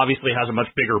WoW obviously has a much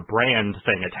bigger brand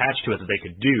thing attached to it that they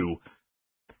could do,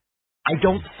 I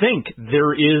don't think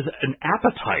there is an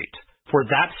appetite for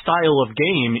that style of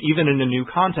game, even in a new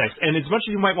context. And as much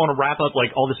as you might want to wrap up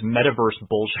all this metaverse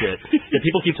bullshit that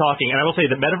people keep talking, and I will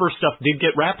say that metaverse stuff did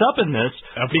get wrapped up in this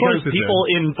because people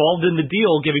involved in the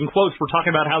deal giving quotes were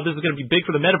talking about how this is going to be big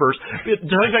for the metaverse.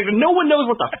 No one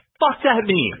knows what the fuck that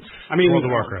means. World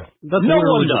of Warcraft. No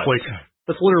one does.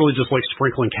 That's literally just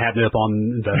sprinkling catnip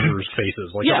on investors'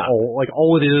 faces.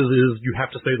 All it is you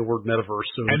have to say the word metaverse.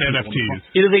 And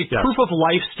NFTs. It is a proof of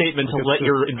life statement to let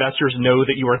your investors know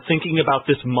that you are thinking about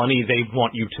this money they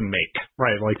want you to make.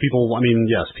 Right. People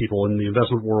in the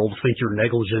investment world think you're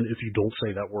negligent if you don't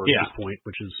say that word at this point,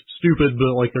 which is stupid, but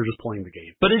they're just playing the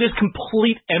game. But it is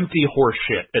complete empty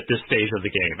horseshit at this stage of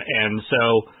the game. And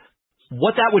so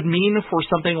what that would mean for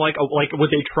something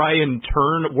would they try and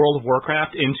turn World of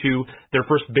Warcraft into their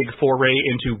first big foray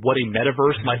into what a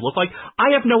metaverse might look like?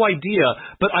 I have no idea,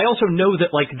 but I also know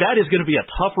that that is going to be a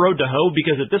tough road to hoe,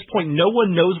 because at this point no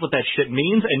one knows what that shit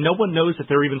means, and no one knows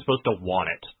if they're even supposed to want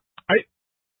it.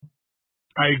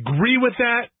 I agree with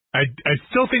that. I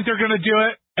still think they're going to do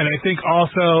it, and I think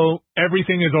also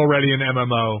everything is already an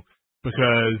MMO,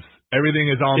 because everything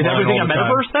is online. Is everything all the a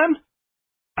metaverse time. then?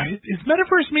 Does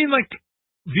metaverse mean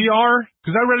VR?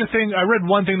 Because I read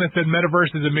one thing that said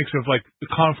metaverse is a mix of the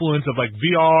confluence of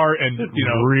VR and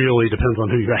really depends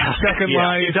on who you ask. Second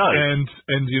Life, and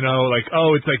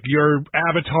it's your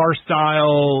avatar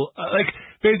style,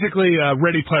 basically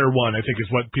Ready Player One, I think,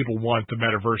 is what people want the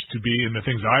metaverse to be in the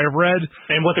things I have read.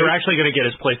 And what they're actually going to get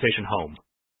is PlayStation Home.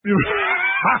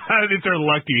 If they're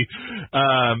lucky,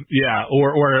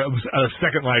 or a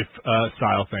Second Life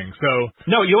style thing. So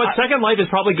no, Second Life is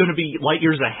probably going to be light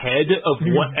years ahead of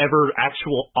whatever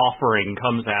actual offering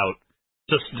comes out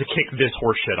just to kick this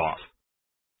horse shit off.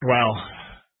 Well,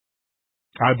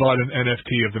 I bought an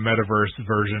NFT of the metaverse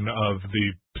version of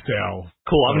the sale.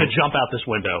 Cool. I'm going to jump out this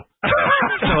window.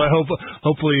 So I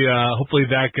hopefully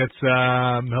that gets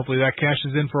hopefully that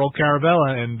cashes in for old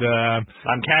Caravella, and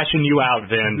I'm cashing you out,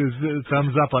 Vin.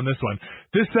 Thumbs up on this one.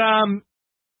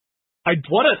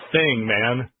 What a thing,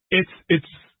 man. It's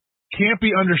can't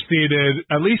be understated,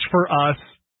 at least for us,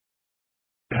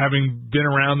 having been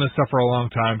around this stuff for a long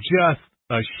time. Just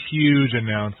a huge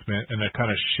announcement and a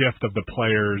kind of shift of the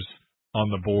players on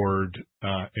the board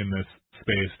in this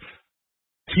space.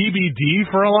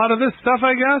 TBD for a lot of this stuff,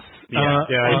 I guess.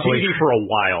 TBD for a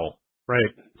while.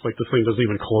 Right. It's like this thing doesn't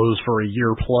even close for a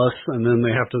year plus, and then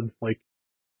they have to, like,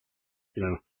 you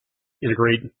know,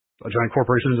 integrate a giant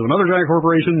corporation into another giant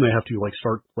corporation. They have to, like,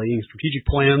 start playing strategic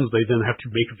plans. They then have to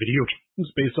make video games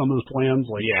based on those plans.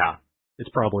 Like, Yeah.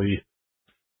 it's probably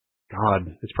 4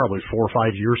 or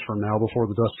 5 years from now before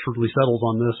the dust truly settles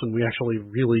on this, and we actually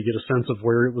really get a sense of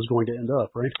where it was going to end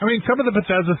up, right? I mean, some of the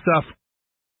Bethesda stuff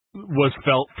was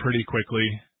felt pretty quickly.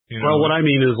 You know? Well, what I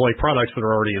mean is, like, products that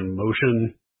are already in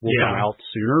motion will come out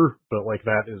sooner, but, like,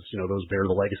 that is, you know, those bear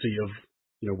the legacy of,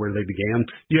 you know, where they began.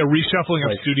 Yeah, reshuffling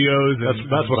of studios.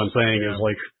 That's what I'm saying is,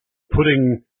 like,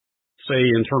 putting, say,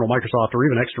 internal Microsoft or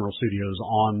even external studios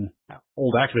on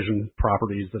old Activision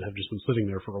properties that have just been sitting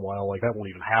there for a while. Like, that won't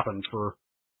even happen for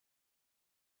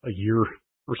a year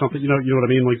or something. You know what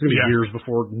I mean? Like, it's going to be years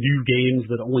before new games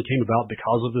that only came about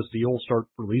because of this deal start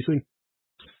releasing.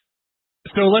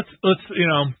 So let's you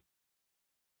know,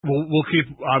 we'll keep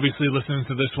obviously listening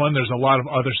to this one. There's a lot of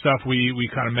other stuff we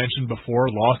kind of mentioned before,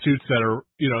 lawsuits that are,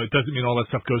 you know, it doesn't mean all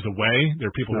that stuff goes away. There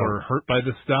are people who are hurt by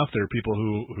this stuff. There are people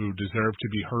who deserve to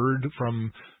be heard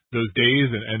from those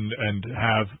days and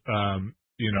have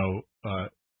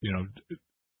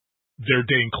their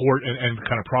day in court and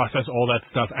kind of process all that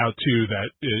stuff out too.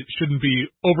 That it shouldn't be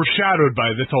overshadowed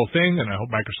by this whole thing. And I hope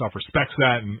Microsoft respects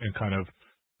that and kind of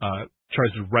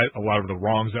tries to right a lot of the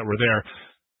wrongs that were there.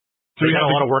 So we got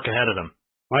a lot of work ahead of them.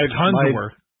 Tons of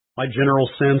work. My general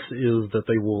sense is that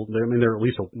they're at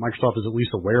least, Microsoft is at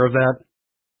least aware of that.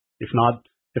 If not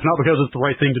because it's the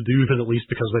right thing to do, then at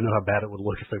least because they know how bad it would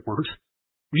look if they weren't.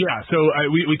 Yeah, so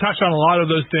we touched on a lot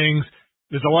of those things.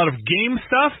 There's a lot of game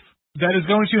stuff that is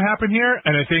going to happen here,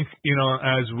 and I think, you know,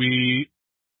 as we,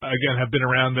 again, have been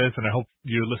around this, and I hope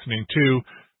you're listening too,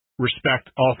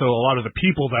 respect also a lot of the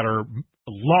people that are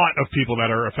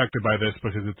affected by this,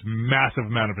 because it's a massive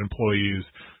amount of employees.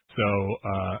 So,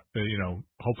 you know,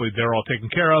 hopefully they're all taken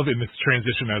care of in this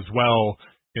transition as well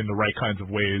in the right kinds of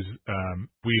ways.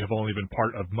 We have only been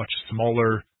part of much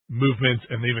smaller movements,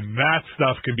 and even that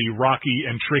stuff can be rocky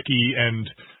and tricky and,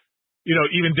 you know,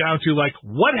 even down to like,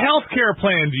 what healthcare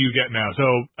plan do you get now? So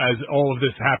as all of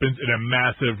this happens in a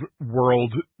massive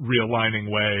world realigning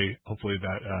way, hopefully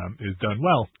that is done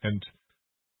well and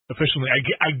efficiently.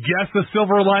 I guess the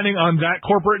silver lining on that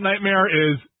corporate nightmare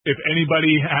is if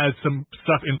anybody has some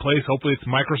stuff in place, hopefully it's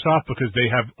Microsoft, because they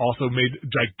have also made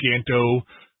giganto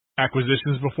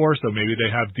acquisitions before, so maybe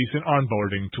they have decent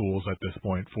onboarding tools at this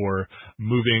point for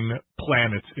moving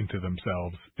planets into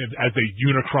themselves as they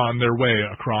Unicron their way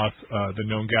across the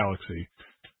known galaxy.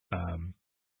 I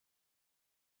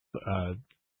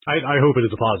hope it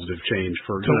is a positive change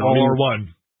for all are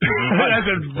one. That's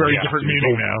a very different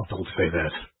meaning now. Don't say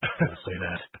that. Don't say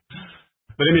that.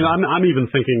 But I mean, I'm even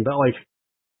thinking that, like,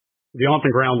 the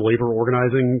on-the-ground labor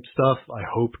organizing stuff, I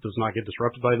hope does not get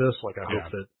disrupted by this. Like, I hope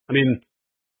that, I mean,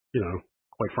 you know,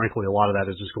 quite frankly, a lot of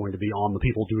that is just going to be on the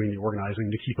people doing the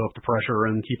organizing to keep up the pressure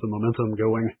and keep the momentum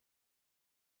going.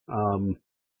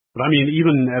 But I mean,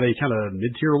 even at a kind of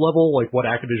mid-tier level, like what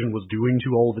Activision was doing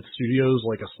to all of its studios,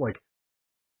 like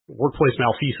workplace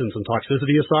malfeasance and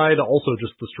toxicity aside, also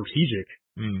just the strategic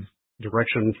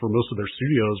direction for most of their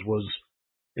studios was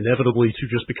inevitably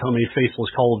to just become a faceless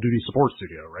Call of Duty support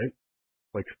studio, right?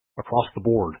 Like across the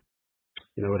board.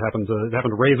 You know, it happened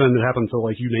to Raven, it happened to,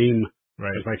 like, you name,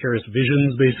 as Vicarious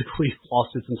Visions basically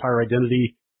lost its entire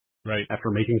identity after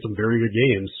making some very good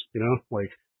games, you know? Like,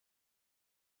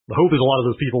 the hope is a lot of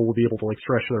those people will be able to, like,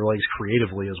 stretch their legs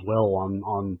creatively as well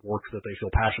on work that they feel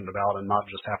passionate about and not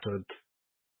just have to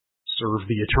serve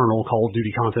the eternal Call of Duty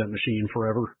content machine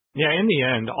forever. Yeah, in the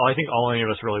end, I think all any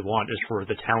of us really want is for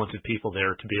the talented people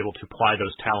there to be able to apply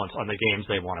those talents on the games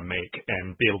they want to make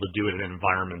and be able to do it in an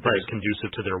environment that is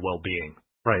conducive to their well-being.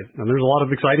 Right, and there's a lot of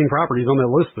exciting properties on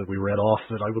that list that we read off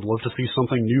that I would love to see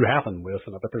something new happen with,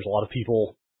 and I bet there's a lot of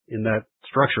people in that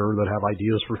structure that have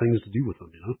ideas for things to do with them,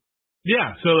 you know?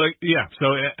 Yeah, so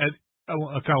I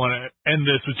kind of want to end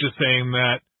this with just saying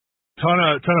that ton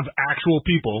of actual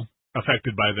people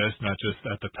affected by this, not just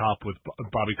at the top with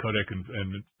Bobby Kotick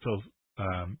and Phil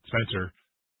Spencer.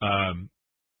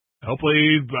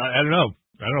 Hopefully, I don't know.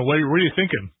 What are you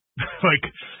thinking? Like,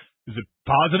 is it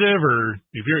positive, or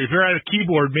if you're at a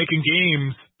keyboard making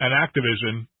games at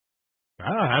Activision,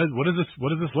 I don't know, what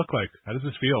does this look like? How does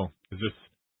this feel?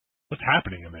 What's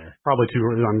happening in there? Probably too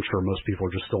early. I'm sure most people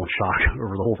are just still in shock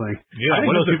over the whole thing. Yeah, I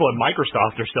think most people at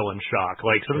Microsoft are still in shock.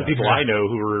 Like, some of the people I know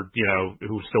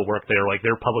who still work there, like,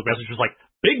 their public message was like,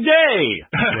 big day!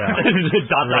 Right.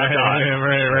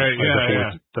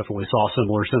 Definitely saw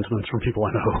similar sentiments from people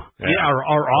I know. Yeah,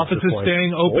 are offices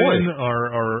staying open?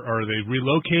 Are they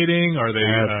relocating? Are they...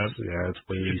 it's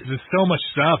please. There's so much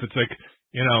stuff. It's like,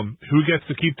 who gets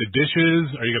to keep the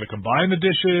dishes? Are you going to combine the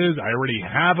dishes? I already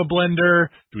have a blender.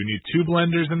 Do we need 2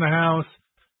 blenders in the house?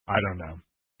 I don't know.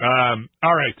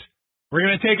 All right. We're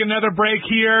going to take another break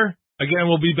here. Again,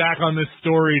 we'll be back on this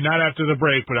story, not after the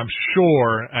break, but I'm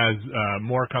sure as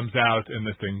more comes out and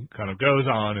this thing kind of goes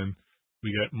on and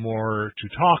we get more to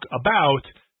talk about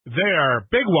there.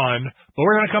 Big one. But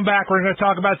we're going to come back. We're going to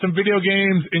talk about some video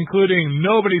games, including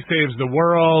Nobody Saves the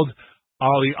World,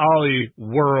 Ollie Ollie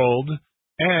World,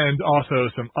 and also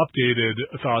some updated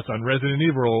thoughts on Resident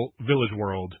Evil Village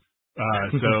World.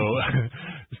 So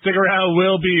stick around.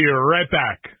 We'll be right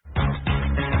back.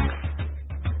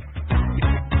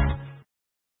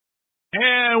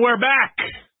 And we're back.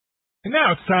 And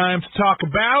now it's time to talk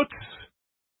about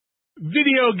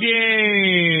video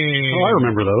games. Oh, I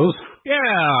remember those.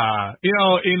 Yeah.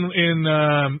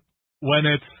 In when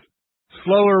it's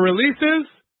slower releases,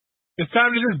 it's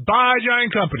time to just buy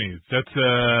giant companies. That's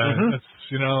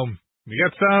you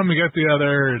get some, you get the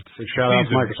other. It's Big shout out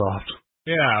to Microsoft.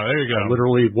 Yeah, there you go. I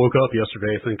literally woke up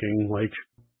yesterday thinking, we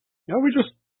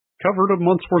just covered a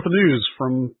month's worth of news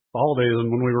from the holidays and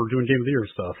when we were doing Game of the Year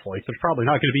stuff. There's probably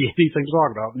not going to be anything to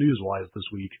talk about news-wise this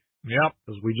week. Yep.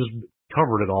 Because we just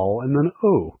covered it all, and then,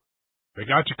 they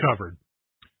got you covered.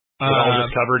 They all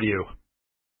just covered you.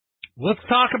 Let's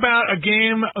talk about a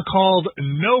game called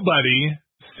Nobody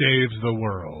Saves the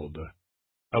World.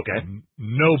 Okay.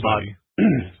 Nobody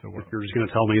saves the world. You're just going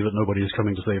to tell me that nobody is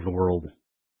coming to save the world.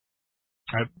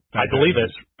 I believe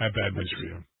it. I have bad news for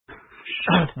you.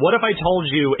 What if I told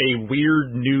you a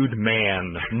weird nude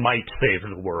man might save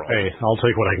the world? Hey, I'll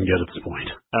take what I can get at this point.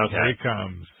 Okay. Here it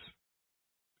comes.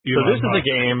 So this is a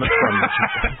game from...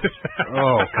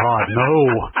 Oh, God, no.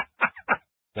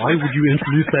 Why would you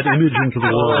introduce that image into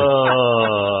the world?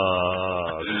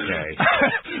 Okay.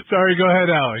 Sorry, go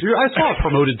ahead, Alex. Dude, I saw a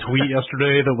promoted tweet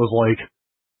yesterday that was like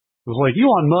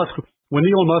Elon Musk, when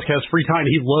Elon Musk has free time,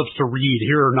 he loves to read.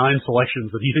 Here are 9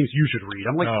 selections that he thinks you should read.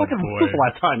 I'm like, when's the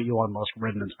last time Elon Musk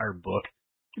read an entire book?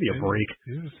 Give me a break.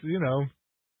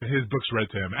 His book's read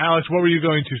to him. Alex, what were you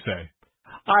going to say?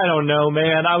 I don't know,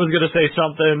 man. I was going to say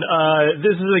something.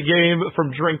 This is a game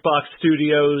from Drinkbox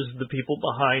Studios, the people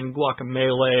behind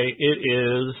Guacamelee. It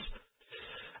is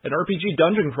an RPG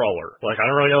dungeon crawler. I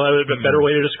don't really know a better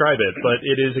way to describe it, but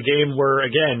it is a game where,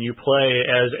 again, you play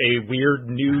as a weird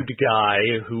nude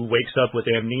guy who wakes up with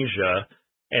amnesia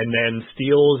and then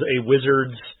steals a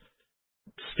wizard's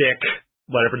stick,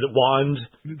 whatever, wand.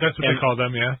 That's what they call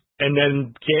them, yeah. And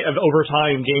then over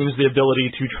time gains the ability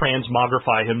to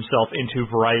transmogrify himself into a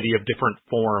variety of different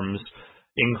forms,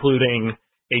 including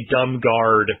a dumb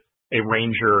guard, a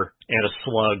ranger, and a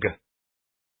slug,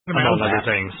 among other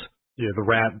things. Yeah, the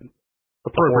rat.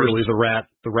 Appropriately, the rat.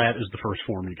 The rat is the first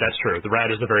form you get. That's true. The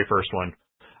rat is the very first one.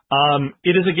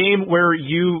 It is a game where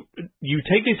you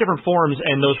take these different forms,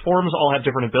 and those forms all have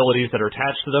different abilities that are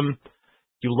attached to them.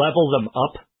 You level them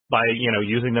up by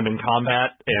using them in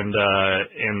combat,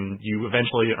 and you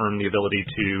eventually earn the ability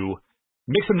to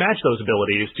mix and match those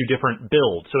abilities to different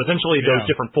builds. So essentially, those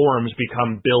different forms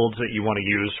become builds that you want to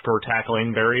use for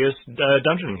tackling various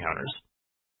dungeon encounters.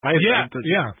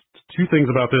 Two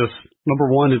things about this. Number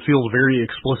one, it feels very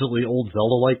explicitly old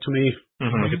Zelda-like to me.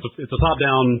 Mm-hmm. It's a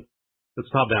top-down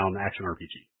action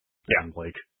RPG. Yeah. And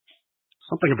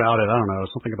something about it, I don't know,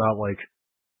 something about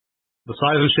the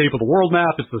size and shape of the world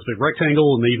map. It's this big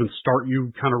rectangle, and they even start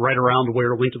you kind of right around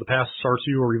where Link to the Past starts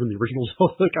you, or even the original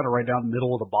Zelda, kind of right down the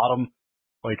middle of the bottom.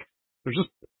 There's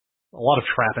just a lot of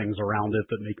trappings around it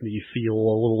that make me feel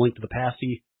a little Link to the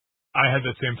Pasty. I had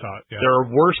that same thought, yeah. There are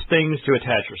worse things to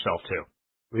attach yourself to.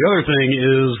 The other thing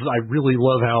is, I really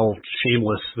love how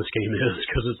shameless this game is,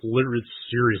 because it is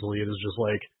just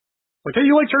hey,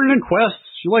 you turning in quests?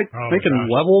 You making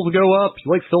levels go up?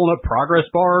 You filling up progress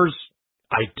bars?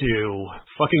 I do.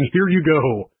 Fucking here you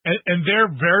go. And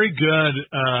they're very good.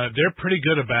 They're pretty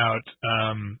good about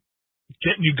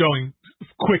getting you going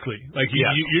quickly.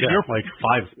 You're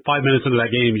 5 minutes into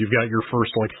that game, you've got your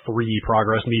first 3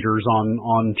 progress meters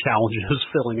on challenges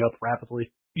filling up rapidly.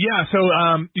 Yeah, so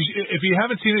if you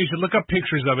haven't seen it, you should look up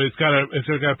pictures of it. It's got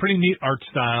a pretty neat art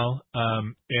style,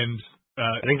 and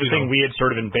I think the thing we had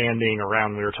sort of been bandying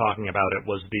around when we were talking about it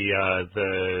was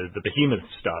the behemoth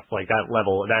stuff, that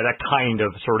level, that kind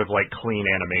of sort of clean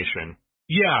animation.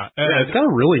 Yeah, it's got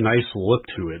a really nice look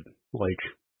to it,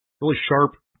 really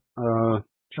sharp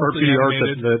 2D art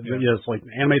that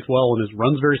animates well and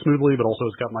runs very smoothly, but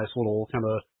also it's got nice little kind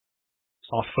of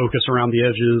soft focus around the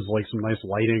edges, some nice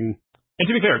lighting. And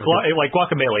to be fair,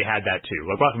 Guacamelee had that too.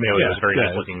 Guacamelee was a very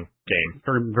nice looking game.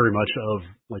 Very, very much of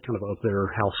kind of their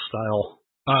house style.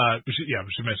 We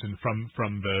should mention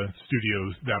from the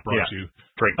studios that brought you.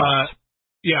 Drinkbox.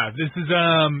 Yeah, this is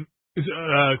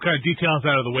kind of details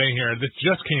out of the way here. This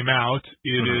just came out.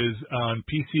 It is on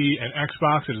PC and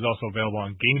Xbox. It is also available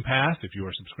on Game Pass if you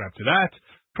are subscribed to that.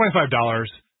 $25.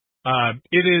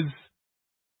 It is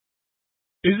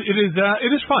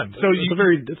fun. So it's a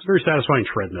very satisfying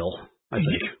treadmill, I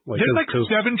think. There's like 7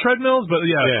 treadmills, but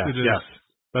it is. Yeah.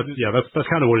 That's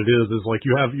kind of what it is. Is like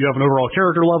you have an overall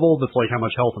character level that's like how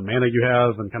much health and mana you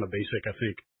have, and kind of basic, I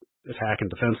think, attack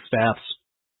and defense stats.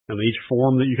 And each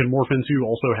form that you can morph into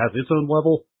also has its own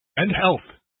level and health.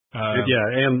 And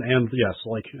yes,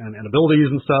 like and abilities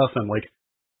and stuff, and like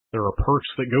there are perks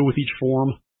that go with each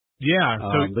form. Yeah,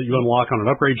 that you unlock on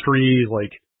an upgrade tree,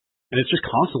 like, and it's just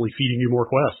constantly feeding you more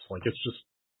quests. Like it's just,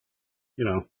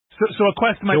 So a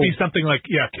quest might be something like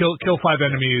kill 5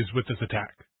 enemies with this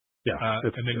attack. Yeah,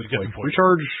 and then you get like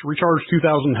recharge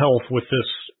 2,000 health with this,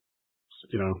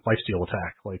 lifesteal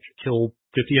attack. Like kill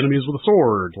 50 enemies with a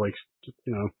sword. Like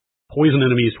poison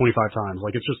enemies 25 times.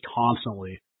 Like it's just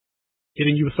constantly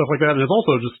hitting you with stuff like that. And it's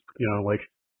also just, like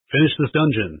finish this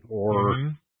dungeon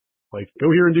or like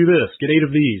go here and do this, get 8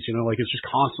 of these, like it's just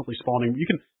constantly spawning. You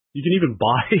can even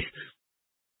buy,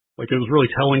 like it was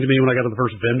really telling to me when I got to the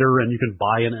first vendor and you can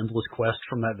buy an endless quest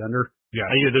from that vendor.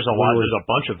 Yeah. There's a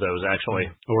bunch of those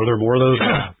actually. Oh, are there more of those?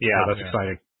 Yeah. That's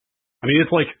exciting. I mean,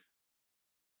 it's like,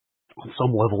 on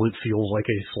some level, it feels like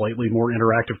a slightly more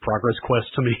interactive progress quest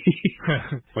to me.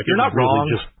 Like you're not wrong.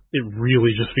 It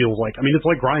really just feels like, I mean, it's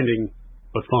like grinding,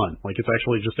 but fun. Like it's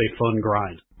actually just a fun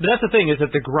grind. But that's the thing, is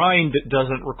that the grind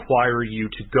doesn't require you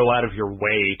to go out of your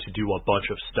way to do a bunch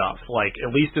of stuff. Like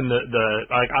at least in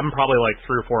like I'm probably like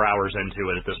 3 or 4 hours into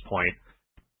it at this point.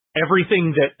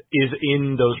 Everything that is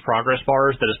in those progress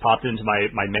bars that has popped into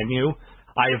my menu,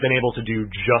 I have been able to do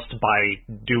just by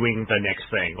doing the next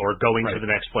thing or going to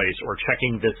the next place or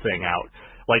checking this thing out.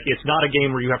 Like, it's not a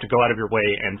game where you have to go out of your way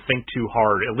and think too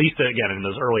hard, at least, again, in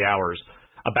those early hours,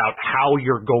 about how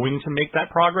you're going to make that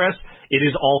progress. It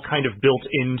is all kind of built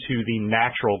into the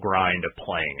natural grind of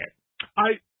playing it.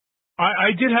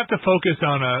 I did have to focus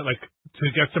on, to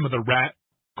get some of the rat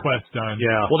quests done.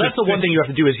 Yeah. Well, that's the one thing you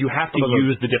have to do is you have to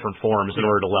use the different forms in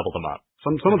order to level them up.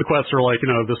 Some of the quests are like,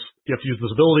 you have to use this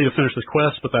ability to finish this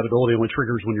quest, but that ability only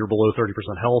triggers when you're below 30%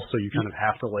 health, so you kind of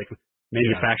have to like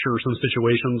manufacture some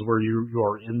situations where you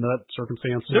are in that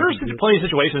circumstance. There are plenty of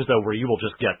situations though where you will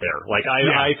just get there. Like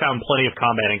I found plenty of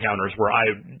combat encounters where I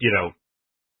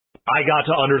got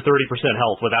to under 30%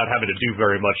 health without having to do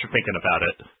very much thinking about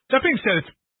it. That being said,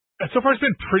 so far it's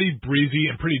been pretty breezy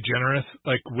and pretty generous.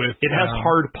 Like with it has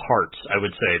hard parts, I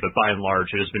would say, but by and large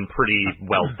it has been pretty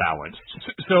well balanced.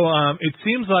 So it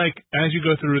seems like as you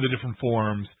go through the different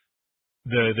forms,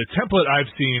 the template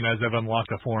I've seen as I've unlocked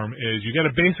a form is you get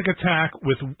a basic attack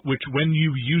with which when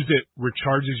you use it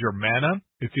recharges your mana.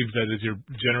 It seems that is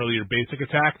generally your basic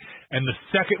attack. And the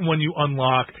second one you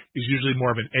unlock is usually more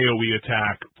of an AoE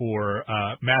attack for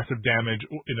massive damage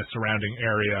in a surrounding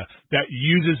area that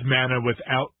uses mana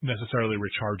without necessarily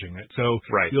recharging it. So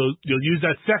you'll use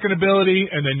that second ability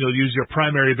and then you'll use your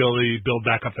primary ability to build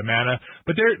back up the mana.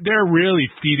 But they're really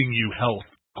feeding you health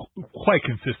quite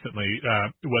consistently,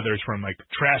 whether it's from like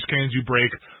trash cans you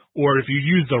break or if you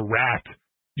use the rat,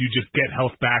 you just get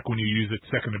health back when you use its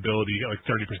second ability, like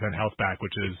 30% health back,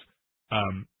 which is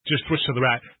just switch to the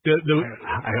rat.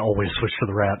 I always switch to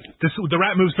the rat. The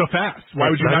rat moves so fast. Why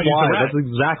would you not use the rat? That's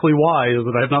exactly why, is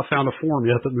that I have not found a form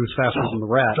yet that moves faster than the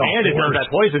rat. And it does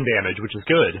that poison damage, which is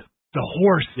good. The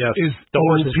horse is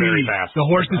very fast. The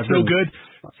horse is so good.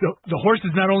 So the horse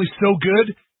is not only so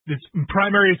good, its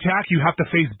primary attack you have to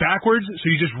face backwards, so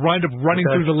you just wind up running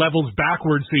through the levels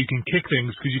backwards so you can kick things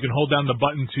because you can hold down the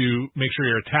button to make sure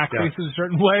your attack faces a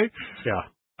certain way. Yeah.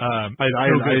 I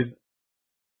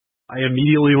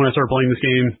immediately, when I started playing this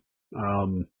game,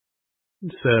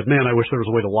 said, man, I wish there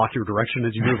was a way to lock your direction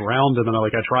as you move around, and then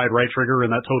I tried right trigger and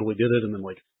that totally did it, and then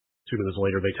 2 minutes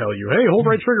later they tell you, hey, hold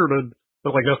right trigger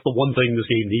but that's the one thing this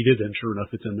game needed, and sure enough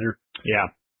it's in there.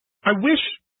 Yeah.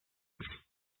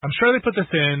 I'm sure they put this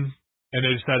in, and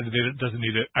they decided that it doesn't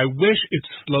need it. I wish it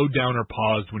slowed down or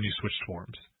paused when you switched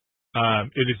forms.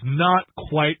 It is not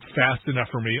quite fast enough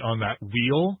for me on that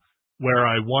wheel where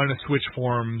I want to switch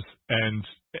forms and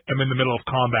I'm in the middle of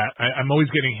combat. I'm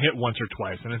always getting hit once or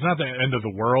twice, and it's not the end of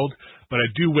the world, but I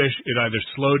do wish it either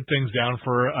slowed things down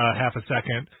for half a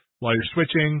second while you're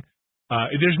switching.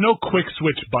 There's no quick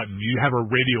switch button. You have a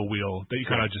radial wheel that you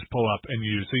kind of just pull up and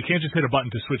use. So you can't just hit a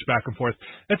button to switch back and forth.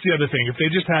 That's the other thing. If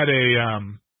they just had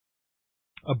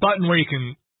a button where you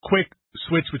can quick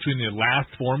switch between the last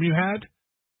form you had,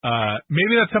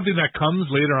 maybe that's something that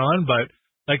comes later on. But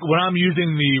like when I'm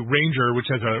using the Ranger, which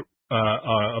has a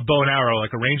a bow and arrow,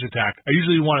 like a range attack, I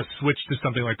usually want to switch to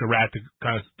something like the rat to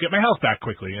kind of get my health back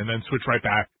quickly, and then switch right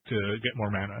back to get more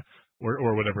mana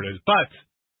or whatever it is. But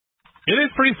it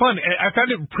is pretty fun. I found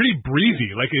it pretty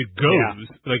breezy. Like it goes,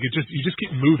 like you just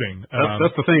keep moving.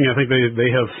 That's the thing. I think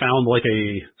they have found like a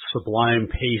sublime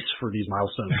pace for these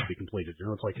milestones to be completed. You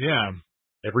know, it's like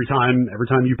every time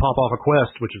you pop off a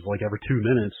quest, which is like every 2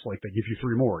 minutes, like they give you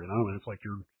 3 more. You know, and it's like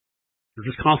you're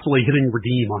just constantly hitting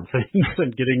redeem on things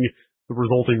and getting the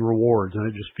resulting rewards, and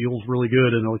it just feels really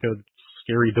good in like a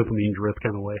scary dopamine drip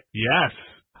kind of way. Yes.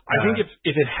 I think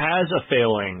if it has a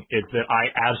failing, it's that I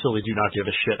absolutely do not give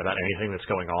a shit about anything that's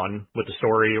going on with the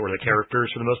story or the characters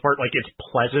for the most part. Like, it's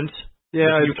pleasant.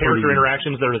 Yeah, the character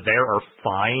interactions that are there are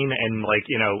fine, and like,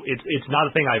 you know, it's not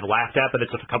a thing I've laughed at, but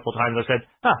it's a couple of times I said,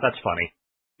 that's funny.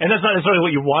 And that's not necessarily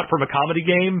what you want from a comedy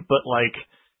game, but like,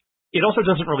 it also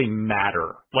doesn't really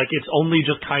matter. Like, it's only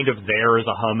just kind of there as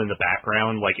a hum in the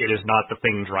background. Like, it is not the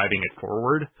thing driving it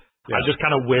forward. Yeah. I just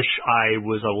kind of wish I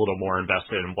was a little more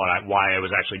invested in why I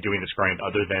was actually doing this grind,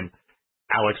 other than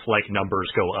Alex, like, numbers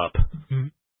go up.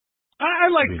 Mm-hmm. I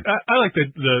like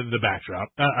the backdrop.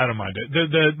 I don't mind it.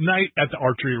 The night at the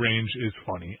archery range is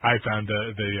funny. I found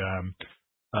the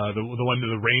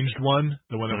ranged one,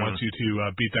 the one that wants you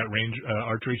to beat that range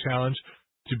archery challenge.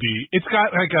 It's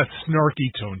got like a snarky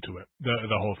tone to it.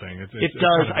 The whole thing. It does.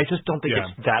 Kind of, I just don't think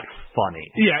it's that funny.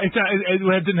 Yeah, it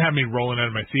didn't have me rolling out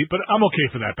of my seat, but I'm okay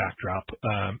for that backdrop.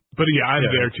 But I'm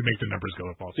there to make the numbers go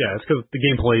up also. Yeah, it's because the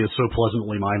gameplay is so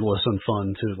pleasantly mindless and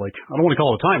fun to, like, I don't want to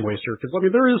call it a time waster, because I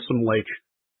mean there is some like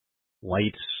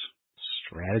light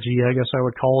strategy, I guess I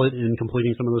would call it, in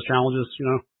completing some of those challenges. You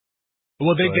know.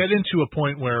 Well, they get into a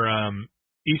point where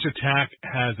each attack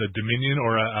has a dominion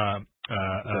or a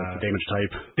damage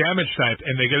type,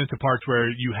 and they get into parts where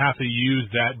you have to use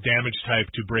that damage type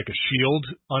to break a shield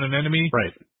on an enemy,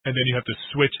 right? And then you have to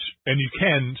switch, and you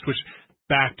can switch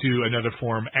back to another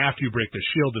form after you break the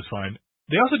shield is fine.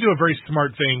 They also do a very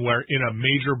smart thing where in a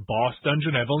major boss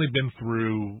dungeon, I've only been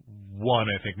through one,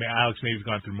 I think. Alex maybe has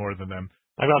gone through more than them.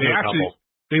 I've gone through a couple.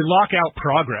 They lock out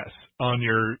progress on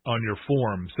your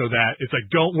form, so that it's like,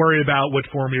 don't worry about what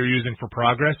form you're using for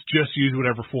progress. Just use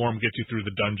whatever form gets you through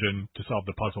the dungeon to solve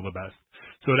the puzzle the best.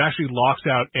 So it actually locks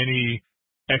out any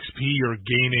XP you're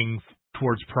gaining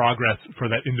towards progress for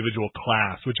that individual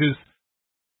class, which is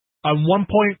on one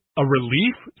point a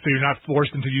relief. So you're not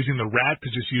forced into using the rat to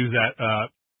just use that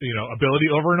ability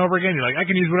over and over again. You're like, I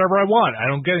can use whatever I want. I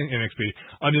don't get an XP.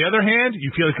 On the other hand, you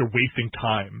feel like you're wasting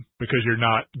time because you're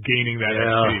not gaining that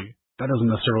XP. That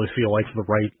doesn't necessarily feel like the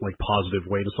right, like, positive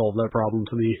way to solve that problem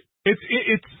to me.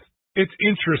 It's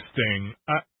interesting.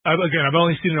 Again, I've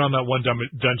only seen it on that one dungeon,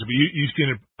 but you've seen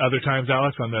it other times,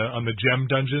 Alex, on the gem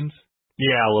dungeons.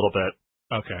 Yeah, a little bit.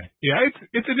 Okay. Yeah,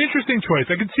 it's an interesting choice.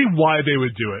 I can see why they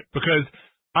would do it, because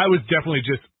I was definitely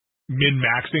just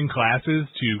min-maxing classes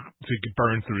to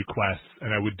burn through quests,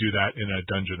 and I would do that in a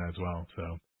dungeon as well. So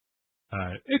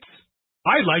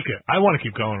I like it. I want to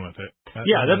keep going with it. That's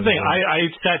the thing.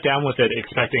 I sat down with it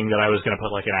expecting that I was going to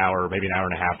put like an hour, maybe an hour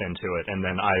and a half into it, and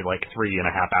then like 3.5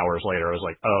 hours later, I was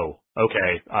like, oh,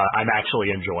 okay, I'm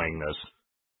actually enjoying this.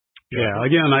 Yeah,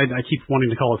 again, I keep wanting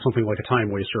to call it something like a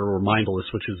time waster or mindless,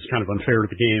 which is kind of unfair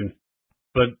to the game,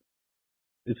 but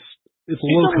it's a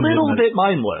little bit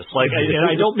mindless. Like, and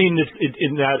I don't mean this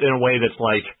in a way that's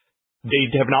like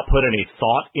they have not put any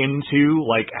thought into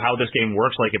like how this game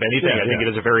works. Like, if anything, I think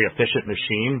it is a very efficient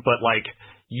machine, but like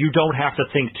you don't have to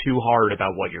think too hard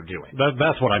about what you're doing.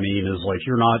 That's what I mean, is like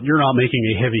you're not making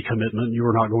a heavy commitment. You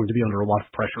are not going to be under a lot of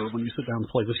pressure when you sit down to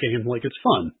play this game. Like, it's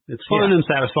fun. It's fun and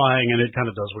satisfying, and it kind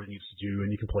of does what it needs to do,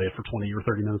 and you can play it for 20 or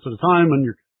 30 minutes at a time, and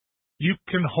you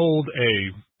can hold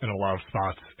in a lot of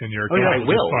spots in your account.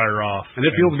 Will fire off, and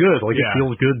it feels good. Like, it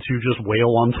feels good to just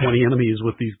wail on 20 enemies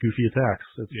with these goofy attacks.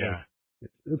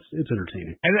 It's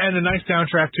entertaining, and a nice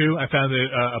soundtrack too. I found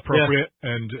it appropriate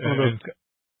and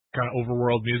kind of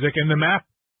overworld music, and the map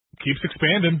keeps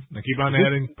expanding. They keep on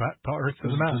adding parts to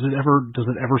the map. Does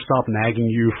it ever stop nagging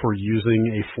you for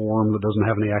using a form that doesn't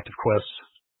have any active quests?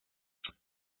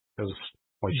 Because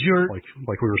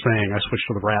like we were saying, I switch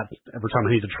to the rat every time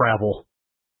I need to travel,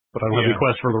 but I don't have any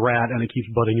quest for the rat, and it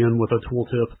keeps butting in with a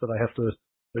tooltip that I have to.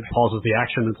 It pauses the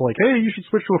action. It's like, hey, you should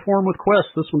switch to a form with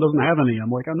quests. This one doesn't have any.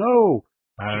 I'm like, I know.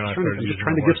 I'm just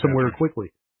trying to get somewhere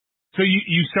quickly. So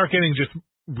you start getting just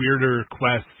weirder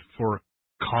quests for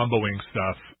comboing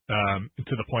stuff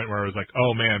to the point where I was like,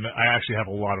 oh man, I actually have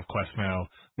a lot of quests now.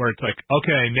 Where it's like,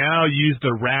 okay, now use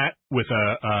the rat with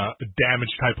a damage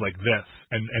type like this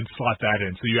and slot that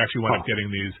in. So you actually wind up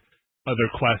getting these other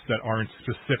quests that aren't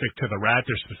specific to the rat.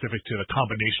 They're specific to the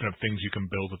combination of things you can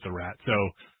build with the rat. So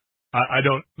I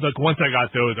don't like once I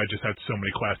got those, I just had so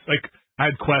many quests. Like I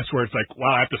had quests where it's like,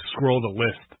 wow, I have to scroll the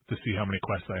list to see how many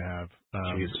quests I have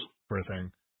for a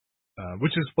thing,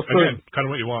 which is again kind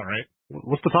of what you want, right?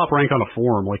 What's the top rank on a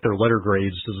form? Like their letter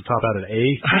grades? Does it top out at A?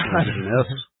 Or is it an S?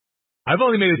 I've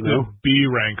only made it to B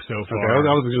rank so far.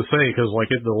 Okay, I was going to say because like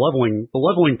the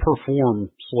leveling per form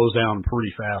slows down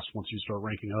pretty fast once you start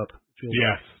ranking up.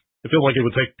 It feels like it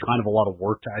would take kind of a lot of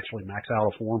work to actually max out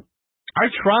a form. I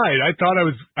tried. I thought I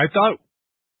was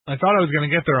going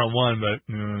to get there on one, but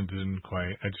didn't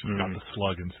quite. I just got the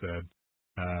slug instead.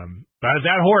 But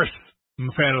that horse, I'm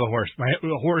a fan of the horse.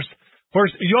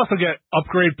 Horse. You also get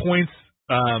upgrade points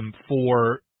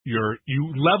for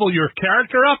you level your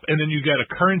character up, and then you get a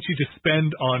currency to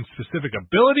spend on specific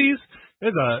abilities.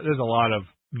 There's a lot of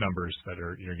numbers that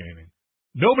you're gaining.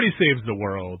 Nobody Saves the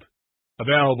World.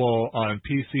 Available on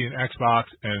PC and Xbox,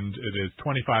 and it is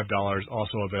 $25.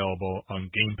 Also available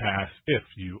on Game Pass. If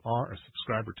you are a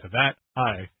subscriber to that,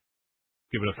 I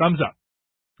give it a thumbs up.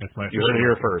 That's my. You heard it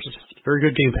here first. Very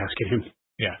good Game Pass game.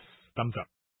 Yes, thumbs up.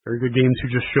 Very good game to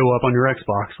just show up on your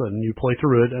Xbox and you play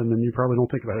through it, and then you probably don't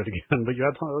think about it again. But you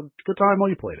had a good time while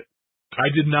you played it.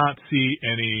 I did not see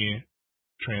any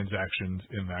transactions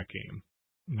in that game.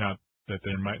 Not that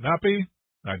there might not be.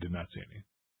 I did not see any.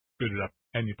 Boot it up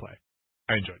and you play.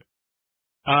 I enjoyed it.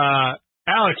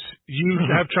 Alex, you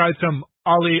have tried some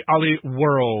OlliOlli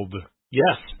World.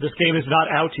 Yes, this game is not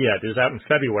out yet. It is out in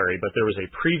February, but there was a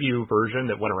preview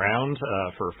version that went around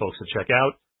for folks to check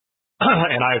out.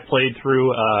 And I've played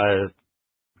through a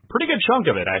pretty good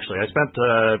chunk of it, actually.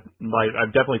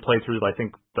 I've definitely played through, I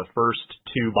think, the first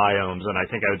 2 biomes, and I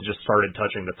think I just started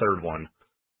touching the 3rd one.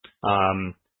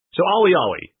 So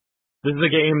OlliOlli. This is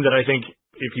a game that I think,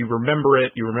 if you remember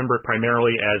it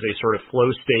primarily as a sort of flow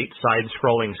state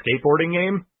side-scrolling skateboarding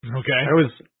game. Okay.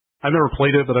 I've never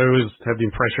played it, but I always have the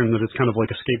impression that it's kind of like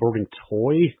a skateboarding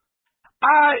toy.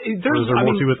 Is there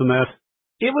more to it than that?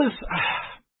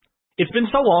 It's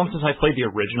been so long since I played the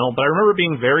original, but I remember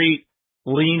being very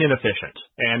lean and efficient.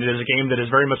 And it is a game that is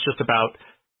very much just about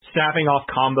snapping off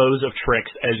combos of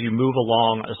tricks as you move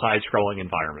along a side-scrolling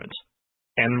environment.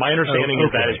 And my understanding is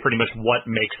that is pretty much what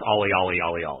makes OlliOlli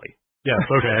OlliOlli. Yes,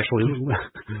 okay, actually.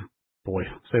 Boy,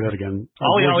 say that again.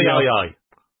 OlliOlli.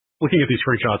 Looking at these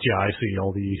screenshots, yeah, I see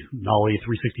all the nollie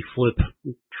 360 flip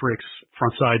tricks,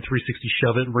 front side 360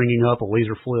 shove it, ringing up, a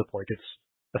laser flip, like it's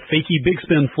a fakey big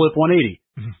spin flip 180.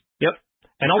 Mm-hmm. Yep.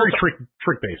 And all very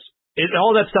trick based.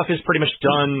 All that stuff is pretty much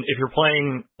done, if you're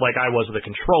playing like I was with a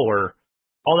controller,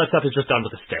 all that stuff is just done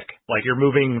with a stick. Like you're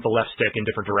moving the left stick in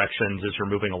different directions as you're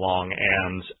moving along,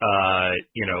 and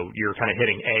you're kind of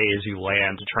hitting A as you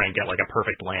land to try and get like a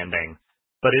perfect landing.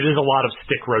 But it is a lot of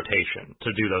stick rotation to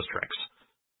do those tricks.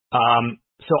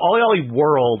 So OlliOlli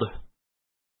World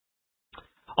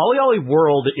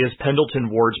is Pendleton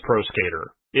Ward's Pro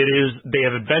Skater. They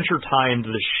have adventure timed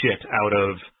the shit out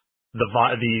of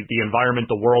the environment,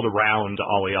 the world around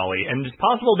OlliOlli, and it's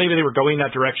possible maybe they were going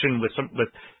that direction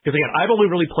because again, I've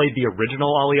only really played the original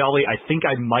OlliOlli. I think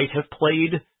I might have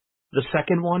played the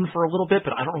second one for a little bit,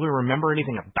 but I don't really remember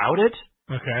anything about it.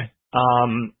 Okay.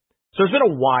 So it's been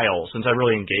a while since I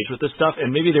really engaged with this stuff,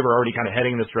 and maybe they were already kind of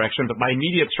heading in this direction, but my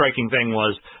immediate striking thing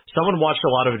was someone watched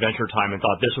a lot of Adventure Time and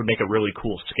thought this would make a really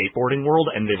cool skateboarding world,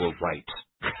 and they were right.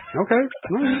 Okay.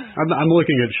 I'm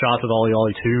looking at shots of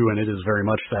OlliOlli 2, and it is very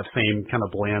much that same kind of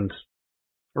bland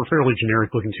or fairly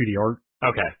generic looking 2D art.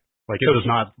 Okay. Like it does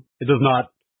not,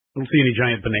 I don't see any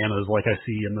giant bananas like I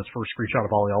see in this first screenshot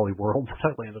of OlliOlli World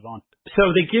that I landed on. So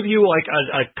they give you like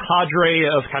a cadre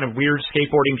of kind of weird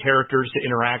skateboarding characters to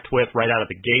interact with right out of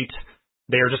the gate.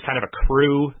 They are just kind of a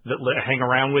crew that hang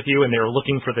around with you, and they're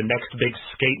looking for the next big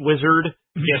skate wizard.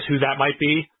 Guess who that might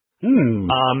be?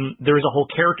 There is a whole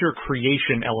character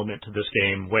creation element to this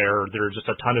game where there's just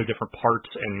a ton of different parts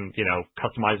and,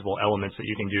 customizable elements that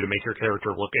you can do to make your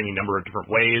character look any number of different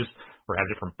ways or have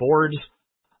different boards.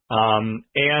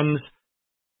 And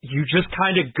you just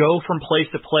kind of go from place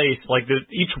to place. Like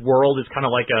each world is kind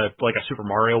of like a Super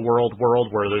Mario world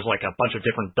where there's like a bunch of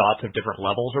different dots of different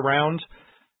levels around.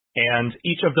 And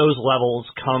each of those levels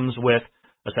comes with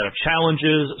a set of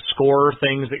challenges, score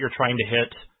things that you're trying to hit,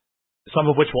 some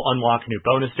of which will unlock new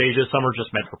bonus stages. Some are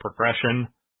just meant for progression.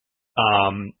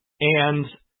 And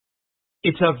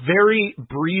it's a very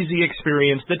breezy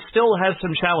experience that still has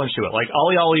some challenge to it. Like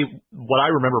OlliOlli, what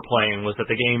I remember playing was that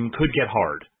the game could get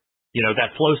hard.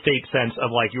 That flow state sense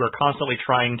of like you are constantly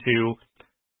trying to,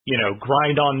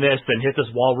 grind on this, then hit this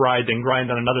wall ride, then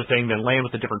grind on another thing, then land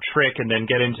with a different trick, and then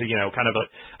get into, kind of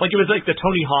it was like the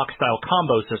Tony Hawk style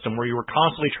combo system where you were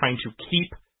constantly trying to keep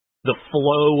the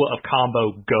flow of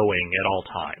combo going at all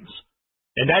times.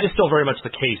 And that is still very much the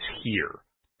case here.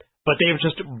 But they have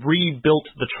just rebuilt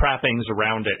the trappings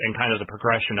around it and kind of the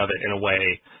progression of it in a way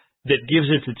that gives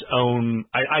it its own,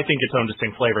 I think, its own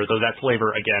distinct flavor, though that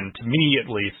flavor, again, to me at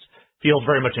least, feels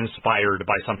very much inspired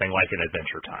by something like an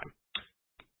Adventure Time.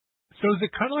 So is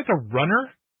it kind of like a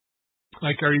runner?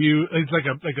 Like, it's like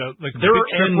a there are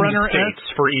end runner states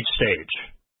for each stage.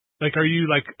 Like, are you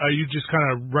just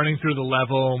kind of running through the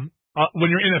level, when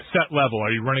you're in a set level,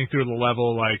 are you running through the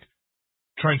level, like,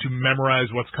 trying to memorize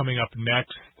what's coming up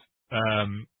next?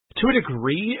 To a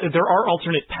degree, there are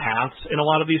alternate paths in a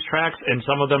lot of these tracks, and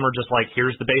some of them are just like,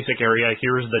 here's the basic area,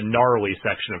 here's the gnarly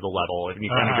section of the level, and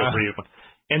you kind of go through.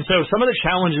 And so some of the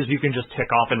challenges you can just tick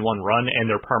off in one run, and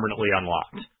they're permanently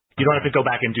unlocked. You don't have to go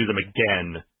back and do them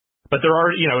again. But there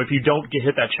are, if you don't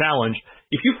hit that challenge,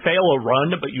 if you fail a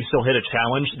run, but you still hit a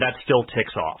challenge, that still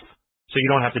ticks off. So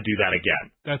you don't have to do that again.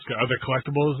 That's good. Are there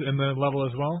collectibles in the level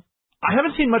as well? I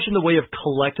haven't seen much in the way of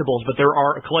collectibles, but there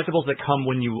are collectibles that come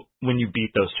when you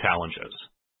beat those challenges.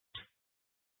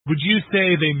 Would you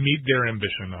say they meet their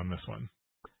ambition on this one?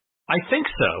 I think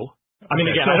so. I mean,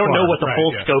 again, so I don't know what the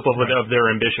full scope of their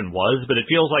ambition was, but it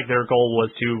feels like their goal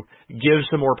was to give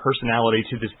some more personality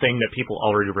to this thing that people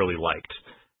already really liked.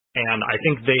 And I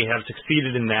think they have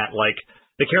succeeded in that. Like,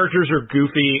 the characters are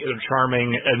goofy, they're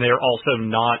charming, and they're also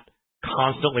not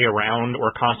constantly around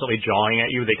or constantly jawing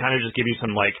at you. They kind of just give you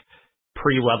some, like,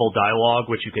 pre-level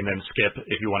dialogue, which you can then skip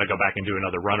if you want to go back and do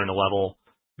another run in a level.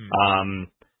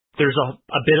 There's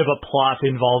a bit of a plot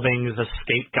involving the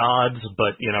skate gods,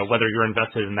 but, whether you're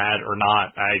invested in that or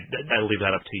not, I leave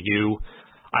that up to you.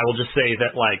 I will just say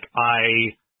that, like,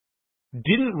 I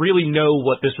didn't really know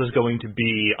what this was going to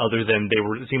be other than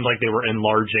it seemed like they were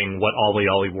enlarging what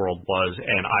Ollie Ollie World was,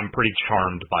 and I'm pretty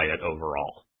charmed by it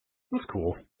overall. That's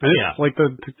cool. And it's like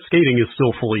the skating is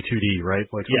still fully 2D, right?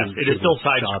 Like, yes, it is still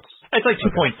side shots. It's like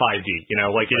 2.5D,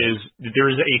 it is, there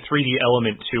is a 3D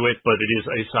element to it, but it is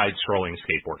a side-scrolling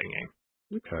skateboarding game.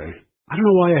 Okay. I don't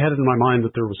know why I had it in my mind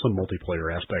that there was some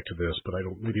multiplayer aspect to this, but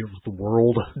maybe it was the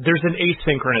world. There's an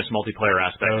asynchronous multiplayer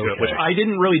aspect to it, which I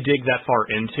didn't really dig that far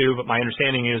into, but my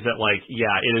understanding is that, like,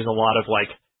 it is a lot of,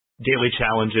 like, daily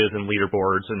challenges and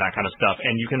leaderboards and that kind of stuff,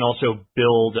 and you can also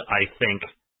build, I think,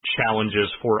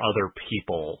 challenges for other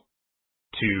people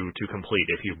to complete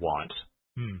if you want.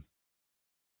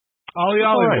 Ollie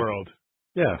Ollie World.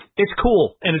 Yeah. It's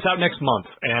cool, and it's out next month,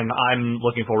 and I'm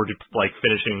looking forward to, like,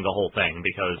 finishing the whole thing,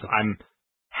 because I'm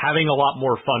having a lot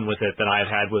more fun with it than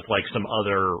I've had with, like, some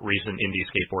other recent indie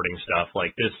skateboarding stuff.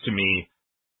 Like, this, to me,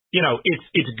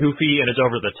 it's goofy and it's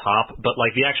over the top, but,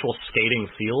 like, the actual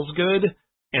skating feels good,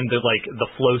 and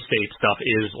the flow state stuff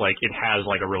is, like, it has,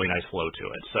 like, a really nice flow to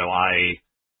it, so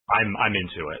I'm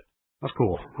into it. That's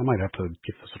cool. I might have to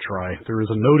give this a try. There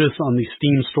is a notice on the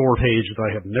Steam store page that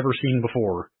I have never seen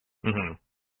before.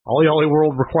 Ollie Ollie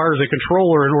World requires a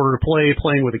controller in order to play.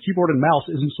 Playing with a keyboard and mouse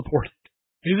isn't supported.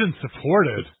 Isn't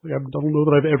supported? I don't know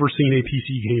that I've ever seen a PC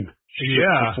game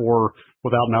before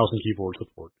without mouse and keyboard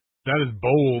support. That is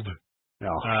bold.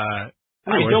 Yeah.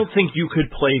 Anyway. I don't think you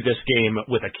could play this game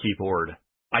with a keyboard.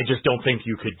 I just don't think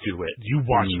you could do it. You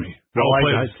watch me.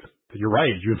 You're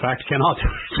right. You, in fact, cannot do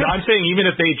it. I'm saying even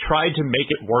if they tried to make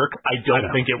it work, I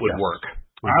don't think it would work.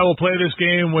 I will play this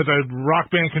game with a Rock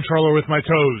Band controller with my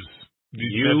toes.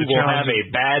 You will have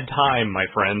a bad time, my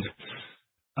friend.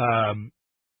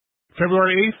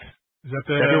 February 8th? Is that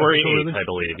the February 8th, I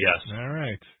believe, yes. All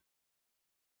right.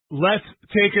 Let's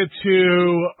take it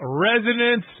to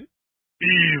Resident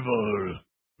Evil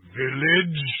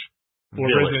Village. Or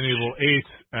Resident Evil 8,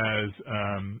 as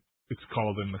it's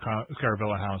called in the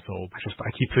Caravella household.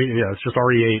 I keep thinking, it's just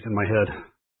RE8 in my head.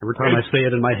 Every time I say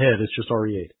it in my head, it's just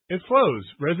RE8. It flows.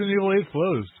 Resident Evil 8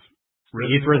 flows.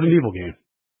 It's Resident Evil game.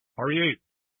 RE8.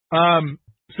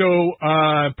 So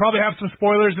probably have some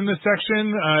spoilers in this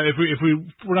section.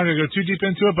 We're not going to go too deep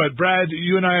into it, but Brad,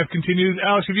 you and I have continued.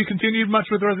 Alex, have you continued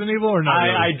much with Resident Evil or not?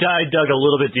 I dug a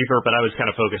little bit deeper, but I was kind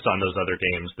of focused on those other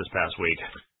games this past week.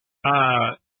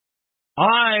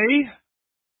 I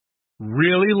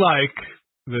really like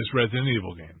this Resident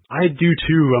Evil game. I do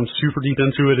too. I'm super deep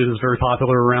into it. It is very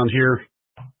popular around here.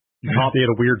 You caught me at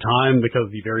a weird time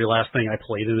because the very last thing I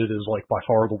played in it is like by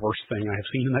far the worst thing I have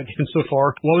seen in that game so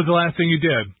far. What was the last thing you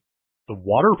did? The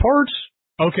water parts?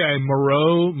 Okay,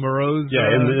 Moreau's.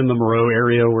 Yeah, in the Moreau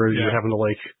area where you're having to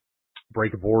like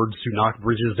break boards to knock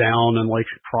bridges down and like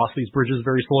cross these bridges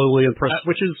very slowly and press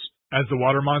switches. As the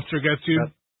water monster gets you?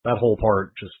 That whole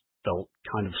part just felt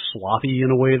kind of sloppy in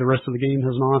a way the rest of the game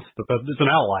has not. But it's an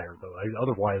outlier, though.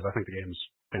 Otherwise, I think the game's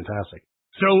fantastic.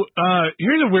 So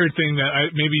here's a weird thing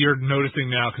that maybe you're noticing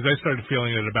now, because I started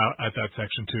feeling it at that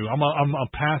section too.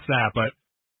 I'll pass that, but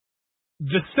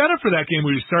the setup for that game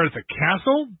where you start at the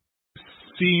castle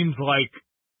seems like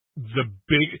the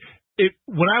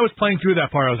when I was playing through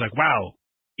that part, I was like, wow,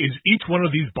 is each one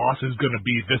of these bosses going to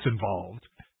be this involved?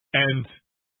 And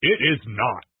it is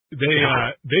not.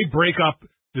 They break up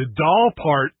the doll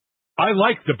part. I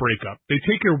like the breakup. They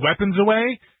take your weapons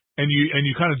away, and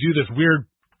you kind of do this weird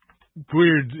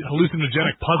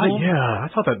hallucinogenic puzzle. I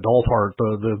thought that doll part,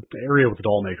 the area with the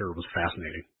doll maker, was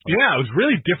fascinating. Like, yeah, it was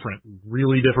really different.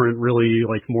 Really different, really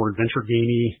like more adventure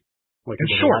gamey. Like and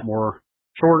it was short. A lot more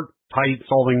short, tight,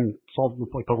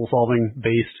 like puzzle solving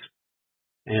based,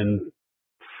 and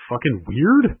fucking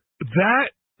weird. That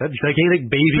gigantic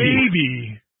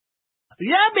baby.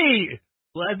 Yummy.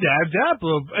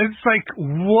 It's like,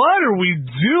 what are we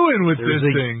doing with this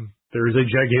thing? There is a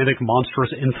gigantic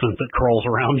monstrous infant that crawls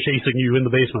around chasing you in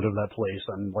the basement of that place,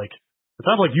 and like it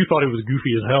sounds like you thought it was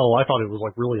goofy as hell. I thought it was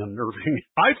like really unnerving.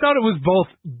 I thought it was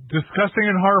both disgusting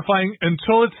and horrifying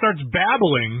until it starts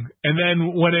babbling, and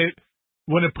then when it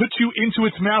puts you into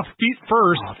its mouth feet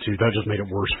first. Oh, dude, that just made it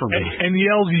worse for me. And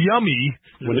yells yummy.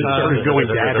 When it started going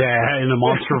da-da in a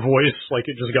monster voice, like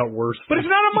it just got worse. But it's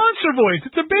not a monster voice.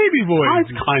 It's a baby voice.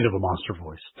 It's kind of a monster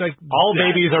voice. It's like all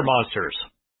babies are monsters.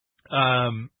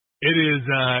 It is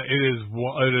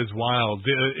wild.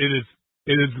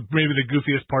 It is maybe the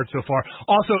goofiest part so far.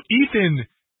 Also, Ethan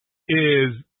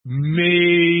is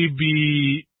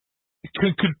maybe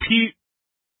could compete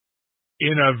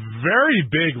in a very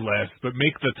big list, but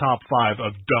make the top 5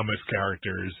 of dumbest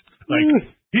characters. Like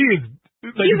he is.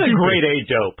 Like, he's a grade A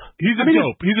dope. He's a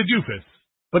dope. He's a doofus.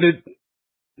 But it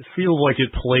feels like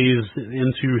it plays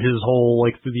into his whole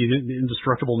like the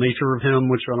indestructible nature of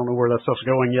him, which I don't know where that stuff's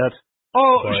going yet.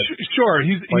 Oh, sure.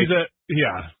 He's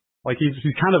like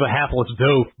he's kind of a hapless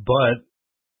dope, but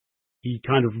he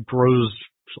kind of grows,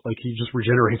 like he just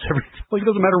regenerates everything. Like it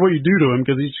doesn't matter what you do to him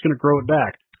because he's just going to grow it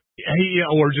back.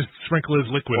 Or just sprinkle his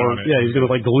liquid on it. Yeah, he's going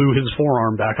to like glue his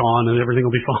forearm back on and everything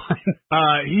will be fine.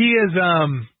 He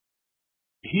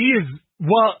is,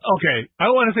 well, okay, I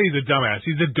don't want to say he's a dumbass.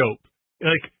 He's a dope.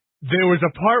 Like, there was a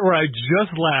part where I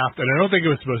just laughed, and I don't think it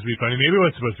was supposed to be funny. Maybe it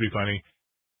was supposed to be funny.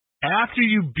 After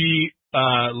you beat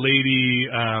Lady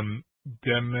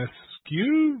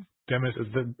Demetrescu?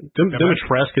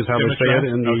 Demetresque is how they say it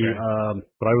in the,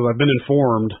 but I've been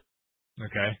informed.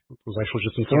 Okay. I was actually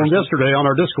just informed yesterday on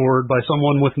our Discord by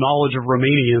someone with knowledge of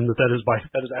Romanian that is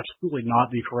absolutely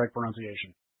not the correct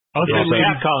pronunciation. I'll say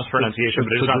Capcom's pronunciation,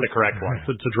 but it's not the correct one.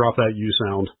 To drop that U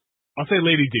sound. I'll say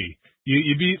Lady D.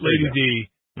 You beat Lady D.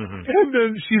 Mm-hmm. And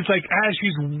then she's like, as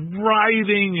she's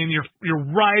writhing, and you're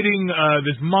riding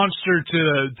this monster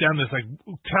down this like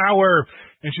tower,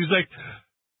 and she's like,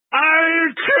 I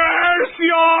curse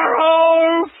your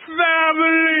whole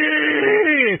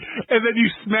family! And then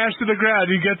you smash to the ground.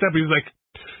 He gets up. He's like,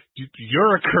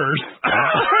 you're a curse.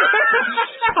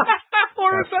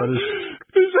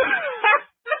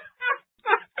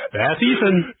 That's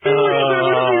Ethan.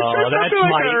 That's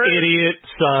my idiot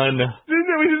son.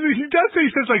 He does say,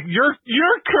 he says like,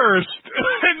 you're cursed.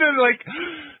 And then like,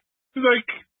 he's like,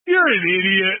 you're an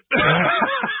idiot.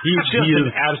 He's just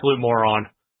an absolute moron.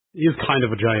 He is kind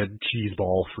of a giant cheese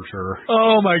ball for sure.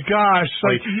 Oh my gosh!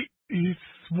 Like he's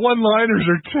one-liners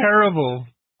are terrible.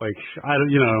 Like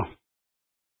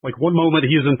like one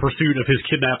moment he is in pursuit of his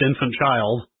kidnapped infant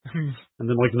child, and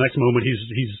then like the next moment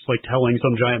he's like telling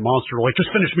some giant monster like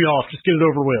just finish me off, just get it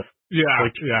over with. Yeah,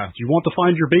 like, do you want to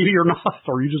find your baby or not,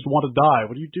 or you just want to die?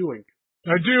 What are you doing?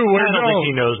 I do. I don't think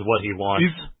he knows what he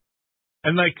wants.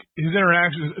 And like his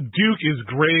interactions, Duke is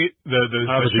great.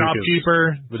 The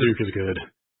shopkeeper, the Duke is good.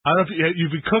 I don't know if you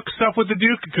can cook stuff with the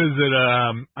Duke because it.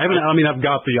 I've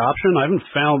got the option. I don't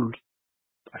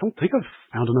think I've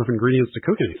found enough ingredients to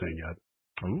cook anything yet.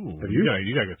 Ooh, you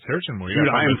gotta get searching more. Dude,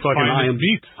 I am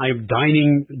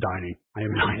dying. I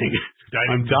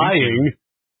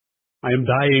am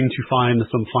dying to find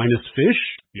some finest fish.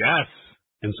 Yes.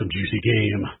 And some juicy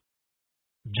game.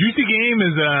 Juicy game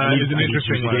is an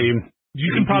interesting one.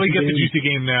 You can probably get the juicy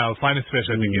game now. Finest fish,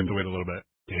 I think you have to wait a little bit.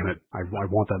 Damn it! I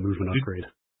want that movement upgrade.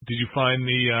 Did you find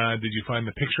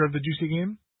the picture of the juicy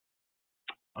game?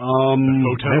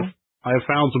 The photo? I have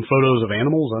found some photos of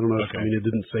animals. I don't know. Okay. It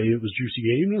didn't say it was juicy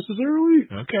game necessarily.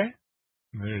 Okay.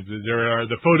 There are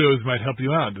the photos might help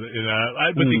you out.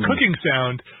 But the cooking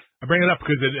sound, I bring it up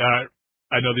because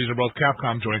I know these are both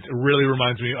Capcom joints. It really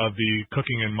reminds me of the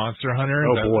cooking in Monster Hunter.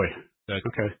 Oh boy.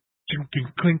 Okay.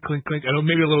 Clink, clink, clink. I know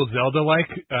maybe a little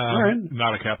Zelda-like. All right.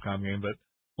 Not a Capcom game, but.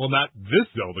 Well, not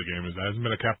this Zelda game. It hasn't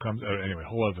been a Capcom. Anyway,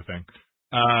 whole other thing.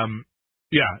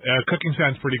 Cooking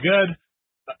sounds pretty good.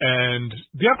 And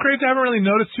the upgrades I haven't really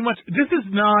noticed too much.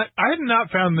 I have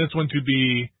not found this one to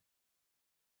be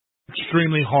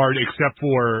extremely hard except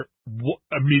for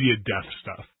immediate death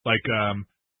stuff. Like,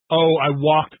 I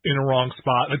walked in a wrong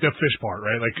spot, like the fish part,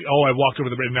 right? Like, I walked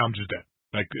over the bridge and now I'm just dead.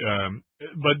 Like,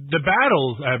 but the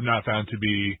battles I have not found to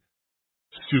be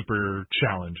super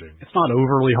challenging. It's not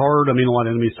overly hard. I mean, a lot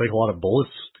of enemies take a lot of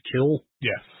bullets to kill.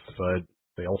 Yes. But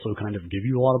they also kind of give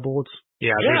you a lot of bullets.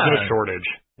 Yeah, there's no shortage.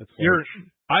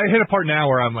 I hit a part now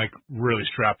where I'm like really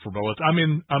strapped for bullets. I'm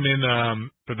in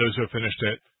for those who have finished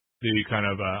it, the kind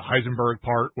of Heisenberg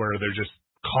part where they're just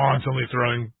constantly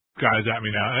throwing guys at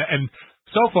me now. And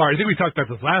so far, I think we talked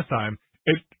about this last time,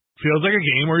 it feels like a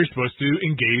game where you're supposed to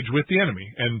engage with the enemy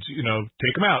and,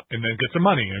 take them out and then get some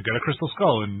money and get a crystal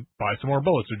skull and buy some more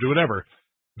bullets or do whatever.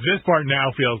 This part now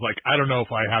feels like I don't know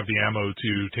if I have the ammo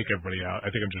to take everybody out.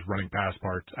 I think I'm just running past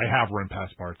parts. I have run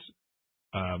past parts.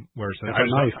 Where it's like,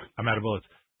 I'm out of bullets.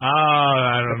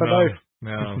 I don't know.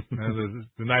 No,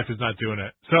 the knife is not doing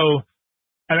it. So,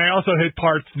 and I also hit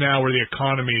parts now where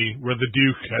the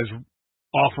Duke has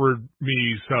offered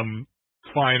me some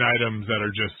fine items that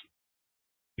are just,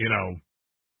 I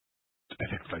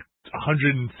think it's like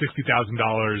 $160,000,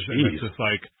 and it's just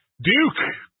like, Duke!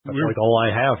 That's like all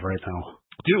I have right now.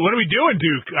 Dude, what are we doing,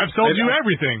 Duke? I've sold you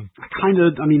everything. It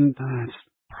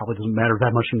probably doesn't matter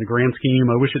that much in the grand scheme.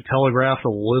 I wish it telegraphed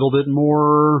a little bit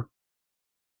more,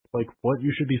 like, what you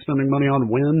should be spending money on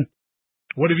when.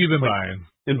 What have you been buying?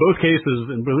 In both cases,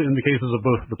 in the cases of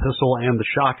both the pistol and the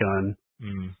shotgun,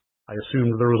 I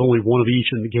assumed there was only one of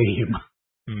each in the game.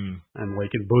 And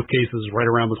like in both cases, right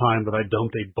around the time that I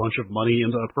dumped a bunch of money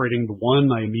into upgrading the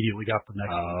one, I immediately got the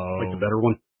next one, like the better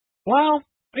one. Well,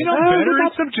 better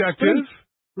is subjective.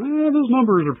 Those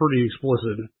numbers are pretty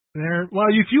explicit.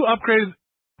 If you upgrade,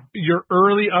 your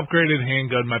early upgraded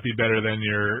handgun might be better than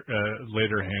your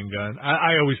later handgun.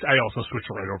 I also switched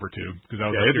right over to because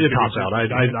it tops out.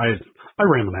 I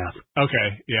ran the math. Okay,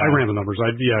 yeah, I ran the numbers.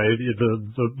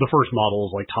 The first model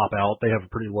is like top out. They have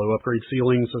a pretty low upgrade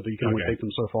ceiling, so that you can only take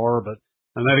them so far.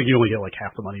 And I think you only get like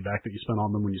half the money back that you spend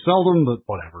on them when you sell them. But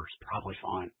whatever, it's probably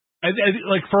fine.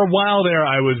 Like for a while there,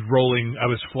 I was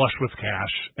flush with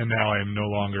cash, and now I am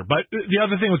no longer. But the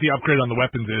other thing with the upgrade on the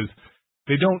weapons is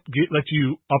they don't let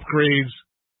you upgrade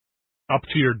up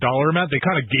to your dollar amount. They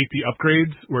kind of gate the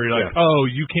upgrades where you're like,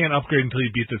 you can't upgrade until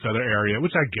you beat this other area,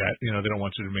 which I get. They don't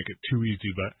want you to make it too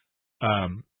easy, but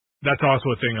that's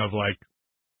also a thing of like,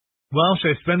 well,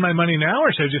 should I spend my money now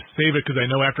or should I just save it because I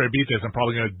know after I beat this, I'm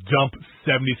probably going to dump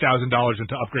 $70,000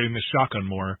 into upgrading this shotgun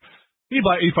more. You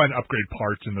find upgrade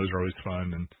parts, and those are always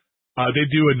fun. And they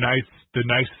do the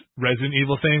nice Resident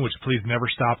Evil thing, which please never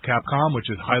stop Capcom,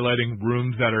 which is highlighting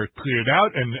rooms that are cleared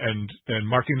out and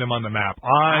marking them on the map.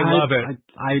 I love it.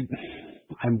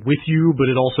 I'm with you, but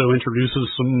it also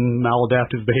introduces some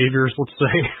maladaptive behaviors, let's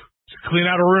say. Just clean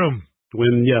out a room.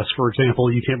 When, yes, for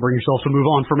example, you can't bring yourself to move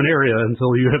on from an area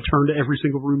until you have turned every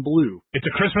single room blue. It's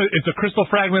a crystal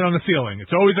fragment on the ceiling.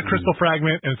 It's always a crystal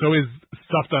fragment, and it's always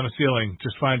stuffed on a ceiling.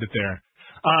 Just find it there.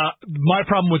 My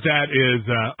problem with that is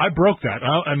I broke that,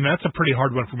 and that's a pretty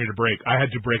hard one for me to break. I had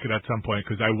to break it at some point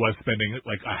because I was spending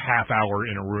like a half hour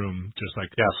in a room, just like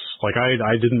yes, like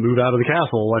I didn't move out of the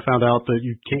castle. I found out that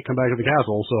you can't come back to the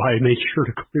castle, so I made sure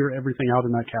to clear everything out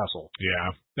in that castle.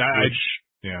 Yeah,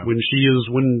 when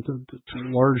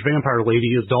the large vampire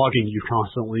lady is dogging you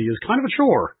constantly is kind of a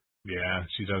chore. Yeah,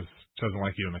 she doesn't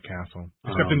like you in the castle,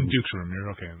 except in the Duke's room.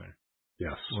 You're okay in there.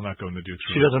 Yes. We'll not go in the Duke's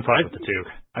room. She doesn't fight with the Duke.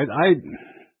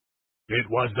 It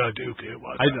was the Duke.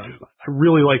 I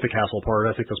really like the castle part.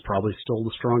 I think that's probably still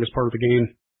the strongest part of the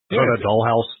game. Yeah, that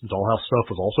dollhouse stuff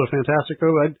was also fantastic,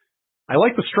 though. I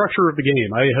like the structure of the game.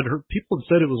 I had heard people had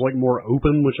said it was like more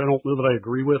open, which I don't know that I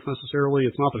agree with necessarily.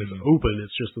 It's not that it's open;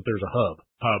 it's just that there's a hub.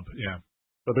 Yeah.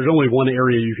 But there's only one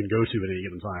area you can go to at any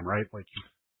given time, right? Like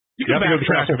you have to go to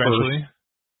the castle eventually. First.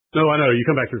 No, I know. You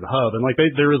come back through the hub, and like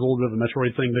there is a little bit of a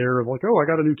Metroid thing there of like, I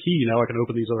got a new key now. I can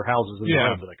open these other houses in the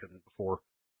hub that I couldn't before.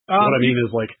 What I mean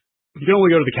is like you can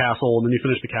only go to the castle, and then you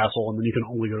finish the castle, and then you can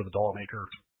only go to the Dollmaker.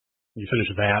 You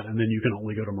finish that, and then you can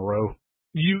only go to Moreau.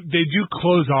 They do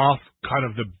close off kind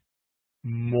of the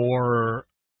more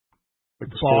like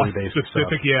the story-based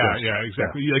specific, stuff. Yeah,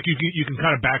 exactly. Yeah. Like you can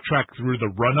kind of backtrack through the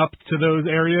run up to those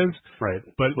areas, right?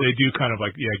 But they do kind of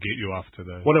like get you off to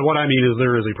the. What I mean is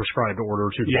there is a prescribed order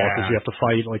to the bosses you have to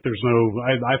fight. Like there's no.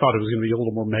 I thought it was going to be a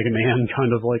little more Mega Man kind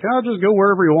of like just go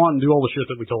wherever you want and do all the shit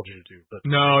that we told you to do. But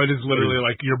no, it is literally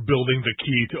like you're building the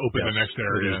key to open the next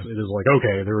area. It is like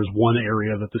okay, there is one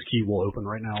area that this key will open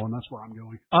right now, and that's where I'm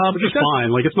going. Which is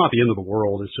fine. Like it's not the end of the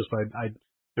world. It's just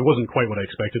It wasn't quite what I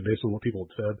expected based on what people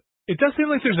had said. It does seem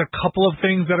like there's a couple of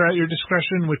things that are at your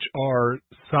discretion, which are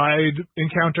side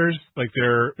encounters. Like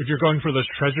if you're going for those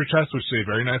treasure chests, which they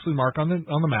very nicely mark on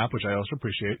the map, which I also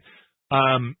appreciate.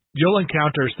 You'll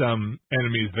encounter some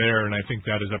enemies there, and I think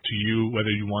that is up to you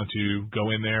whether you want to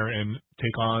go in there and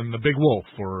take on the big wolf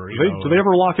or. Do they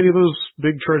ever lock any of those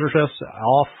big treasure chests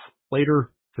off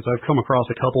later? Because I've come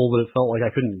across a couple that it felt like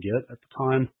I couldn't get at the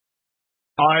time.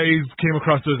 I came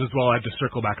across those as well. I had to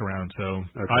circle back around. So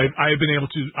okay. I have been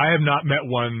able to. I have not met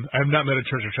one. I have not met a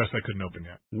treasure chest I couldn't open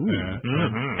yet.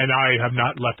 And I have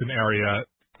not left an area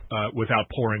without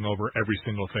poring over every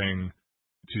single thing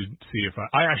to see if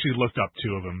I actually looked up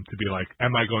 2 of them to be like,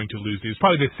 am I going to lose these?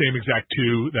 Probably the same exact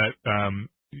 2 that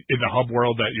in the hub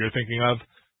world that you're thinking of,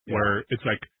 where it's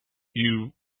like you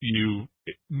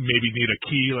maybe need a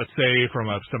key, let's say,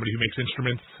 from somebody who makes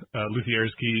instruments,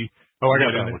 Luthier's key. Oh, I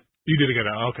got that one. You did get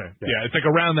it. Okay. Yeah, it's like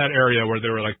around that area where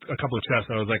there were like a couple of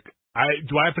chests. I was like,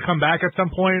 do I have to come back at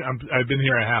some point? I've been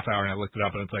here a half hour and I looked it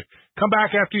up and it's like, come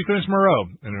back after you finish Moreau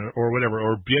or whatever,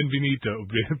 or Bienvenido,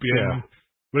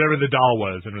 whatever the doll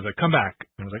was. And it was like, come back.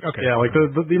 And I was like, okay. Yeah, like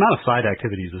the amount of side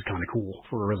activities is kind of cool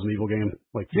for a Resident Evil game.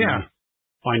 Like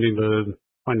finding the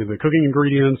cooking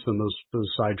ingredients and those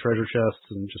side treasure chests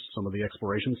and just some of the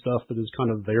exploration stuff that is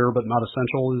kind of there but not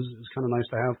essential is kind of nice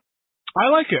to have. I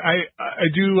like it. I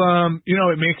do.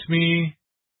 It makes me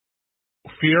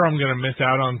fear I'm going to miss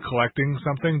out on collecting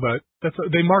something, but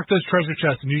they mark those treasure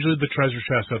chests, and usually the treasure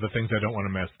chests are the things I don't want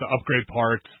to miss. The upgrade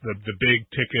parts, the big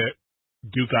ticket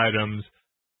Duke items.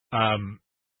 I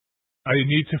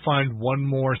need to find one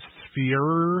more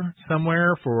sphere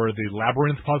somewhere for the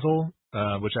labyrinth puzzle,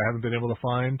 which I haven't been able to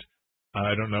find.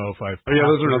 I don't know if I've. Oh, yeah,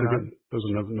 those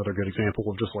are another good example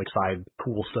of just like side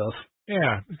cool stuff.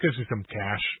 Yeah, it gives you some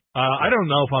cash. I don't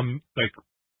know if I'm like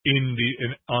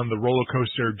on the roller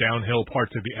coaster downhill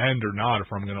parts at the end or not.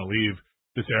 If I'm going to leave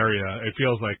this area, it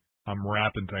feels like I'm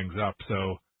wrapping things up.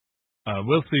 So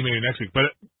we'll see maybe next week.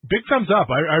 But big thumbs up.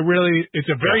 I really, it's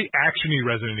a very actiony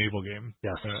Resident Evil game.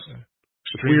 Yes,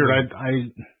 it's weird.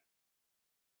 I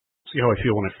see how I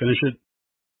feel when I finish it.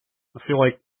 I feel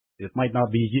like it might not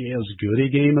be as good a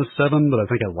game as 7, but I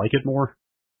think I like it more.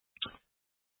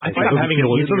 I think I'm having an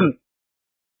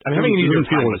easier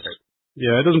time with it.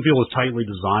 Yeah, it doesn't feel as tightly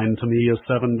designed to me as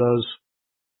 7 does,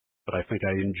 but I think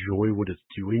I enjoy what it's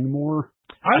doing more.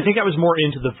 I think I was more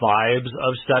into the vibes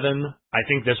of 7. I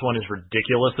think this one is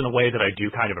ridiculous in a way that I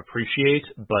do kind of appreciate,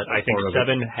 but I think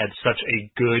 7 had such a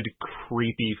good,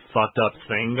 creepy, fucked up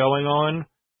thing going on,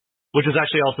 which is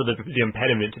actually also the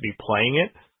impediment to me playing it,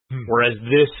 whereas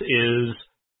this is...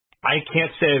 I can't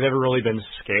say I've ever really been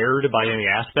scared by any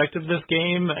aspect of this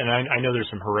game, and I know there's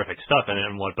some horrific stuff in it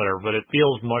and whatever, but it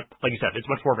feels much, like you said, it's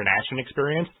much more of an action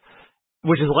experience,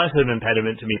 which is less of an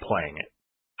impediment to me playing it.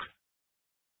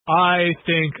 I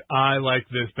think I like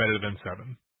this better than 7.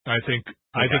 I think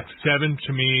 7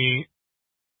 to me,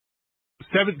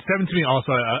 7 to me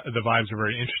also, the vibes are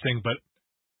very interesting, but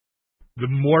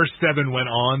the more 7 went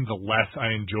on, the less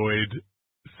I enjoyed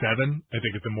 7. I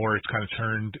think the more it's kind of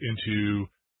turned into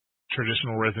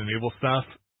traditional Resident Evil stuff,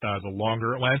 the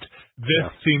longer it went. This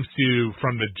seems to,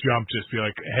 from the jump, just be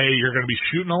like, hey, you're going to be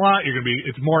shooting a lot.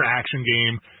 It's more action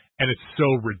game, and it's so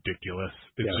ridiculous.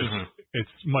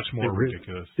 It's much more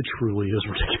ridiculous. It truly is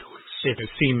ridiculous.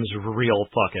 It seems real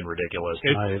fucking ridiculous.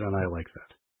 And I like that.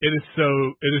 It is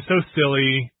so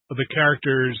silly. The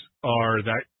characters are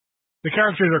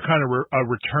kind of a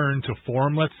return to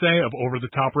form, let's say, of over the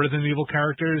top Resident Evil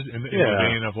characters in the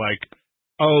vein of like,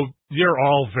 oh, you're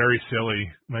all very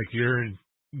silly. Like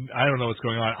I don't know what's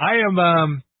going on.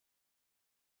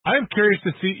 I am curious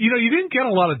to see, you didn't get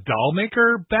a lot of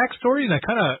Dollmaker backstory, and I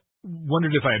kind of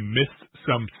wondered if I missed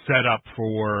some setup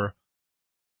for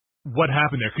what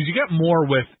happened there. Because you got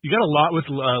a lot with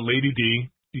Lady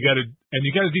D. You got a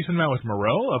decent amount with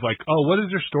Moreau of like, oh, what is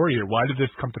their story here? Why did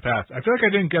this come to pass? I feel like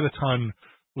I didn't get a ton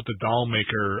with the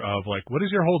Dollmaker of like, what is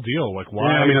your whole deal? Like, why?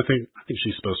 Yeah, I mean, I think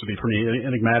she's supposed to be pretty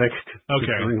enigmatic.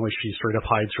 Okay. Like she straight up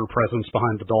hides her presence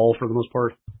behind the doll for the most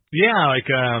part. Yeah, like,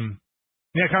 I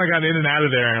kind of got in and out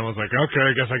of there and was like, okay,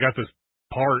 I guess I got this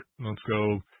part. Let's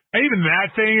go. And even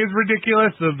that thing is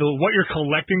ridiculous. What you're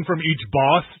collecting from each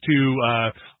boss to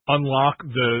unlock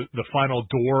the final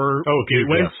door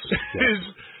gateway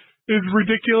is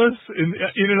ridiculous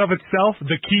in and of itself.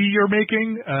 The key you're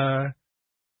making,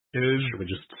 should we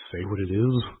just say what it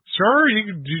is? Sure,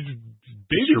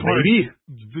 baby parts.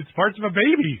 It's parts of a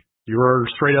baby. You were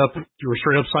straight up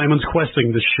Simon's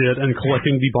questing this shit and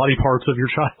collecting the body parts of your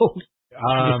child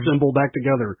to assemble back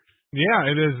together.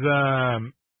 Yeah, it is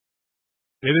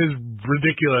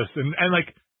ridiculous and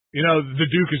like the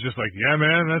Duke is just like, yeah,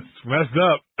 man, that's messed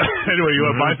up. Anyway, you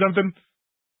want to buy something?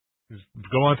 Just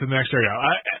go on to the next area.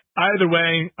 Either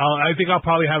way, I think I'll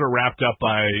probably have it wrapped up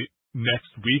by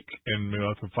next week, and maybe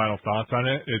I'll have some final thoughts on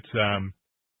it. It's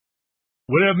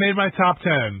would have made my top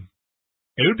 10.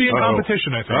 It would be in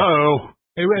competition, I think.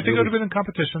 I think it would have been in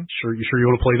competition. You sure you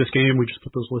want to play this game? We just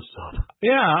put those lists up.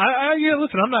 Yeah,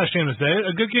 listen, I'm not ashamed to say it.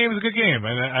 A good game is a good game,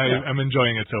 and I'm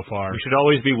enjoying it so far. You should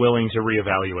always be willing to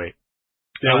reevaluate.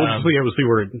 Yeah, we'll see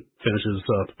where it finishes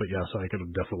up. But yes, I could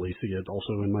definitely see it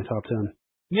also in my top 10.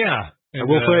 Yeah. I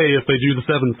will say, if they do the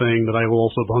 7 thing, that I will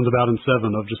also bummed about in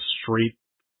 7 of just straight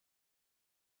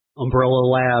Umbrella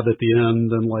Lab at the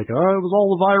end, and it was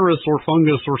all the virus or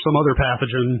fungus or some other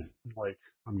pathogen.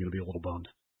 I'm going to be a little bummed.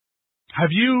 Have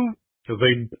you? Because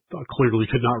they clearly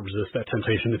could not resist that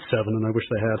temptation at 7, and I wish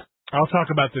they had. I'll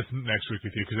talk about this next week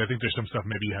with you, because I think there's some stuff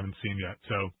maybe you haven't seen yet.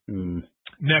 So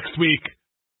next week,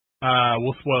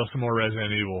 we'll spoil some more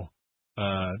Resident Evil.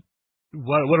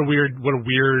 What a weird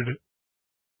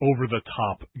over the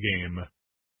top game.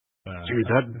 Dude,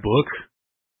 that book,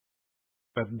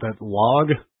 that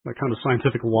log, that kind of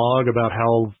scientific log about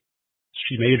how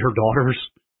she made her daughters.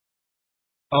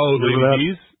 Oh,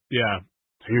 the yeah.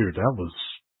 Dude, that was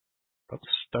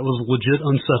legit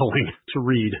unsettling to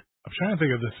read. I'm trying to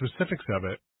think of the specifics of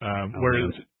it. Where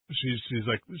she's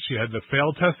like, she had the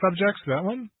failed test subjects. That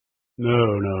one? No.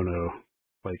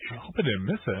 I hope I didn't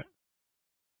miss it.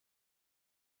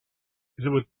 Is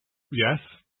it with? Yes.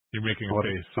 You're making a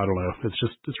face. I don't know.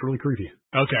 It's really creepy.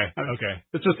 Okay.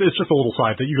 It's just a little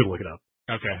side that you could look it up.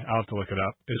 Okay, I'll have to look it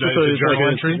up. Is it a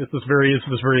journal entry? It's this very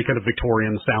kind of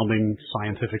Victorian sounding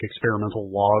scientific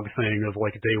experimental log thing of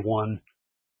day one,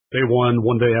 1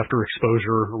 day after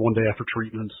exposure or 1 day after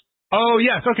treatment. Oh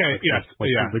yes, okay, yes,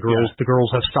 The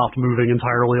girls have stopped moving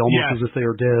entirely, almost as if they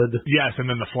are dead. Yes, and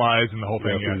then the flies and the whole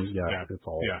thing. It's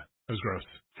all. Yeah, it was gross.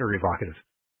 Very evocative.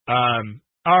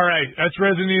 All right, that's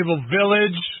Resident Evil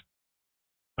Village.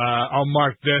 I'll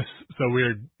mark this so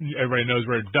everybody knows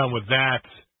we're done with that.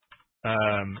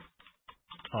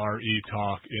 RE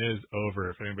Talk is over.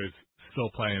 If anybody's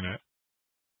still playing it,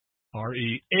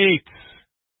 RE8.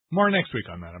 More next week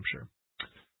on that, I'm sure.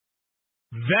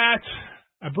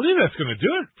 I believe that's going to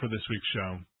do it for this week's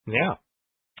show. Yeah.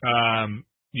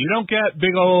 You don't get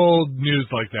big old news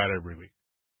like that every week.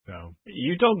 So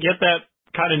you don't get that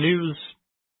kind of news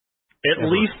at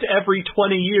least every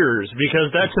 20 years,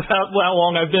 because that's about how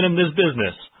long I've been in this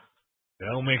business. They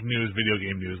don't make video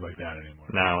game news like that anymore.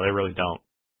 No, they really don't.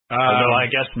 Although I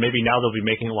guess maybe now they'll be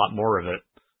making a lot more of it.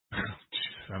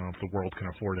 I don't know if the world can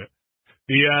afford it.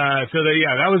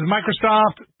 That was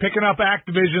Microsoft picking up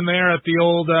Activision there at the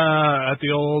old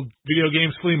video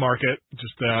games flea market.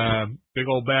 Just a big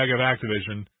old bag of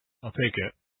Activision. I'll take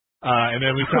it. And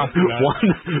then we talked about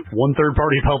one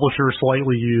third-party publisher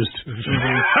slightly used,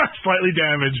 slightly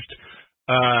damaged.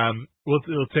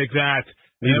 We'll take that.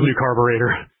 Needs a new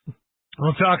carburetor.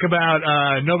 We'll talk about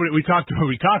nobody. We talked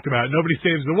about Nobody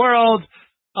Saves the World,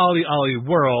 Ollie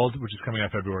World, which is coming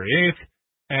out February 8th,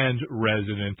 and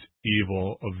Resident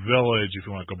Evil Village. If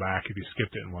you want to go back, if you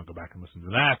skipped it and want to go back and listen to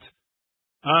that,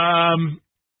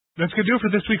 that's gonna do it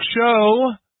for this week's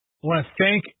show. I want to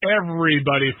thank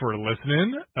everybody for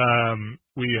listening.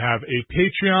 We have a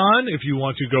Patreon. If you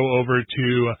want to go over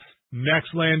to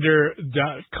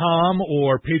nextlander.com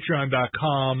or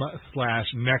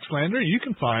patreon.com/nextlander, you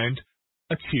can find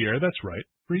a tier that's right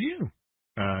for you.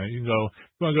 You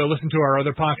want to go listen to our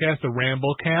other podcast, the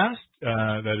Ramblecast,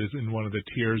 that is in one of the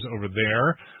tiers over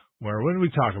there. What did we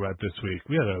talk about this week?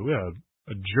 We had a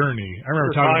journey. I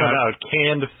remember talking about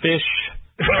canned fish.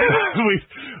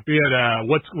 we had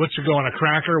what should go on a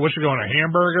cracker, what should go on a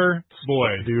hamburger.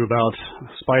 Boy, do about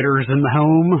spiders in the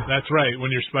home. That's right.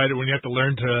 When you have to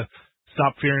learn to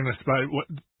stop fearing the spider.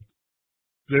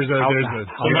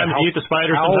 Sometimes you eat the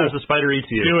spider, sometimes the spider eats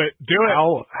you. Do it.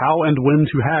 How and when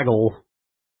to haggle.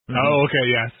 Oh, okay,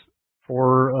 yes.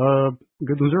 For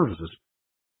goods and services.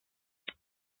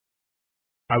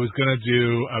 I was gonna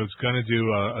do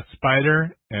a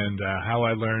spider and how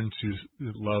I learned to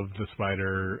love the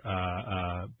spider,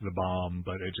 the bomb,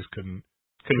 but it just couldn't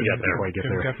get there.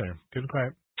 Couldn't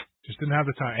quite. Just didn't have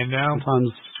the time. And now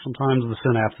sometimes the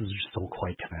synapses just don't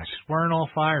quite connect. Just weren't all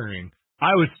firing.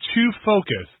 I was too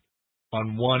focused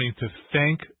on wanting to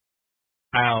thank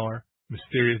our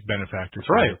mysterious benefactors. That's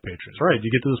right. Patrons. That's right.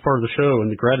 You get to this part of the show and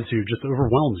the gratitude just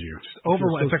overwhelms you.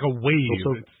 It's like a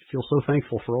wave. Feel so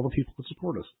thankful for all the people that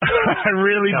support us. I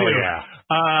really do. Yeah.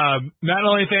 Not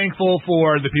only thankful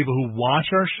for the people who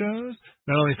watch our shows,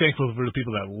 not only thankful for the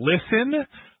people that listen,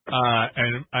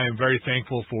 and I am very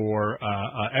thankful for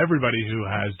everybody who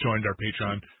has joined our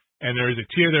Patreon and there is a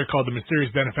tier there called the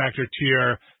Mysterious Benefactor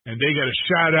tier, and they get a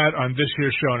shout-out on this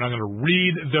year's show, and I'm going to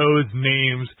read those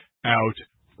names out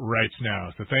right now.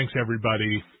 So thanks,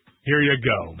 everybody. Here you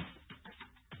go.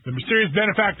 The Mysterious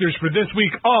Benefactors for this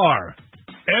week are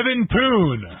Evan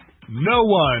Poon, No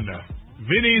One,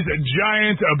 Vinny's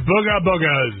Giant Booga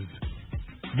Boogas,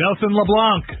 Nelson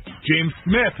LeBlanc, James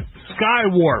Smith,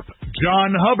 Skywarp,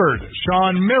 John Hubbard,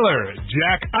 Sean Miller,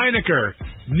 Jack Einecker,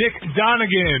 Nick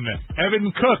Donegan,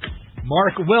 Evan Cook,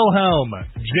 Mark Wilhelm,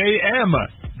 J.M.,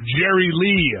 Jerry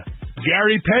Lee,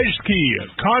 Gary Pejsky,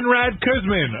 Conrad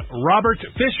Kuzmin, Robert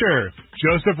Fisher,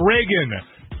 Joseph Reagan,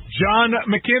 John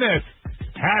McInnes,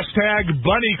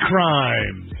 #Bunny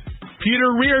Crimes,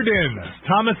 Peter Reardon,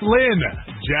 Thomas Lynn,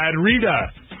 Jad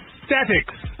Rita,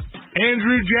 Statics,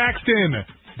 Andrew Jackson,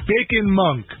 Bacon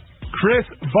Monk, Chris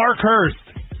Barkhurst,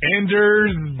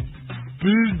 Anders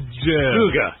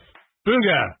Buga,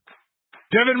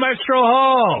 Devin Maestro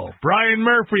Hall, Brian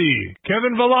Murphy,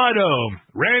 Kevin Villado,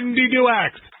 Randy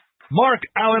Duax, Mark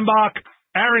Allenbach,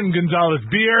 Aaron Gonzalez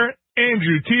Beer,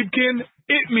 Andrew Tiebkin,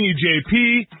 Itme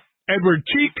JP, Edward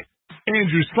Cheek,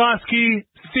 Andrew Slosky,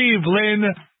 Steve Lynn,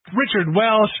 Richard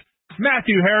Welsh,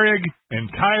 Matthew Herrig, and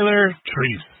Tyler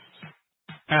Treese.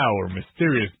 Our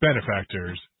Mysterious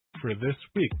Benefactors for this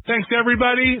week. Thanks,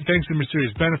 everybody. Thanks to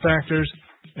Mysterious Benefactors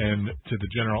and to the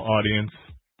general audience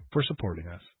for supporting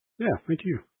us. Yeah, thank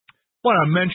you. Want to mention